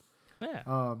 man.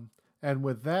 Yeah. And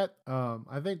with that,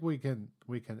 I think we can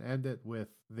end it with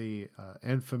the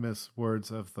infamous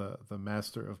words of the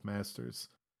Master of Masters,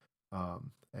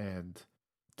 and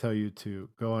tell you to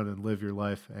go on and live your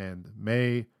life, and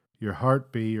may your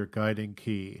heart be your guiding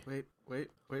key. Wait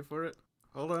for it.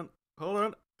 Hold on.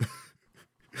 Oh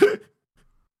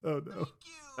no!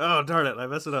 Oh darn it! I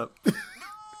messed it up. No,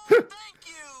 thank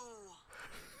you.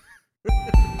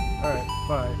 All right,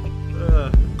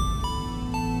 bye.